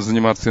 правда,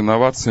 заниматься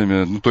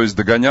инновациями, то есть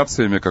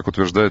догоняться ими, как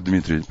утверждает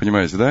Дмитрий.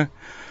 Понимаете, да?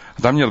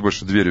 Там нет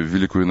больше двери в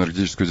великую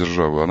энергетическую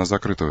державу. Она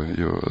закрыта,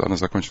 она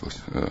закончилась.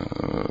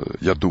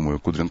 Я думаю,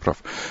 Кудрин прав.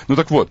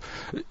 Так вот,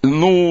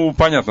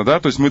 понятно, да?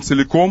 То есть мы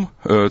целиком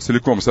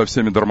со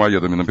всеми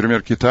дармоедами,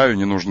 например, Китаю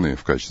не нужны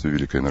в качестве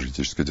великой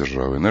энергетической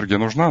державы. Энергия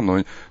нужна,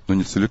 но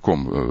не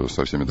целиком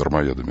со всеми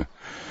дармоедами.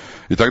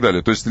 И так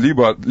далее. То есть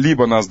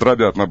либо нас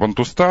дробят на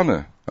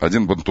бантустаны,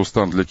 один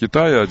бантустан для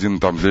Китая, один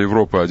там для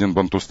Европы, один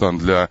бантустан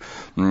для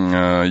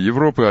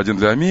Европы, один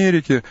для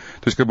Америки.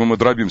 То есть мы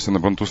дробимся на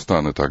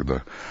бантустаны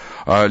тогда.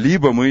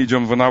 Либо мы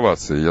идем в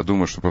инновации. Я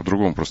думаю, что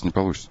по-другому просто не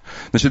получится.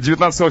 Значит,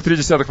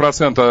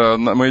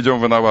 19,3% мы идем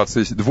в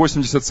инновации,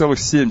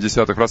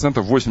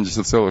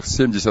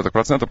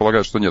 80,7%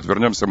 полагают, что нет.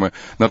 Вернемся мы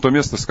на то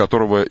место, с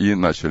которого и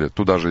начали.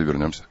 Туда же и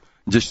вернемся.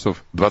 10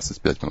 часов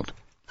 25 минут.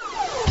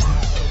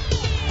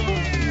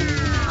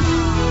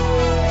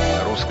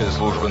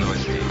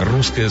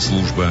 Русская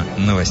служба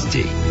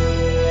новостей.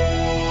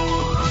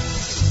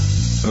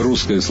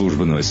 Русская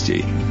служба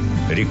новостей.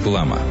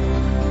 Реклама.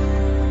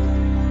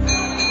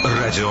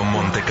 Радио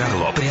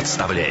Монте-Карло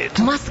представляет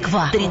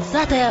Москва,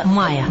 30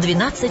 мая,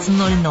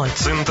 12:00.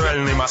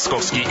 Центральный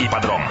московский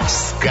ипподром.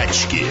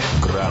 Скачки.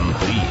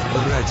 Гран-при.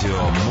 Радио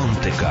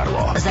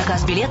Монте-Карло.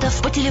 Заказ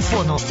билетов по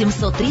телефону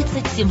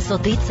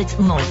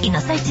 730-730-0 и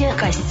на сайте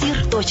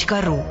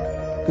кассир.ру.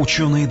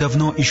 Ученые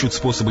давно ищут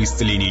способы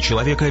исцеления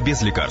человека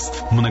без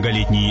лекарств.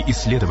 Многолетние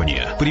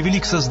исследования привели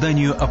к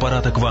созданию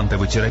аппарата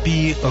квантовой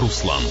терапии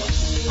 «Руслан».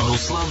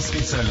 «Руслан»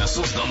 специально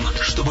создан,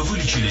 чтобы вы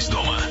лечились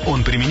дома.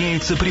 Он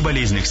применяется при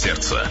болезнях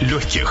сердца,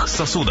 легких,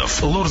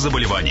 сосудов,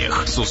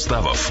 лор-заболеваниях,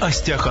 суставов,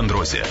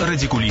 остеохондрозе,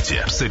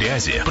 радикулите,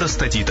 псориазе,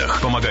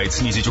 простатитах. Помогает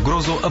снизить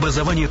угрозу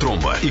образования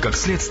тромба и, как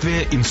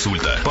следствие,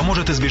 инсульта.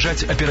 Поможет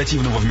избежать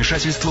оперативного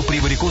вмешательства при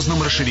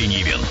варикозном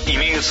расширении вен.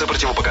 Имеются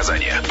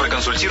противопоказания.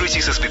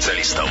 Проконсультируйтесь со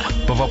специалистом.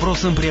 специалистом. По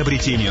вопросам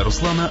приобретения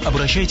Руслана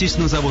обращайтесь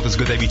на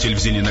завод-изготовитель в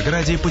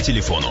Зеленограде по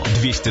телефону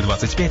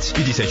 225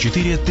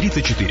 54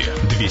 34.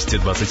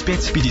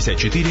 225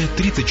 54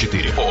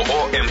 34.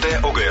 ООО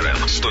МТ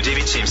ОГРН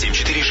 109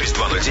 774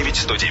 6209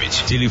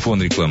 109.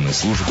 Телефон рекламной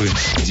службы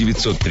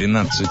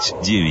 913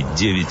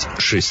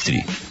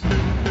 9963.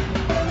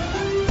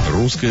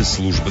 Русская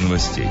служба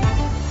новостей.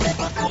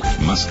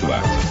 Москва.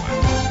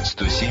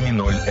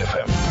 107,0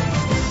 FM.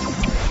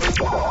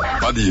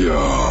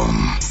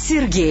 Подъем. С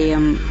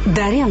Сергеем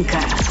Доренко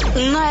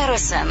на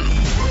РСН.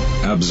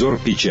 Обзор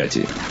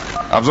печати.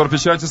 Обзор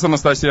печати с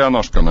Анастасией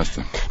Оношко,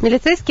 Настя.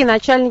 Милицейские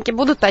начальники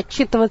будут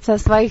отчитываться о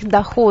своих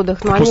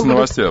доходах. Но после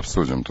новостей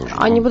обсудим тоже.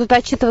 Они будут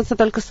отчитываться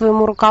только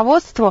своему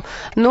руководству,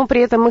 но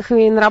при этом их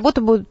и на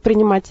работу будут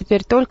принимать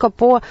теперь только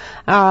по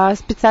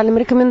специальным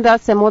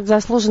рекомендациям от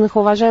заслуженных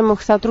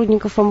уважаемых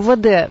сотрудников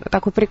МВД.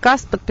 Такой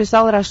приказ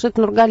подписал Рашид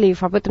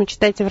Нургалиев. Об этом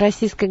читайте в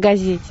 «Российской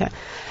газете».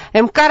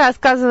 МК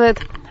рассказывает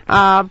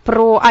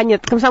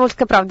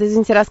 «Комсомольская правда»,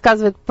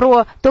 рассказывает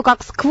про то,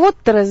 как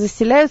сквоттеры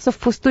заселяются в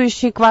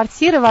пустующие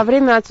квартиры во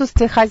время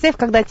отсутствия хозяев,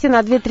 когда те на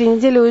 2-3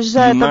 недели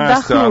уезжают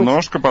отдохнуть. Настя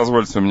Оношко,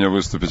 позвольте мне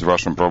выступить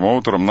вашим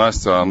промоутером.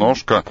 Настя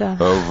Оношко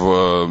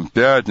в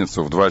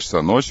пятницу в 2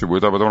 часа ночи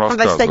будет об этом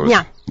рассказывать. 2 часа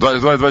дня.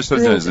 2 часа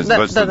дня,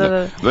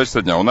 извините. 2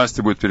 часа дня. У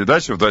Насти будет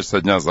передача в 2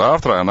 часа дня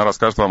завтра, и она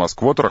расскажет вам о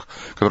сквоттерах,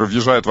 которые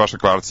въезжают в ваши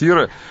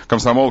квартиры.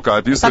 Комсомолка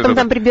описывает. Потом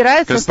там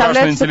прибираются,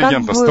 страшно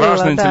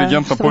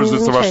интеллигентно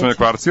пользуются вашими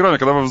квартирами.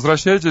 Когда вы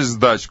возвращаетесь с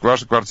дач,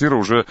 ваши квартиры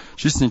уже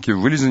чистенькие,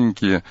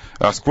 вылизаненькие,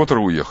 а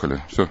сквоттеры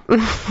уехали. Все.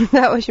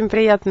 Да, очень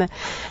приятно.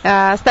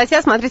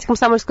 Статья, смотрите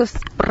 «Комсомольскую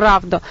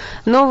правду».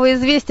 Новые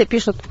известия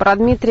пишут про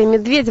Дмитрия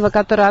Медведева,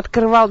 который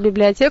открывал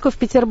библиотеку в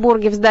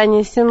Петербурге в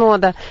здании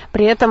Синода.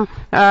 При этом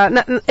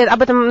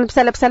об этом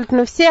написали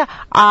абсолютно все,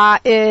 а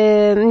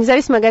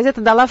независимая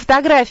газета дала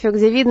фотографию,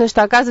 где видно,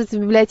 что, оказывается, в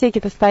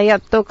библиотеке-то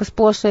стоят только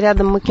сплошь и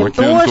рядом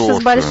макинтоши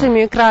с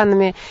большими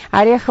экранами,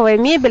 ореховая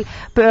мебель.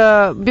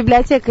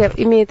 Библиотека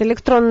имеет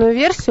электронную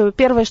версию.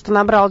 Первое, что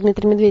набрал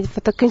Дмитрий Медведев,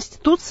 это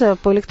Конституция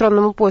по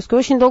электронному поиску.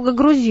 Очень долго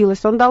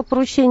грузилась. Он дал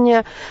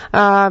поручение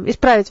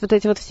исправить вот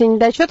эти вот все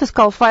недочеты.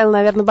 Сказал, файл,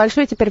 наверное,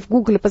 большой. Теперь в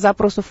Гугле по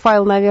запросу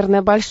файл,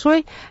 наверное,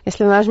 большой.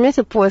 Если вы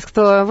нажмете поиск,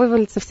 то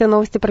вывалятся все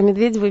новости про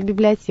Медведева и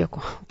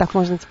библиотеку. Так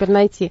можно теперь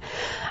найти.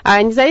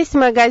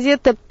 Независимая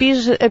газета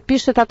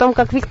пишет о том,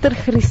 как Про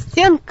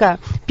Христенко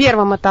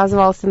первым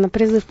отозвался на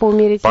призыв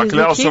поумерить языки.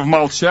 Поклялся в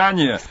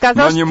молчании,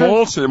 но не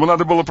молча. Ему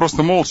надо было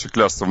просто молча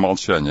клясться в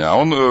молчании. А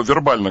он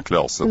вербально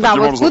клялся. Да,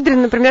 вот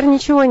Кудрин, например,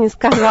 ничего не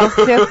сказал с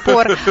тех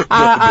пор.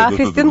 А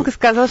Христенко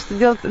сказал,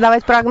 что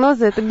давать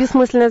прогнозы — это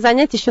бессмысленное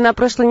занятие. Еще на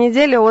прошлой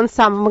неделе он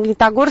сам в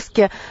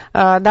Магнитогорске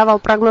давал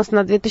прогноз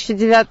на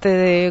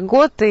 2009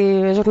 год,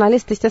 и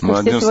журналисты,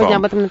 естественно, все сегодня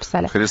об этом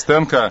написали.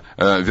 Христенко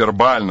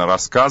вербально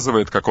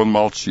рассказывает, как он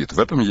молчит. В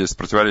этом есть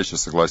противоречие,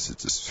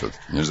 согласитесь. Все-таки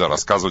нельзя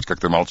рассказывать, как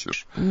ты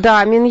молчишь.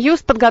 Да,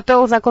 Минюст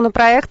подготовил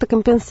законопроект о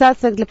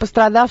компенсациях для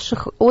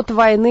пострадавших от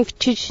войны в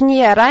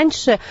Чечне.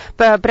 Раньше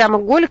прямо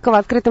Голикова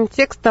открытым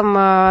текстом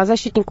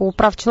защитнику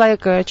прав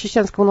человека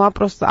чеченского на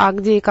вопрос, а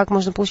где и как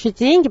можно получить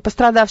деньги,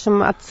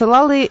 пострадавшим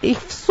отсылала их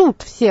в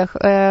суд всех.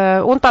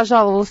 Он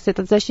пожаловался,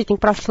 этот защитник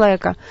прав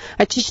человека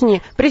от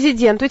Чечни,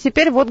 президенту. И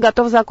теперь вот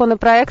готов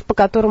законопроект, по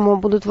которому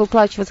будут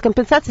выплачиваться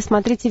компенсации.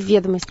 Смотрите в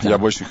 «Ведомости». Я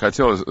бы очень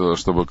хотел,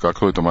 чтобы в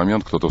какой-то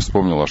момент кто-то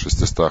вспомнил о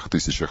 600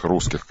 тысячах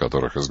русских,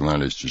 которых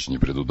изгнали из Чечни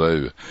при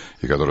Дудаеве,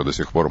 и которые до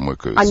сих пор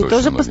мыкаются. Они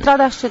тоже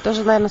пострадавшие,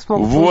 тоже, наверное,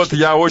 смогут. Вот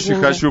я очень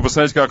хочу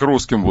посмотреть, как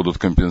русским будут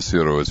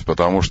компенсировать,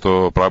 потому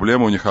что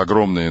проблемы у них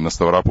огромные, на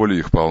Ставрополье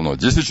их полно.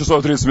 10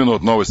 часов 30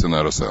 минут, новости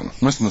на РСН.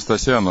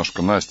 Анастасия,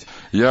 Оношко, Настя.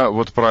 Я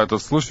вот про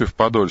этот случай в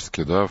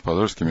Подольске, да, в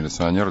Подольске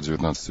милиционер,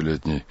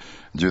 19-летний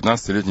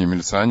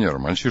милиционер,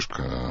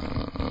 мальчишка,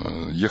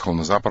 ехал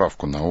на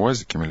заправку на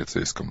УАЗике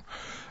милицейском,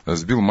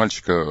 сбил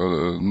мальчика,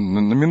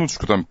 на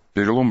минуточку там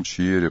перелом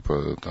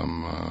черепа,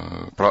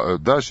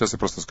 да, сейчас я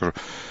просто скажу,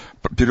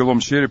 перелом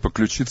черепа,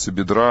 ключицы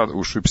бедра,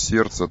 ушиб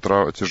сердца,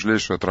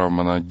 тяжелейшая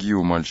травма ноги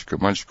у мальчика.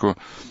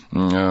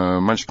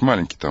 Мальчик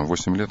маленький, там,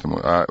 8 лет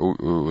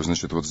ему,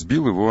 значит, вот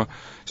сбил его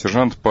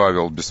сержант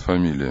Павел, без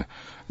фамилии,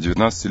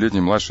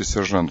 19-летний младший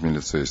сержант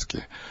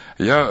милицейский.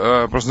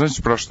 Я просто,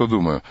 знаете, про что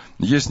думаю?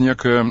 Есть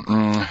некая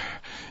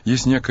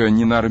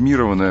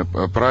ненормированная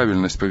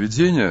правильность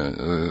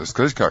поведения.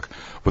 Сказать как?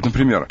 Вот,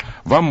 например,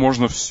 вам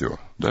можно все,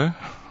 да?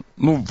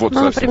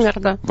 Например,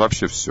 да.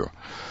 Вообще все.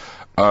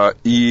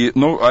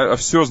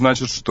 Все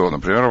значит что?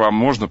 Например, вам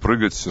можно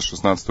прыгать с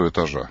 16-го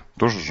этажа.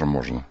 Тоже же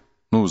можно.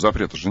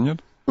 Запрета же нет?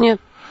 Нет.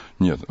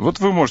 Вот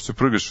вы можете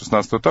прыгать с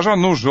 16-го этажа,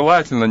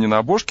 желательно не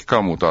на бошке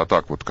кому-то, а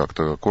так вот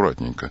как-то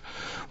аккуратненько.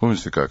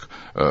 Помните, как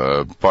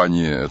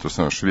пани,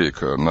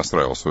 швейка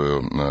настраивала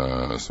свою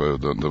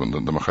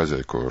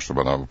домохозяйку,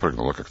 чтобы она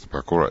прыгнула как-то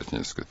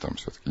поаккуратнее, там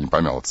все-таки не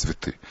помяла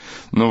цветы.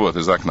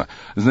 Из окна.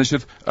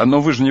 Значит,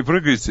 но вы же не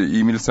прыгаете,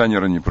 и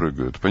милиционеры не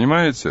прыгают,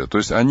 понимаете? То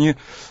есть они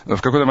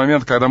в какой-то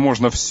момент, когда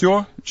можно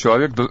все,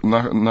 человек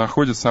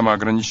находит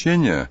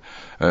самоограничения,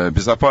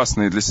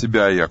 безопасные для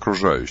себя и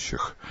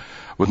окружающих.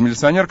 Вот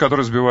милиционер,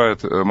 который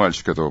сбивает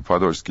мальчика этого,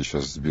 Подольский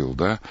сейчас сбил,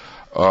 да?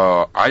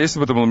 А если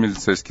бы это был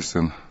милицейский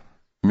сын?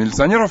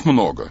 Милиционеров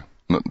много.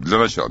 Для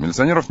начала.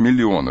 Милиционеров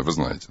миллионы, вы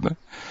знаете, да?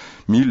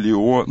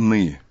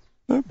 Миллионы.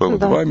 Да, было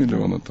 2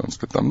 миллиона, там,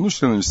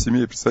 членами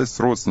семьи, представьте, с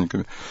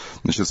родственниками,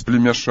 значит, с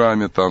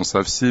племяшами, там,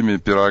 со всеми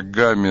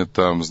пирогами,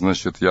 там,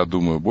 значит, я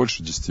думаю,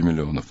 больше 10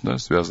 миллионов, да,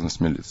 связано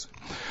с милицией.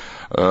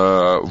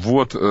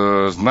 Вот,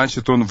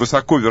 значит, он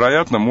высоко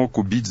вероятно мог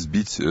убить,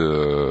 сбить,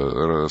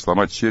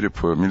 сломать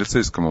череп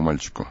милицейскому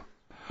мальчику.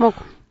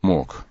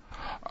 Мог.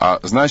 А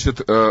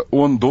значит,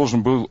 он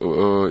должен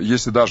был,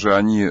 если даже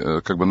они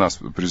как бы нас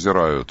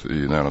презирают,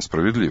 и, наверное,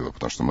 справедливо,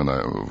 потому что мы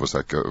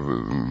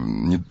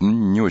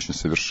не очень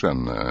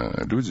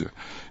совершенные люди,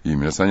 и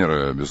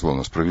милиционеры,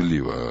 безусловно,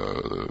 справедливо,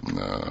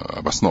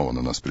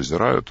 обоснованно нас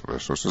презирают.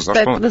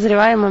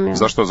 Подозреваемыми.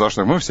 За что?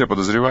 Мы все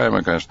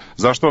подозреваемые, конечно.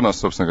 За что нас,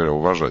 собственно говоря,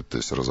 уважать-то,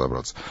 если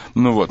разобраться?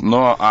 Ну вот,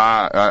 но,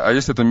 а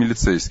если это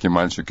милицейский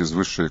мальчик из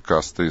высшей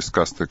касты, из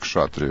касты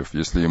кшатриев,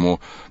 если ему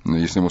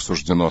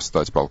суждено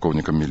стать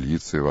полковником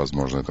милиции,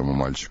 возможно, этому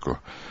мальчику.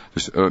 То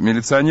есть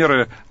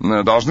милиционеры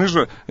должны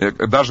же,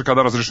 даже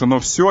когда разрешено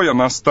все, я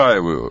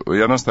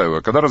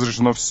настаиваю, когда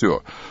разрешено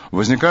все,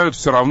 возникают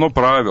все равно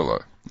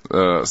правила,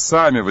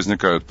 сами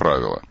возникают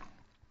правила.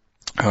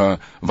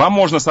 Вам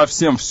можно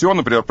совсем все,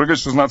 например, прыгать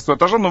с 16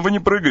 этажа, но вы не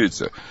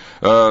прыгаете.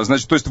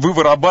 Значит, то есть вы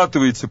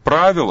вырабатываете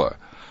правила,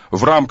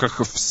 в рамках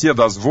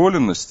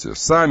вседозволенности,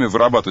 сами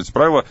вырабатываете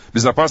правила,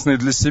 безопасные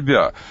для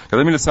себя.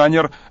 Когда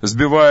милиционер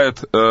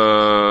сбивает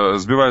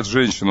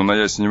женщину на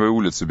Ясеневой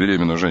улице,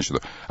 беременную женщину,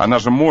 она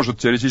же может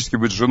теоретически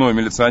быть женой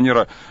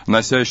милиционера,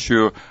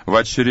 носящую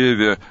в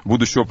чреве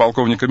будущего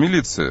полковника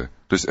милиции.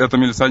 То есть это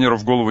милиционеру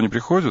в голову не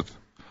приходит?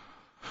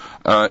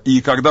 И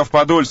когда в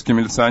Подольске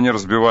милиционер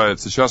сбивает,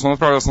 сейчас он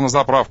отправился на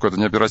заправку, это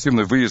не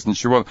оперативный выезд,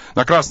 ничего,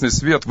 на красный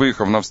свет,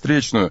 выехав на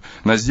встречную,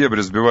 на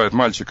зебре сбивает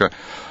мальчика,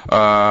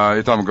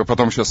 и там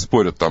потом сейчас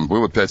спорят, там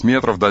было 5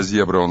 метров до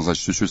зебры, он,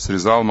 значит, чуть-чуть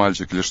срезал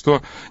мальчик или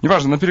что,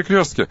 неважно, на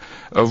перекрестке,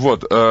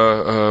 вот,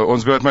 он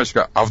сбивает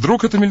мальчика, а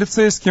вдруг это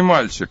милицейский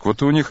мальчик,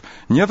 вот у них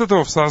нет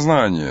этого в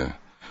сознании.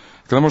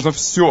 Когда можно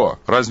все,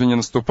 разве не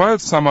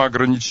наступает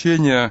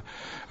самоограничение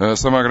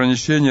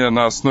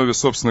на основе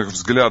собственных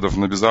взглядов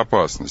на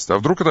безопасность? А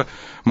вдруг это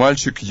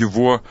мальчик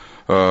его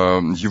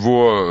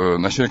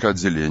начальника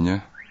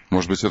отделения?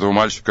 Может быть, этого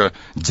мальчика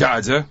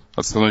дядя,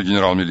 отставной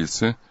генерал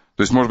милиции?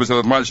 То есть, может быть,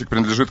 этот мальчик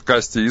принадлежит к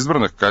касте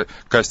избранных, к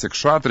касте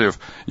кшатриев,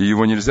 и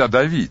его нельзя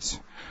давить.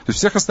 То есть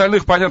всех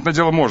остальных, понятное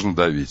дело, можно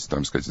давить,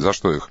 там сказать, за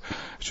что их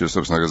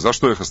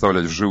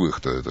оставлять в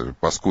живых-то, эту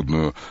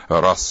паскудную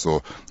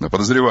расу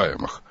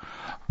подозреваемых.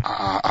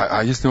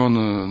 А если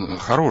он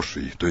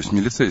хороший, то есть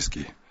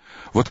милицейский?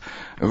 Вот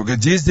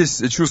где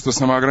здесь чувство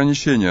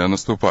самоограничения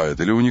наступает?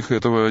 Или у них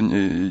этого...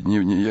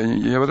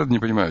 Я вот это не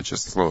понимаю,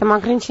 честное слово.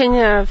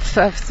 Самоограничение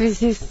в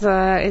связи с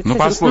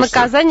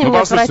наказанием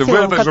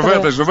неотвратимым,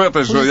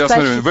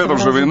 в этом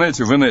же в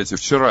инете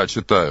вчера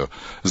читаю.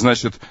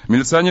 Значит,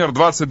 милиционер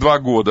 22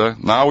 года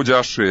на Audi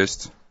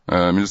A6...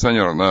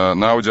 Милиционер на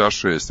Audi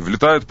A6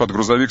 влетает под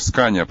грузовик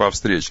Скания по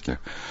встречке,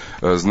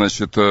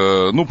 значит,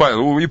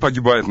 и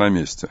погибает на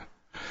месте.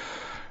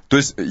 То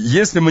есть,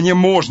 если мне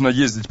можно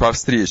ездить по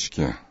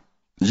встречке,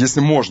 если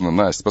можно,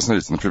 Настя,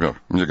 посмотрите,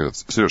 например, мне говорят,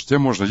 Сереж, тебе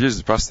можно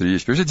ездить по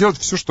встречке, вообще делать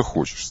все, что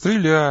хочешь,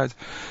 стрелять,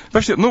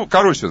 вообще,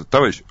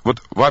 товарищ,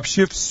 вот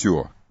вообще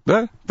все.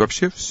 Да,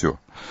 вообще все.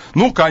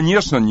 Ну,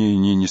 конечно,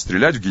 не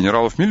стрелять в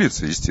генералов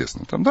милиции,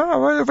 естественно. Там, да,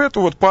 в эту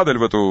вот падаль,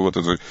 в эту вот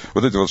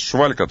эти вот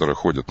шваль, которые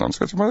ходят там,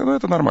 сказать, ну,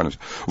 это нормально.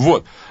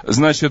 Вот,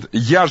 значит,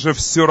 я же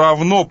все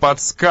равно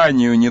под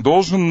Сканию не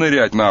должен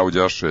нырять на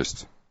Audi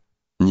A6.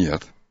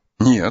 Нет.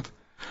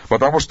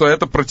 Потому что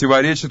это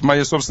противоречит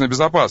моей собственной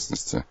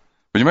безопасности.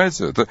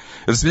 Понимаете? Это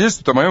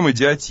свидетельствует о моем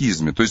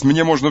идиотизме. То есть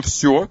мне можно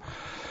все,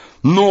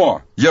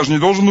 но я же не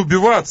должен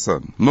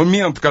убиваться. Но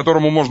мент,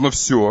 которому можно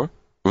все...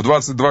 в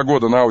 22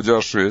 года на Audi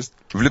A6,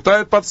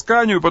 влетает под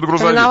Сканию, под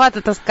грузовик.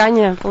 Виновата-то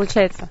Скания,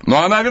 получается. Ну,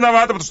 она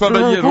виновата, потому что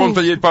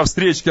он-то едет по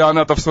встречке, а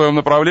она-то в своем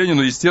направлении,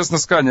 ну, естественно,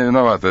 Скания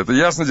виновата, это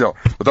ясно дело.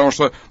 Потому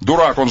что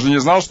дурак, он же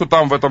не знал, что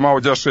там в этом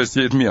Audi A6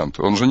 едет мент.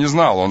 Он же не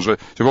знал, если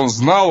бы он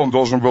знал, он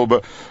должен был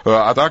бы...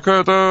 А так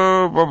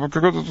это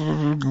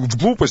в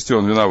глупости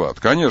он виноват,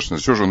 конечно,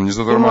 что же он не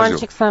затормозил. И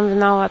мальчик сам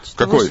виноват,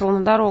 что вышел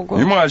на дорогу.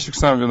 И мальчик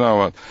сам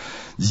виноват.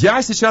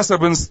 Я сейчас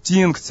об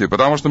инстинкте,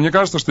 потому что мне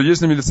кажется, что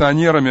если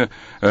милиционерами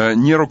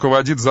не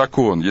руководит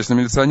закон, если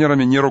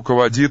милиционерами не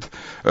руководит,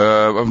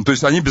 то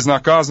есть они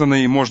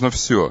безнаказаны и можно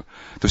все,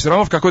 то все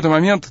равно в какой-то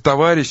момент,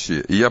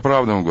 товарищи, и я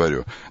правду вам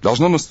говорю,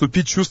 должно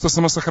наступить чувство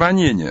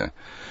самосохранения.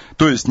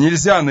 То есть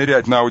нельзя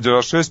нырять на Audi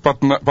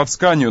A6 под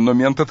Сканию, но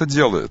мент это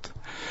делает.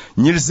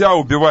 Нельзя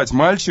убивать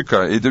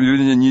мальчика,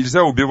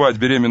 нельзя убивать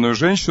беременную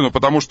женщину,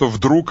 потому что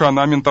вдруг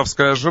она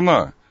ментовская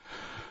жена.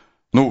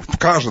 Ну,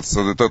 кажется,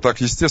 это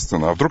так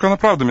естественно. А вдруг она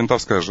правда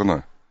ментовская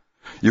жена?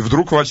 и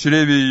вдруг в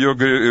чреве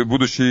ее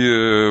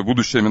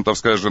будущая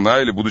ментовская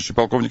жена или будущий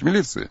полковник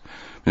милиции.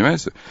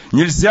 Понимаете?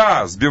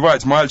 Нельзя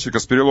сбивать мальчика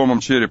с переломом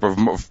черепа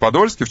в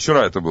Подольске,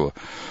 вчера это было,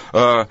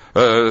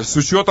 с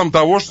учетом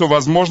того, что,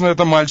 возможно,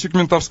 это мальчик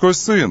ментовской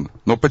сын.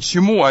 Но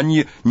почему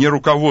они не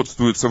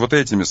руководствуются вот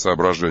этими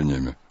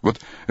соображениями? Вот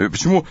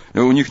почему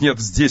у них нет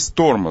здесь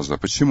тормоза?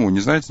 Почему?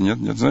 Не знаете?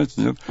 Нет, знаете,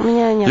 нет? У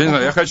меня нет. Я не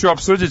знаю, я хочу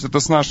обсудить это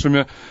с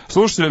нашими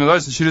слушателями.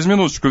 Давайте через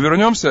минуточку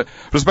вернемся.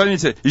 Просто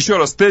поймите, еще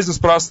раз, тезис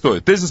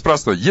простой.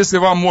 Если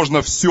вам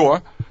можно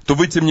все, то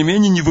вы, тем не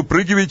менее, не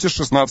выпрыгиваете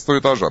с 16-го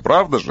этажа.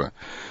 Правда же?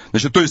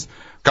 Значит, то есть,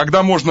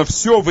 когда можно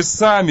все, вы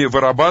сами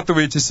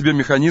вырабатываете себе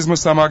механизмы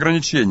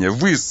самоограничения.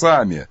 Вы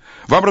сами.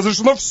 Вам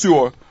разрешено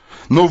все.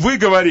 Но вы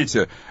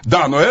говорите,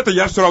 да, но это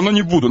я все равно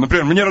не буду.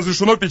 Например, мне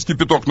разрешено пить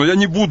кипяток, но я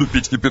не буду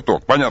пить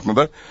кипяток. Понятно,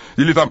 да?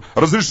 Или там,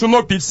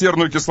 разрешено пить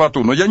серную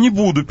кислоту, но я не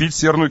буду пить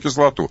серную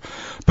кислоту.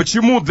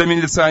 Почему для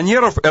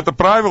милиционеров это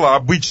правило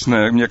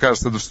обычное, мне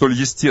кажется, это столь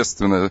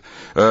естественное,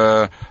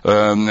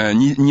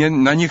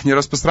 на них не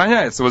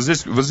распространяется? Вот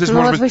здесь может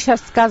вот быть... вы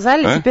сейчас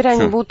сказали, теперь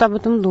они будут об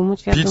этом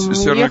думать. Я пить думаю,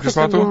 серную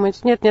кислоту? Думать.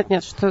 Нет,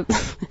 что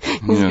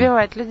не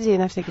сбивать людей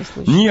на всякий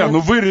случай. Ну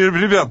вы,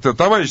 ребята,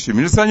 товарищи,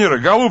 милиционеры,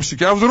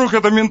 голубчики, а вдруг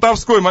это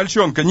ментовской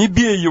мальчонка, не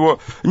бей его,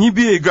 не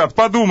бей, гад,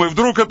 подумай,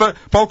 вдруг это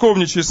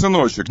полковничий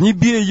сыночек, не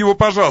бей его,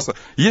 пожалуйста.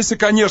 Если,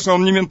 конечно,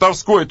 он не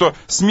ментовской, то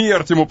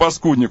смерть ему,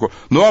 паскуднику.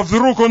 Ну а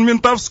вдруг он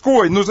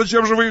ментовской, ну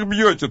зачем же вы их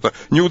бьете-то,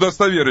 не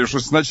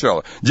удостоверившись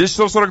сначала? 10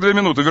 часов 42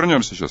 минуты,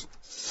 вернемся сейчас.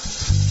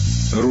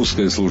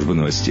 Русская служба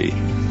новостей.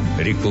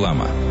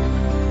 Реклама.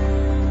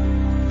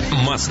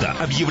 Mazda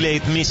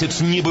объявляет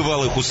месяц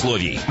небывалых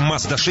условий.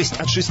 Mazda 6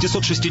 от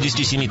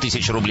 667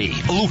 тысяч рублей.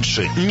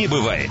 Лучше не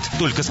бывает.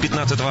 Только с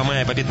 15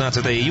 мая по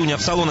 15 июня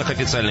в салонах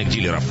официальных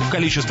дилеров.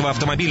 Количество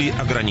автомобилей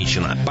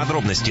ограничено.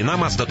 Подробности на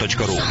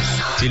mazda.ru.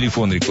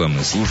 Телефон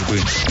рекламной службы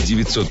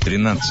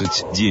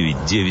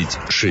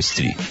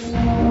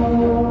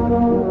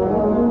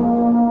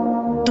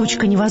 913-9963.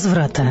 Точка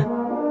невозврата.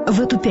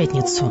 В эту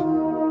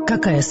пятницу.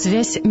 Какая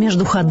связь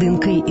между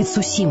Ходынкой и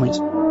Цусимой?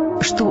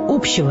 Что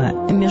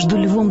общего между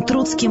Львом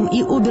Троцким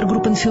и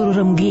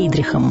обергруппенфюрером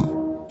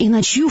Гейдрихом? И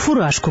на чью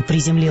фуражку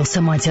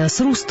приземлился Матиас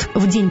Руст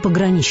в день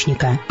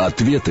пограничника?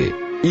 Ответы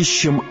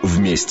ищем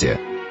вместе.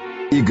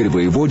 Игорь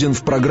Воеводин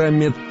в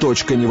программе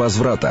 «Точка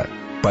невозврата».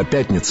 По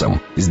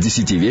пятницам с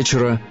 10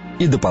 вечера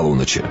и до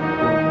полуночи.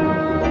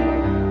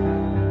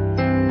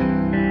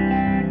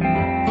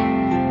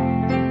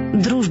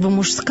 Дружба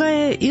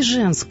мужская и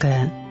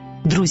женская.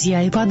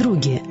 Друзья и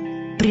подруги.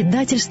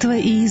 Предательство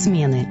и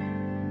измены.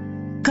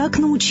 Как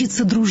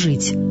научиться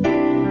дружить?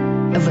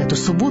 В эту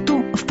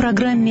субботу в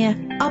программе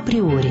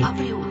 «Априори».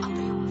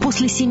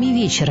 После 7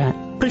 вечера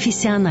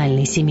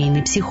профессиональный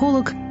семейный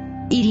психолог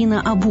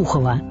Ирина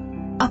Обухова.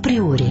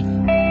 «Априори».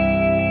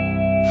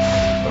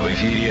 В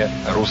эфире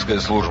русская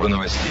служба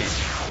новостей.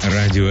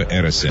 Радио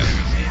РСМ.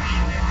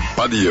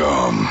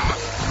 Подъем.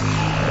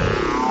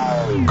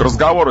 К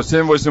разговору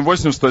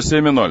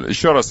 788-107-0.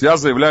 Еще раз, я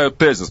заявляю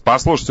тезис.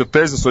 Послушайте,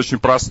 тезис очень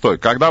простой.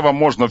 Когда вам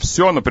можно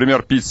все,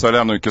 например, пить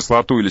соляную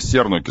кислоту или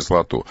серную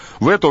кислоту,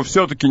 вы этого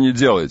все-таки не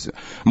делаете.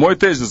 Мой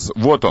тезис,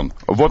 вот он,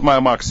 вот моя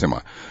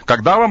максима.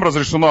 Когда вам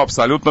разрешено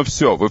абсолютно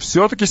все, вы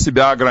все-таки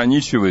себя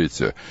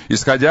ограничиваете,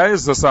 исходя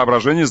из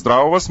соображений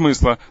здравого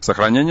смысла,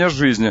 сохранения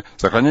жизни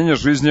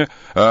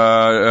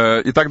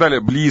и так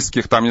далее,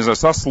 близких, там, не знаю,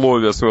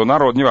 сословия своего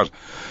народа, неважно.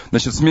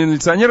 Значит, с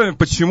милиционерами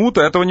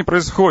почему-то этого не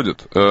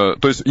происходит.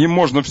 То есть им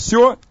можно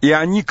все, и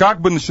они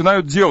как бы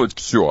начинают делать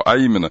все, а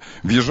именно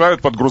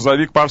въезжают под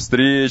грузовик по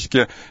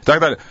встречке и так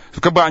далее.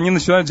 Как бы они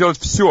начинают делать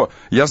все.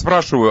 Я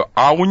спрашиваю,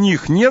 а у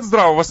них нет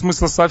здравого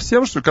смысла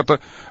совсем, что ли?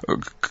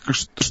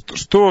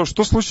 Что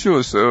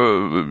случилось?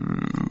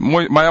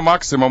 Моя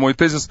максима, мой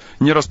тезис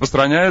не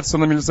распространяется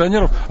на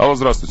милиционеров? Алло,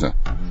 здравствуйте.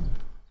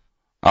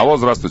 Алло,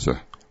 здравствуйте.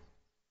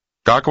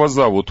 Как вас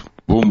зовут?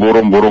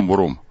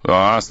 Бум-бурум-бурум-бурум.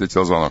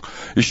 Слетел звонок.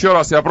 Еще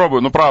раз я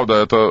пробую. Ну, правда,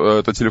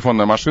 эта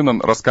телефонная машина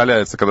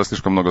раскаляется, когда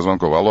слишком много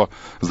звонков. Алло.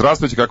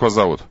 Здравствуйте, как вас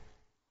зовут?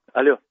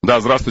 Алло. Да,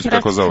 здравствуйте,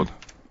 как вас зовут?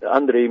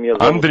 Андрей меня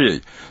зовут.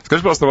 Андрей.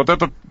 Скажите, пожалуйста, вот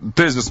этот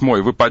тезис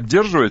мой, вы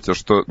поддерживаете,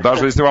 что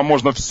даже если вам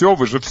можно все,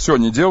 вы же все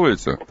не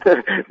делаете?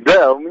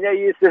 Да, у меня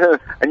есть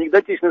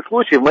анекдотичный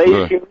случай. В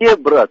моей семье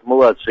брат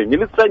младший,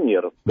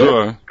 милиционер.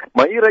 Да.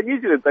 Мои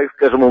родители, так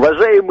скажем,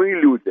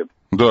 уважаемые люди.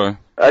 Да.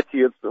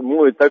 Отец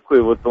мой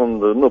такой вот,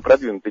 он,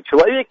 продвинутый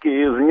человек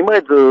и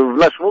занимает в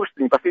нашем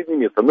обществе не последнее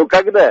место. Но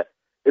когда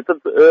этот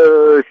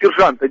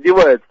сержант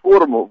одевает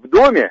форму в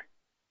доме,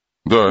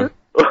 да.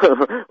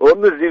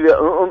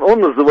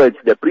 он называет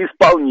себя при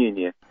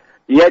исполнении.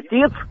 И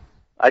отец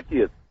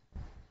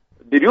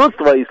берет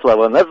свои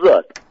слова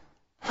назад.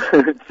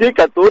 Те,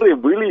 которые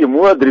были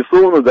ему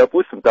адресованы,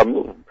 допустим, там,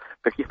 в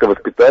каких-то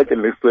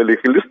воспитательных целях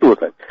или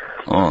что-то.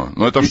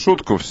 Это в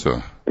шутку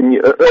все.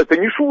 Это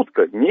не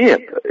шутка,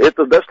 нет.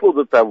 Это дошло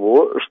до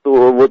того,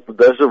 что вот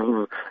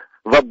даже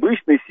в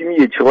обычной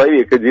семье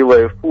человек,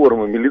 одевая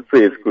форму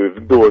милицейскую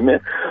в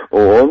доме,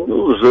 он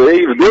уже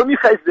и в доме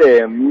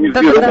хозяин,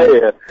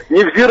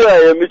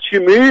 невзирая на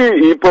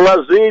чины и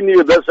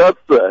положение даже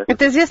отца.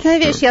 Это известная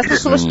вещь. Я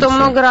слышала, что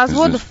много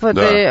разводов в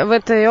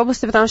этой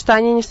области, потому что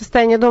они не в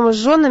состоянии дома с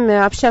женами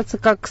общаться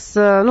как с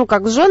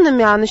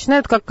женами, а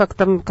начинают как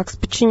с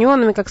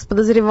подчиненными, как с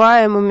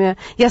подозреваемыми.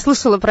 Я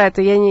слышала про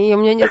это, у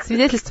меня нет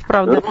свидетельств,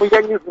 правда. Ну,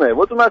 я не знаю.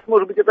 Вот у нас,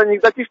 может быть, это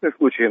анекдотичный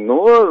случай,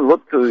 но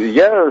вот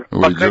я,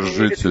 по крайней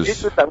мере,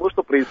 свидетельствую тому,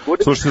 что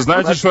происходит. Слушайте,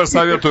 знаете, что я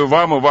советую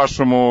вам и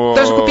вашему...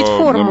 Тоже купить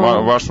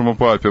форму. Вашему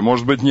папе?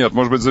 Может быть, нет.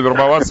 Может быть,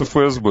 завербоваться в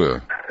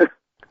ФСБ.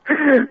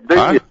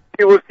 Да нет.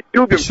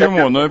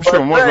 Почему? Ну,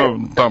 почему?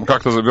 Можно там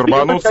как-то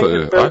завербануться?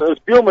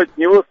 Ждем от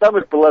него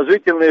самых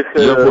положительных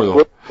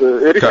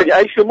решений.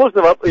 А еще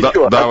можно вопрос?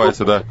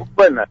 Давайте, да.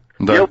 Буквально.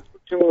 Я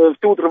все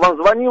утро вам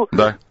звонил.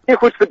 Да. Мне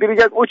хочется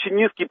передать очень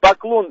низкий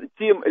поклон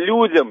тем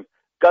людям,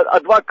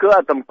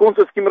 адвокатам,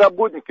 консульским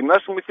работникам,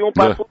 нашему всему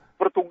послу в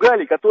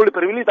Португалии, которые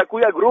провели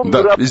такую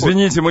огромную работу.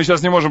 Извините, мы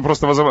сейчас не можем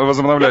просто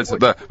возобновлять.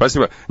 Да,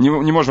 спасибо.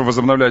 Не можем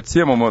возобновлять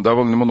тему, мы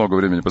довольно много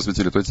времени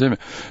посвятили той теме.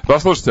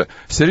 Послушайте,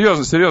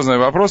 серьезный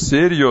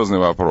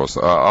вопрос.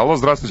 Алло,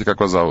 здравствуйте, как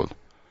вас зовут?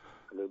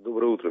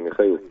 Доброе утро,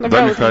 Михаил.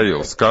 Да,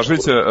 Михаил.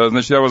 Скажите,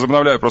 значит, я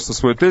возобновляю просто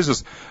свой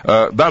тезис.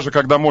 Даже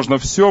когда можно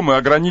все, мы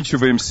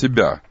ограничиваем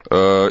себя.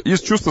 Из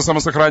чувства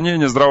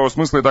самосохранения, здравого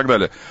смысла и так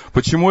далее.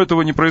 Почему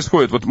этого не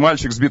происходит? Вот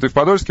мальчик, сбитый в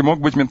Подольске, мог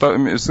быть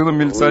сыном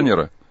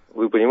милиционера.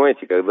 Вы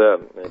понимаете, когда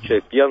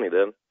человек пьяный,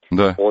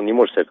 да, он не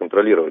может себя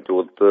контролировать.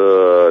 Вот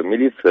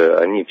милиция,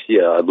 они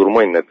все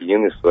одурманены,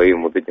 опьянены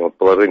своим вот этим вот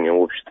положением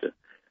в обществе.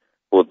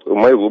 Вот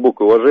мое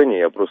глубокое уважение,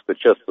 я просто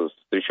часто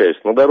встречаюсь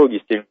на дороге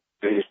с теми,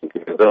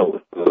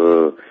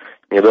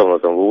 недавно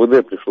там в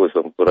УВД пришлось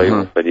там по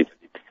району ходить.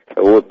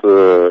 Вот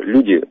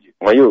люди,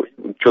 мое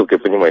четкое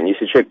понимание,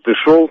 если человек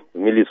пришел в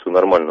милицию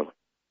нормально,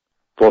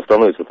 то он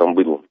становится там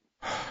быдлом.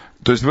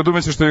 То есть вы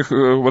думаете, что их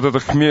вот это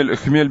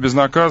хмель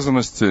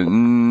безнаказанности...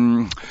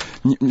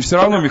 Все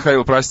равно,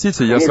 Михаил,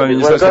 простите, я с вами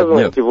не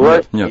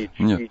согласен.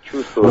 Нет.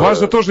 У вас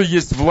же тоже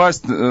есть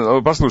власть...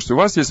 Послушайте, у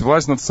вас есть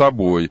власть над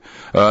собой.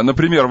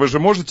 Например, вы же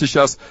можете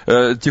сейчас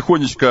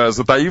тихонечко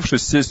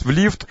затаившись сесть в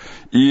лифт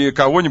и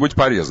кого-нибудь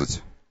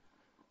порезать.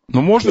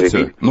 Ну,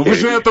 можете? Ну, вы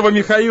же этого,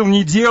 Михаил,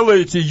 не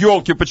делаете,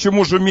 елки.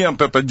 Почему же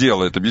мент это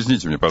делает?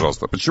 Объясните мне,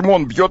 пожалуйста. Почему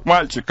он бьет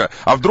мальчика?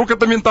 А вдруг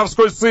это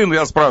ментовской сын,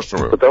 я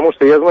спрашиваю? Потому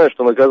что я знаю,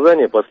 что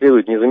наказание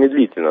последует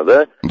незамедлительно,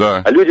 да?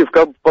 Да. А люди в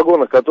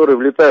погонах, которые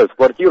влетают в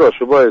квартиру,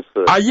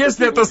 ошибаются. А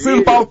если это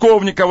сын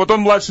полковника? Вот он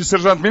младший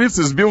сержант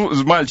милиции сбил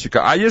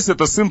мальчика. А если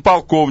это сын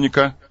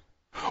полковника?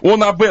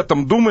 Он об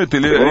этом думает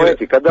или...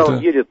 Понимаете, когда он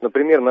едет,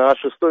 например, на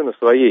А6 на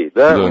своей,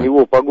 да, у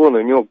него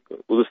погоны, у него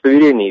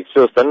удостоверение и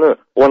все остальное,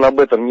 он об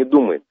этом не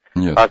думает.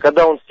 Нет. А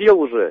когда он сел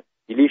уже,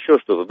 или еще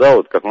что-то, да,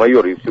 вот как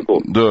майор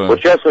Евсюков, вот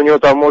сейчас у него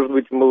там, может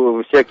быть,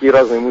 всякие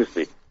разные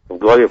мысли в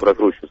голове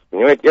прокручиваются,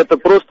 понимаете? Это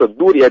просто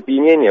дурь и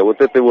опьянение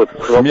вот этой вот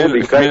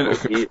свободы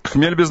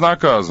хмель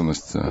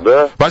безнаказанности.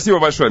 Да. Спасибо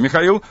большое.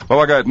 Михаил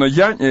полагает, но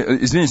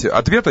извините,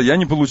 ответа я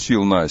не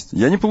получил, Настя.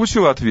 Я не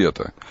получил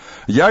ответа.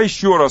 Я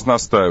еще раз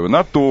настаиваю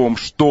на том,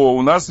 что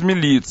у нас в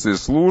милиции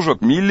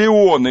служат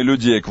миллионы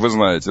людей, как вы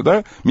знаете,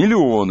 да?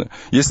 Миллионы.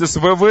 Если с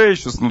ВВ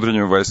еще, с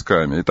внутренними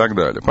войсками и так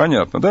далее.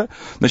 Понятно, да?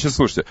 Значит,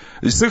 слушайте,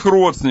 с их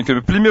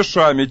родственниками,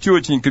 племешами,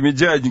 тетеньками,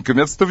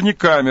 дяденьками,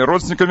 отставниками,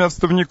 родственниками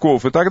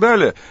отставников и так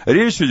далее,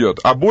 речь идет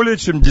о более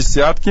чем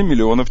десятке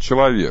миллионов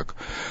человек.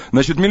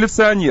 Значит,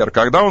 милиционер,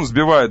 когда он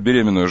сбивает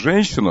беременную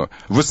женщину,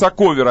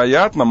 высоко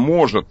вероятно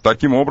может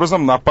таким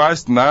образом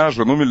напасть на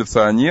жену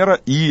милиционера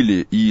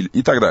или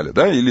и так далее,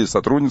 да, или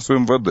сотрудницу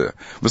МВД.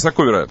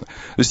 Высоко вероятно.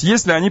 То есть,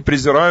 если они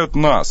презирают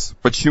нас,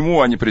 почему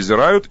они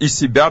презирают и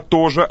себя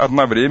тоже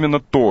одновременно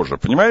тоже?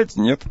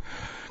 Понимаете? Нет.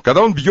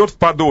 Когда он бьет в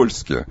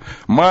Подольске,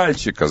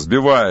 мальчика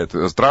сбивает,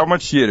 травма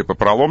черепа,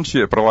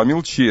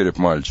 проломил череп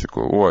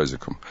мальчику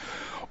УАЗиком.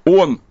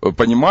 Он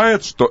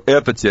понимает, что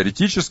это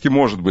теоретически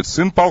может быть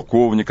сын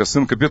полковника,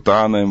 сын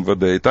капитана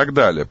МВД и так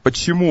далее.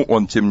 Почему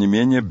он, тем не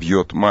менее,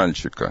 бьет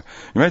мальчика?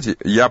 Понимаете,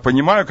 я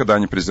понимаю, когда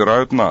они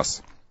презирают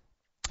нас.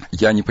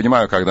 Я не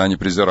понимаю, когда они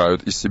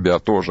презирают и себя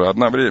тоже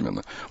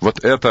одновременно.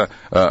 Вот это,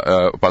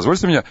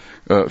 позвольте мне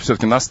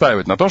все-таки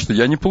настаивать на том, что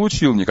я не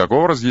получил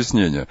никакого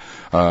разъяснения.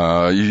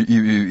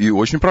 И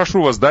очень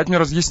прошу вас дать мне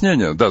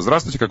разъяснение. Да,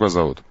 здравствуйте, как вас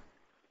зовут?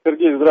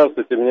 Сергей,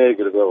 здравствуйте, меня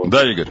Игорь зовут.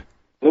 Да, Игорь.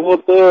 Ну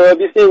вот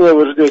объяснение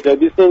вы ждете.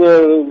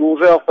 Объяснение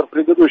уже автор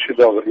предыдущий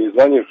дал, вернее,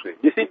 звонивший.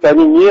 Действительно,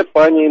 они не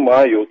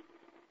понимают.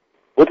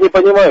 Вот не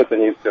понимают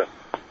они и все.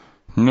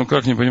 Ну,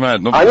 как не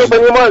понимают? Ну, они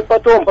понимают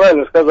потом,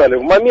 правильно сказали.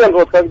 В момент,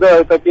 вот когда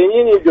это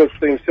опьянение идет,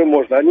 что им все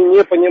можно, они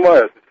не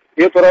понимают.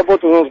 И эту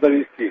работу нужно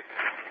вести.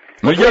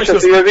 Но вот вы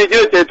сейчас ее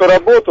ведете, эту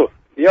работу,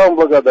 я вам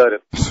благодарен.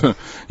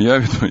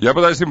 Я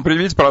пытаюсь им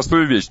привить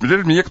простую вещь.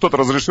 Например, мне кто-то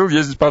разрешил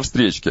ездить по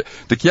встречке.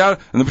 Так я,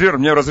 например,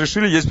 мне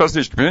разрешили ездить по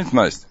встречке. Понимаете,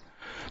 Настя?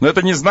 Но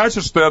это не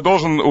значит, что я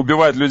должен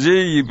убивать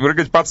людей и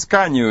прыгать под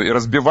сканию и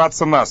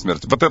разбиваться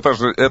насмерть. Вот это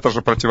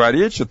же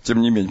противоречит,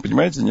 тем не менее,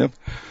 понимаете, нет?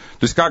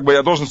 То есть как бы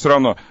я должен все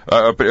равно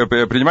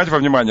принимать во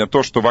внимание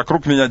то, что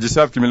вокруг меня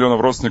десятки миллионов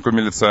родственников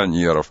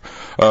милиционеров,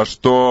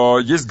 что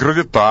есть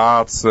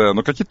гравитация,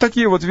 ну какие-то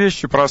такие вот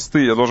вещи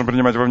простые я должен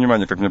принимать во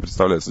внимание, как мне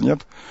представляется, нет?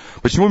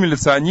 Почему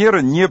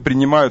милиционеры не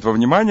принимают во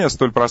внимание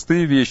столь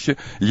простые вещи?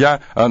 Я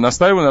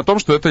настаиваю на том,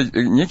 что это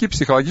некий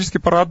психологический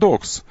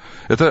парадокс.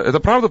 Это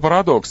правда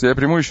парадокс. Я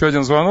приму еще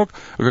один звонок,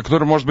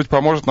 который, может быть,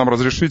 поможет нам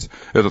разрешить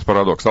этот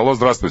парадокс. Алло,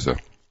 здравствуйте.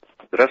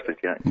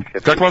 Здравствуйте.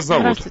 Как вас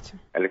зовут?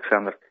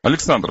 Александр.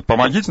 Александр,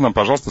 помогите нам,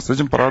 пожалуйста, с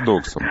этим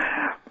парадоксом.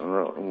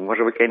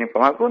 Может быть, я не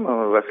помогу,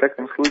 но во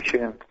всяком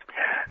случае...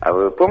 А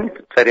вы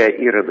помните царя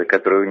Ирода,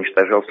 который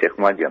уничтожал всех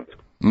младенцев?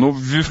 Ну, в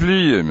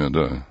Вифлееме,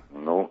 да.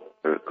 Ну,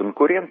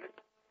 конкурент.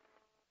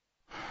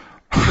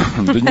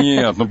 Да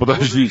нет, ну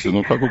подождите,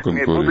 ну какой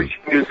конкурент? Будущий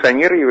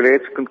милиционер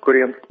является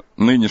конкурентом.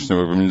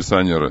 Нынешнего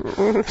милиционера.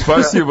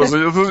 Спасибо.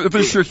 Это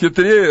еще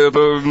хитрее,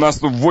 это нас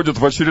вводит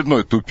в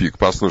очередной тупик,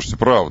 послушайте,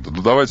 правда.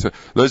 Ну давайте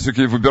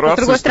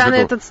выбираться. С другой стороны,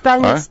 этот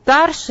станет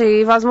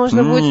старше и,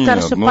 возможно, будет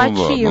старше по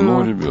чину.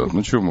 Ну, ребят,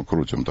 ну чего мы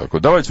крутим такой?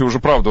 Давайте уже,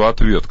 правда,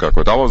 ответ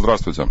какой-то. Алло,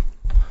 здравствуйте.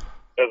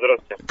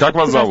 Здравствуйте. Как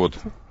вас зовут?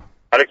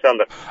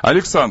 Александр.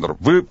 Александр,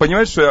 вы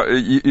понимаете, что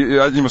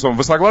одним словом,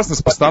 вы согласны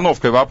с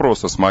постановкой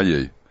вопроса с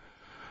моей?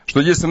 Что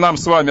если нам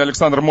с вами,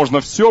 Александр, можно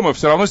все, мы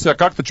все равно себя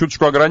как-то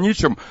чуточку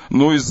ограничим,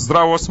 ну, из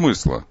здравого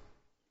смысла.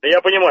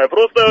 Я понимаю.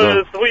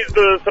 Просто с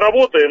выезда с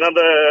работы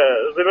надо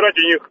забирать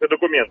у них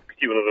документ,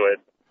 актив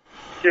называется.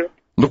 Все.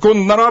 Ну,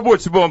 он на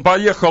работе был, он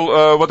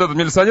поехал, вот этот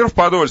милиционер в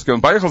Подольске, он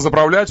поехал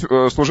заправлять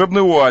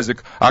служебный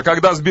УАЗик. А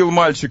когда сбил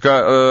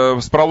мальчика,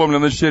 с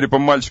проломленным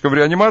черепом мальчика в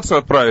реанимацию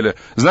отправили,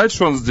 знаете,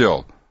 что он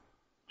сделал?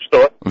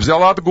 Что?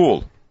 Взял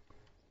отгул.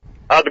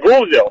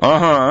 Отгул взял?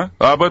 Ага.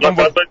 Об этом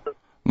вот...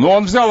 Ну,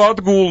 он взял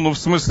отгул, ну, в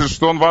смысле,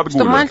 что он в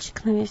отгуле. Что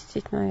мальчика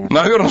навестить, наверное.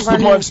 Наверное, что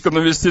мальчика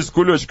навестить с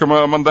кулечком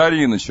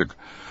мандариночек.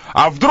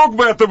 А вдруг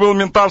бы это был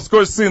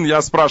ментовской сын,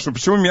 я спрашиваю,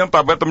 почему мент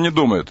об этом не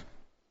думает?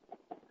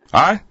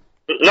 А?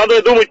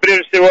 Надо думать,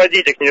 прежде всего, о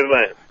детях, не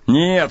знаю.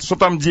 Нет, что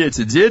там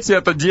дети? Дети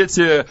это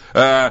дети,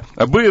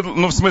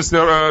 ну, в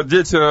смысле,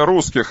 дети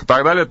русских и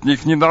так далее,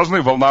 их не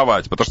должны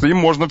волновать, потому что им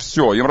можно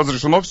все, им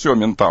разрешено все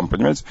ментам,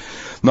 понимаете?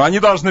 Но они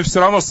должны все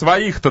равно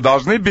своих-то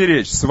должны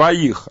беречь,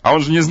 своих. А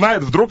он же не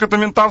знает, вдруг это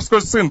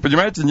ментовской сын,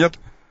 понимаете, нет?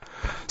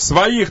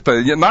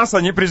 Своих-то, нас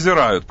они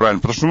презирают,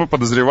 правильно, потому что мы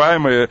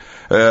подозреваемые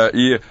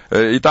и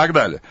так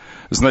далее.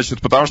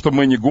 Значит, потому что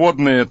мы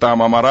негодные,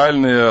 там,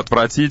 аморальные,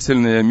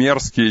 отвратительные,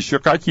 мерзкие, еще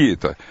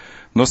какие-то.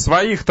 Но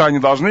своих-то они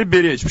должны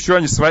беречь. Почему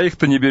они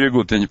своих-то не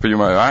берегут, я не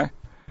понимаю, а?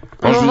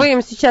 Ну, вы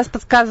им сейчас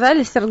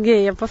подсказали,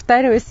 Сергей, я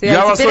повторюсь.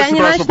 Я вас очень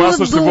прошу,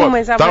 послушайте,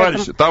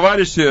 вот,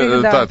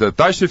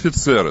 товарищи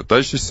офицеры,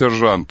 товарищи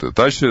сержанты,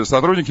 товарищи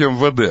сотрудники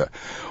МВД,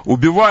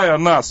 убивая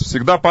нас,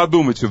 всегда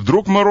подумайте,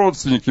 вдруг мы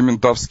родственники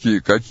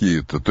ментовские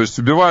какие-то. То есть,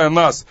 убивая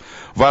нас,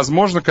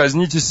 возможно,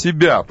 казните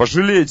себя.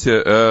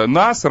 Пожалейте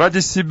нас ради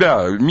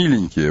себя,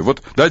 миленькие.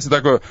 Вот дайте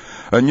такое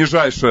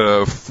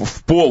нижайшее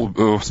в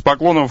пол, с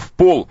поклоном в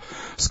пол,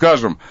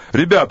 скажем,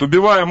 ребят,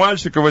 убивая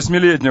мальчика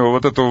 8-летнего,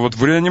 вот этого вот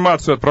в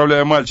реанимацию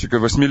отправляя мальчика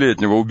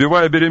 8-летнего,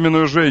 убивая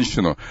беременную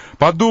женщину,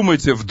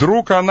 подумайте,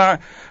 вдруг она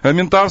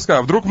ментовская,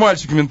 а вдруг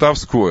мальчик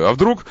ментовской, а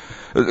вдруг...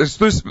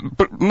 То есть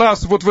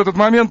нас вот в этот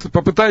момент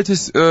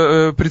попытайтесь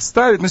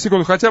представить, на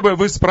секунду, хотя бы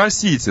вы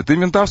спросите, ты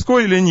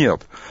ментовской или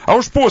нет, а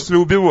уж после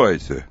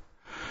убивайте.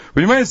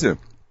 Понимаете?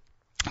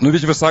 Ну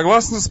ведь вы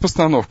согласны с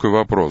постановкой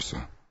вопроса?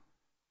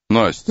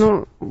 Настя.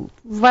 Ну,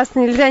 вас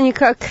нельзя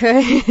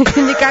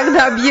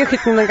никогда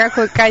объехать ни на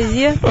какой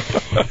козе,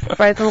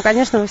 поэтому,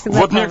 конечно, вы всегда...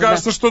 Вот мне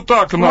кажется, что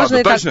так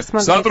надо.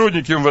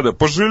 Сотрудники МВД,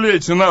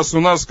 пожалейте нас,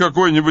 у нас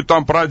какой-нибудь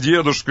там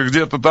прадедушка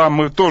где-то там,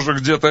 мы тоже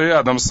где-то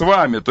рядом с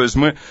вами. То есть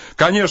мы,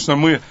 конечно,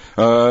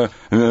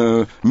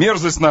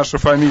 мерзость наша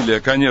фамилия,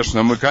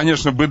 конечно, мы,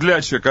 конечно,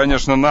 быдлячая,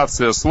 конечно,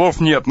 нация, слов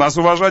нет, нас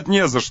уважать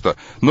не за что.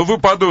 Но вы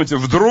подумайте,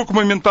 вдруг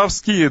мы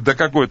ментовские до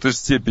какой-то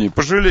степени,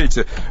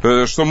 пожалейте,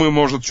 что мы,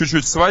 может,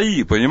 чуть-чуть свои.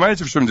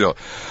 Понимаете, в чем дело?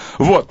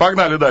 Вот,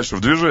 погнали дальше,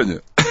 в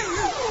движение.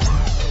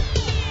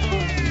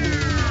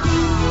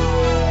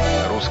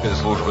 Русская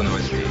служба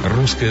новостей.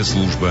 Русская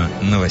служба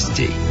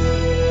новостей.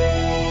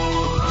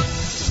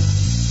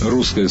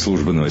 Русская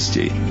служба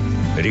новостей.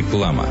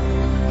 Реклама.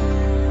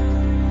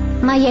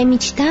 Моя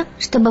мечта,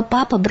 чтобы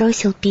папа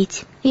бросил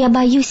пить. Я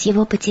боюсь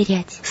его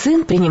потерять.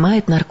 Сын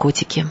принимает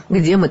наркотики.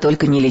 Где мы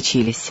только не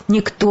лечились.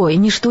 Никто и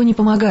ничто не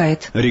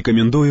помогает.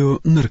 Рекомендую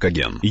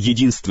Наркоген.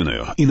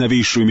 Единственную и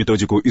новейшую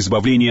методику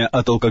избавления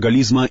от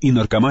алкоголизма и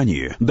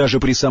наркомании, даже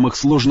при самых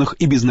сложных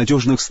и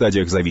безнадежных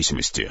стадиях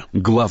зависимости.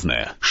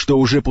 Главное, что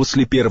уже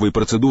после первой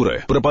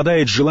процедуры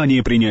пропадает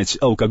желание принять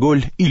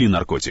алкоголь или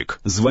наркотик.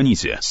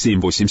 Звоните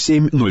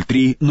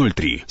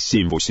 787-0303.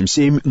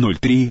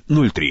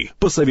 787-0303.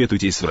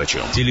 Посоветуйтесь с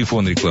врачом.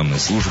 Телефон рекламной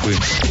службы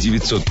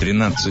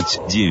 913-9963.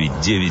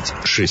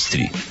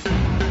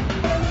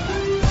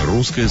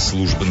 Русская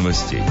служба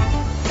новостей.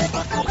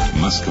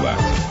 Москва.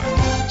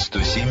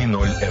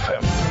 107.0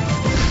 FM.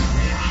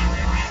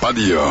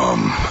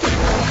 Подъем.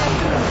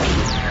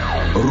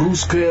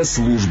 Русская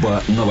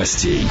служба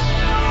новостей.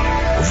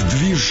 в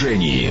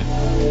движении.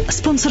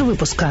 Спонсор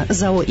выпуска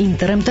ЗАО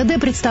 «Интер МТД»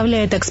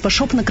 представляет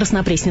экспошоп на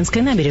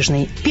Краснопресненской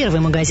набережной.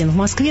 Первый магазин в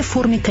Москве в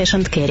форме кэш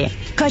энд керри.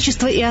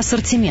 Качество и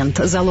ассортимент –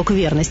 залог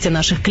верности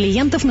наших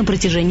клиентов на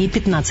протяжении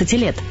 15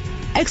 лет.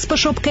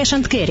 Экспошоп кэш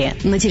энд керри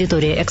на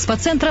территории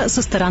экспоцентра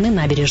со стороны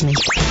набережной.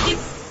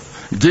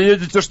 Где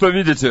едете, что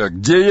видите?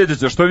 Где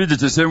едете, что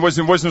видите?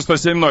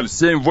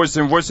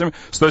 788-107-0.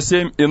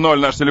 788-107-0.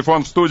 Наш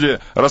телефон в студии.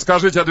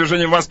 Расскажите о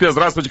движении в Москве.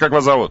 Здравствуйте, как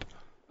вас зовут?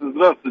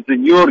 Здравствуйте,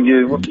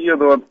 Георгий. Вот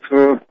еду от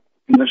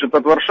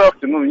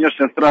Варшавки,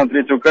 внешняя сторона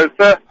Третьего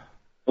кольца.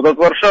 Вот от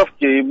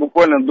Варшавки и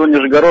буквально до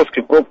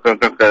Нижегородской пробка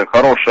такая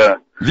хорошая.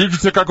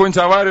 Видите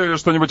какую-нибудь аварию или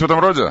что-нибудь в этом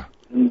роде?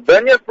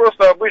 Да нет,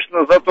 просто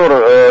обычно затор.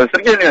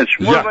 Сергей Леонидович,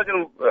 можно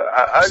один...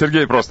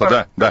 Сергей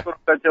просто, да.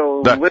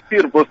 Хотел в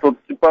эфир, просто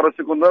пару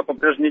секунд назад по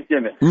прежней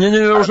теме.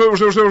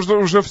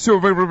 Уже все,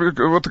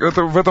 вот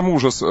это в этом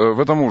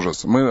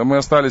ужас. Мы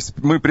остались,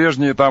 мы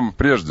прежние там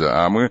прежде,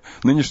 а мы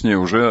нынешние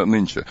уже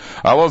нынче.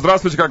 Алло,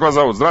 здравствуйте, как вас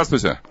зовут?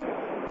 Здравствуйте.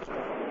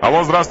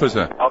 Алло,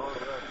 здравствуйте.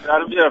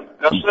 Альберт,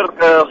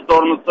 Каширка в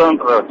сторону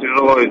центра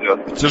тяжело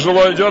идет.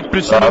 Тяжело идет,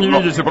 причину не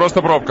видите,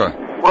 просто пробка.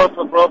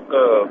 Просто пробка,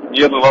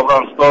 еду в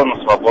обратную сторону,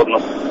 свободно.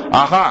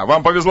 Ага,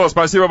 вам повезло,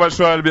 спасибо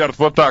большое, Альберт.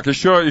 Вот так,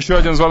 еще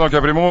один звонок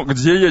я приму.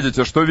 Где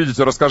едете, что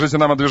видите? Расскажите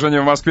нам о движении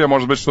в Москве.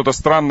 Может быть, что-то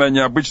странное,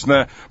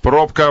 необычное,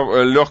 пробка,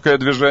 легкое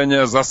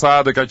движение,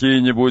 засады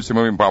какие-нибудь.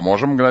 Мы им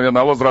поможем мгновенно.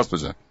 Алло,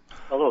 здравствуйте.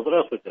 Алло,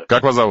 здравствуйте.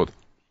 Как вас зовут?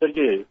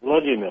 Сергей,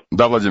 Владимир.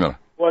 Да, Владимир.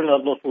 Буквально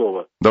одно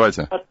слово.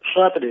 Давайте.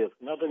 Шатре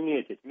надо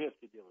метки делать,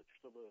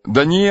 чтобы...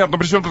 Да нет,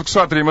 при чем тут к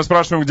шатре? Мы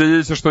спрашиваем, где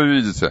едете, что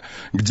видите.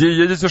 Где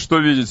едете, что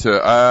видите?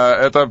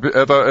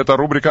 Это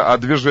рубрика о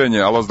движении.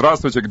 Алло,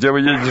 здравствуйте, где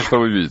вы едете, что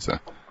вы видите?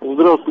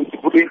 Здравствуйте,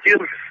 Валентин,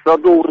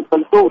 Садовое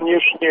кольцо,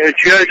 внешняя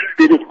часть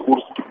перед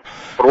Курским.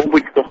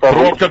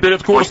 Пробка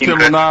перед Курским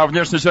на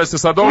внешней части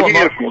Садового.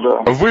 Да.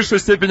 В высшей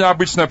степени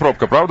обычная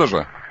пробка, правда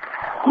же?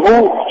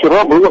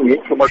 Вчера было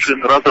меньше машин,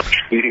 раза в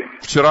 4.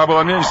 Вчера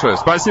было меньше.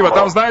 Спасибо.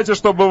 Там знаете,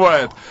 что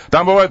бывает?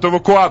 Там бывают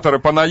эвакуаторы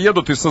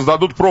понаедут и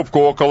создадут пробку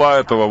около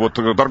этого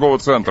торгового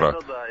центра.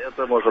 Да,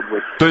 это может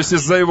быть. То есть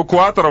из-за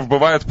эвакуаторов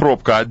бывает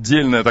пробка.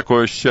 Отдельное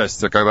такое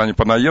счастье, когда они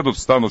понаедут,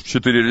 встанут в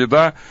 4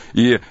 ряда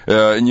и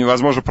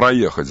невозможно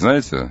проехать,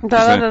 знаете?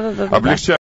 Да. Облегчает.